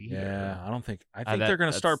on that either. Yeah, I think they're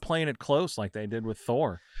going to start playing it close like they did with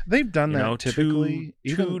Thor. They've done that typically.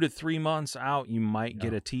 2 to 3 months out, you might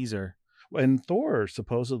get a teaser. And Thor,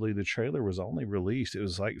 supposedly the trailer was only released. It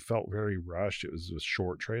was felt very rushed. It was a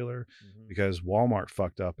short trailer because Walmart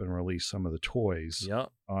fucked up and released some of the toys. Yep.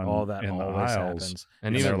 All that in always the aisles. Happens.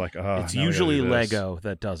 And they're like, oh, it's usually Lego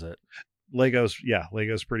that does it. Lego's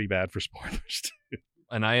pretty bad for spoilers too.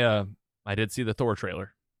 And I did see the Thor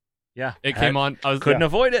trailer. Yeah. It came on. I couldn't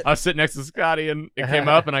avoid it. I was sitting next to Scotty, and it came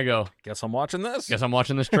up, and I go, Guess I'm watching this. guess I'm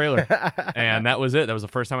watching this trailer. And that was it. That was the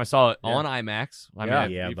first time I saw it Yeah. on IMAX. I Yeah.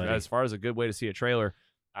 mean, Yeah, buddy. as far as a good way to see a trailer.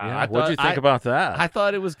 Yeah, what'd you think about that? I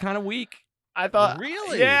thought it was kind of weak. I thought,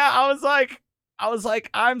 Really? Yeah, I was like,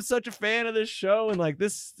 I'm such a fan of this show, and like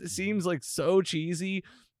this seems like so cheesy.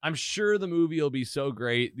 I'm sure the movie will be so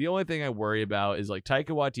great. The only thing I worry about is like Taika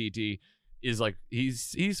Waititi is like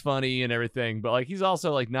he's funny and everything, but like he's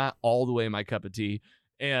also like not all the way my cup of tea.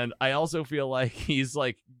 And I also feel like he's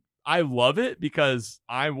like, I love it because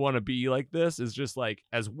I want to be like this. Is just like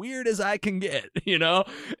as weird as I can get, you know.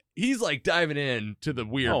 He's like diving in to the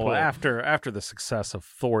weird. Oh, pool. after the success of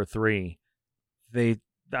Thor 3,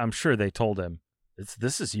 I'm sure they told him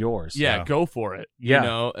this is yours. Yeah, go for it. Yeah. You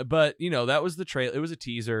know, but that was the trailer. It was a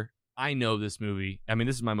teaser. I know this movie. I mean,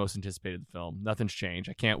 this is my most anticipated film. Nothing's changed.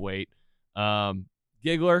 I can't wait.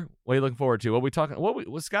 Giggler, what are you looking forward to? What we talking?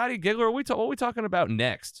 What Scotty Giggler? What are we talking about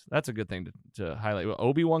next? That's a good thing to highlight.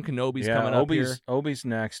 Obi-Wan Kenobi's coming up here. Obi's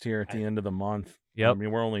next here at the end of the month. Yep. I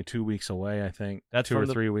mean, we're only 2 weeks away. I think That's 2 or from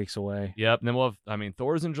the- 3 weeks away. Yep. And then we'll have.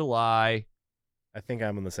 Thor's in July. I think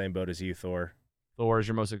I'm on the same boat as you, Thor. Thor is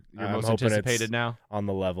your most I'm hoping anticipated it's now. on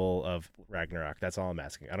the level of Ragnarok. That's all I'm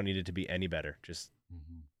asking. I don't need it to be any better. Just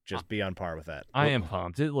be on par with that. I am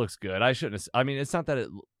pumped. It looks good. I shouldn't. I mean, it's not that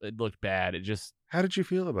it looked bad. It just. How did you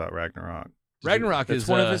feel about Ragnarok? Ragnarok It's is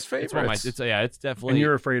one of his It's one of my, favorites. it's definitely. And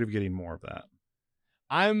you're afraid of getting more of that.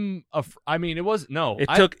 I mean, it was no. It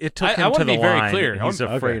I- took I him want to the be very line. clear. He's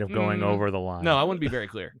I'm- afraid of going over the line. No, I want to be very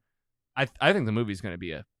clear. I think the movie's going to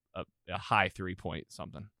be a high 3-point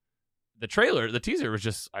something. The teaser was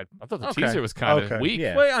just. I thought the Okay. teaser was kind of Okay. weak.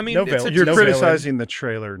 Yeah. Well, I mean, No it's villain. You're No criticizing the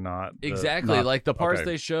trailer, not the, Exactly, not- like the parts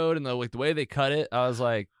okay. they showed and the way they cut it. I was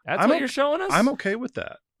like, "That's I'm what o- you're showing us." I'm okay with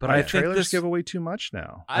that. But My I think trailers this give away too much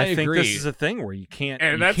now. I think agree. this is a thing where you can't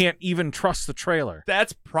even trust the trailer.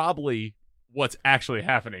 That's probably what's actually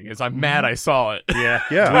happening. Is I'm mad I saw it. Yeah.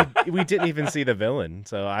 Yeah. we didn't even see the villain,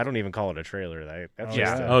 so I don't even call it a trailer. That's Yeah.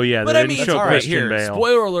 just Oh yeah, But they I didn't mean, show all right, Christian here, Bale.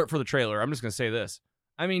 spoiler alert for the trailer. I'm just gonna say this.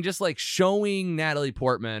 I mean, just like showing Natalie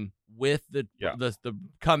Portman with the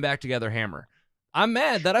come back together hammer. I'm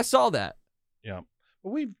mad that I saw that. Yeah.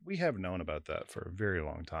 Well, we have known about that for a very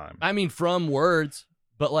long time. I mean, from words,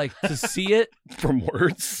 but like to see it From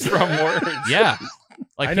words. yeah.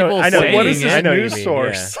 Like I know. people I know. saying What is it this I know what you news mean,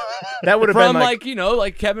 source? yeah. That would have from been like,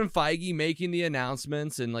 like Kevin Feige making the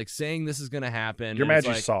announcements and like saying this is gonna happen. You're and mad it's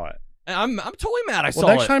you like, saw it. I'm totally mad I Well, saw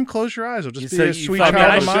next it. time, close your eyes. It'll just You be a said you sweet thought-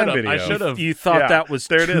 child I of mine should've- video. I should've. You thought Yeah, that was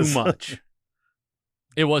there it too is. much.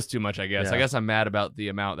 It was too much, I guess. Yeah. I guess I'm mad about the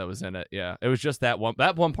amount that was in it. Yeah, it was just that one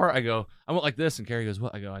part. I went like this, and Carrie goes,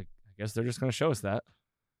 "What?" I go, "I guess they're just gonna show us that."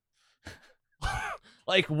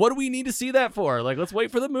 Like, what do we need to see that for? Like, let's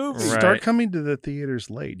wait for the movie. Right. Start coming to the theaters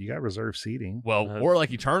late. You got reserved seating. Well, or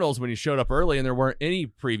like Eternals when you showed up early and there weren't any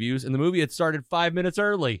previews, and the movie had started 5 minutes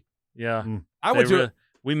early. Yeah. I went to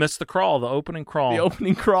We missed the crawl, the opening crawl. the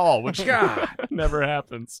opening crawl, which God never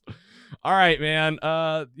happens. All right, man.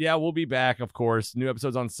 Yeah, we'll be back, of course. New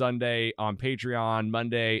episodes on Sunday, on Patreon,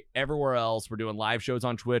 Monday, everywhere else. We're doing live shows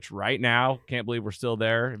on Twitch right now. Can't believe we're still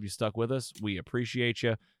there. If you stuck with us, we appreciate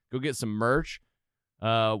you. Go get some merch.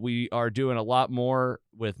 We are doing a lot more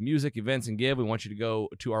with music, events, and give. We want you to go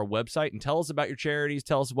to our website and tell us about your charities.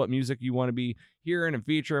 Tell us what music you want to be hearing and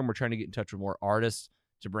featuring. We're trying to get in touch with more artists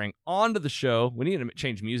to bring onto the show. We need to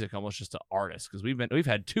change music almost just to artists because we've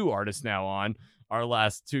had 2 artists now on. Our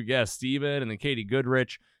last 2 guests, Steven and then Katie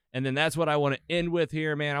Goodrich. And then that's what I want to end with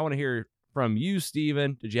here, man. I want to hear from you,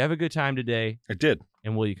 Steven. Did you have a good time today? I did.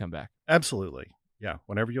 And will you come back? Absolutely. Yeah.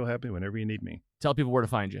 Whenever you'll have me, whenever you need me. Tell people where to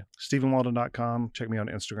find you. StephenWalden.com. Check me on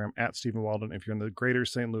Instagram at Stephen Walden. If you're in the greater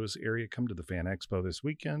St. Louis area, come to the Fan Expo this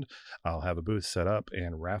weekend. I'll have a booth set up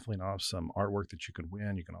and raffling off some artwork that you can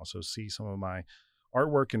win. You can also see some of my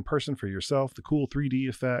artwork in person for yourself, the cool 3D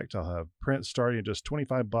effect. I'll have prints starting at just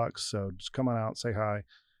 $25. So just come on out, say hi.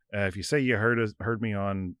 If you say you heard me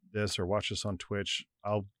on this or watch this on Twitch,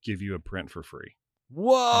 I'll give you a print for free.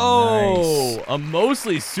 Whoa! Nice. A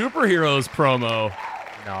mostly superheroes promo.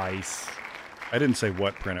 nice. I didn't say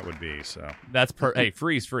what print it would be, so That's hey,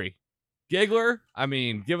 free's free. Giggler, I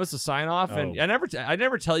mean, give us a sign off. And Oh. I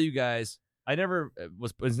never tell you guys. I never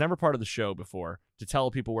was never part of the show before to tell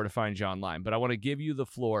people where to find you online. But I want to give you the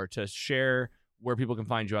floor to share where people can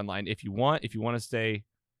find you online if you want. If you want to stay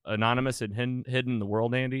anonymous and hidden in the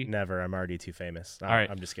world, Andy. Never. I'm already too famous. All right.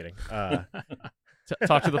 I'm just kidding.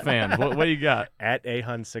 Talk to the fans. What do you got? At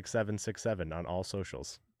ahun6767 on all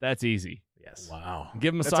socials. That's easy. Yes. Wow.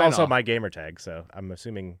 Give them a That's sign also off. my gamer tag, so I'm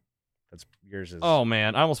assuming That's yours is. Oh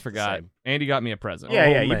man, I almost forgot. Same. Andy got me a present. Yeah,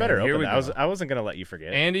 Oh, you man. better Here open we it. go. I wasn't gonna let you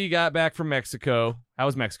forget. Andy got back from Mexico. How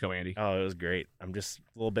was Mexico, Andy? Oh, it was great. I'm just a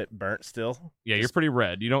little bit burnt still. Yeah, you're pretty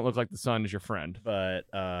red. You don't look like the sun is your friend. But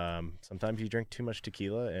sometimes you drink too much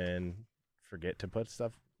tequila and forget to put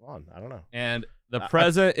stuff on. I don't know. And the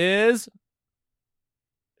present is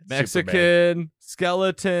Mexican Superman.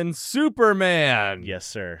 skeleton Superman. Yes,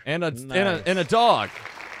 sir. And a Nice. and a dog.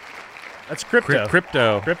 That's crypto.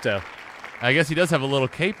 Crypto. I guess he does have a little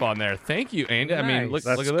cape on there. Thank you, Andy. I mean, look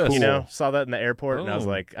Nice. at this. You know, saw that in the airport, and I was Oh.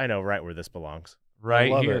 like, I know right where this belongs. Right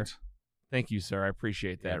I love here. it. Thank you, sir. I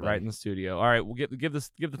appreciate that. Yeah, right buddy. in the studio. All right, we'll give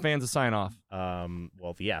the fans a sign off.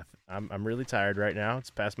 Well, yeah, I'm really tired right now. It's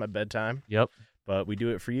past my bedtime. Yep. But we do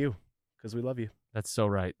it for you because we love you. That's so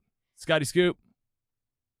right. Scotty Scoop.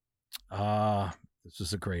 This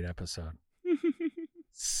was a great episode.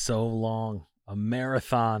 So long. A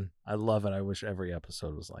marathon. I love it. I wish every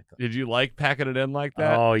episode was like that. Did you like packing it in like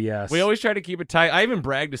that? Oh, yes. We always try to keep it tight. I even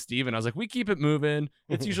bragged to Steven. I was like, we keep it moving.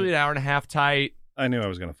 It's usually an hour and a half tight. I knew I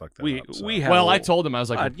was going to fuck that We up. So. we have Well, I told him, I was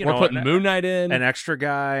like, we're putting Moon Knight in. An extra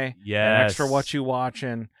guy. Yes. An extra what you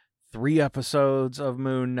watching. 3 episodes of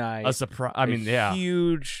Moon Knight. A surprise. I mean, yeah.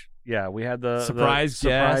 Huge. Yeah, we had the Surprise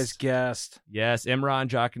guest. Yes, Imran,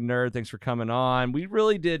 Jock and Nerd, thanks for coming on. We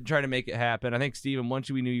really did try to make it happen. I think, Steven,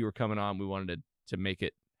 once we knew you were coming on, we wanted to make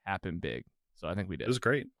it happen big. So I think we did. It was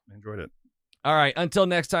great. I enjoyed it. All right. Until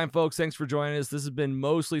next time, folks, thanks for joining us. This has been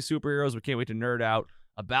Mostly Superheroes. We can't wait to nerd out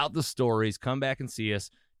about the stories. Come back and see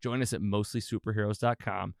us. Join us at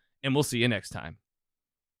mostlysuperheroes.com, and we'll see you next time.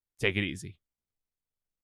 Take it easy.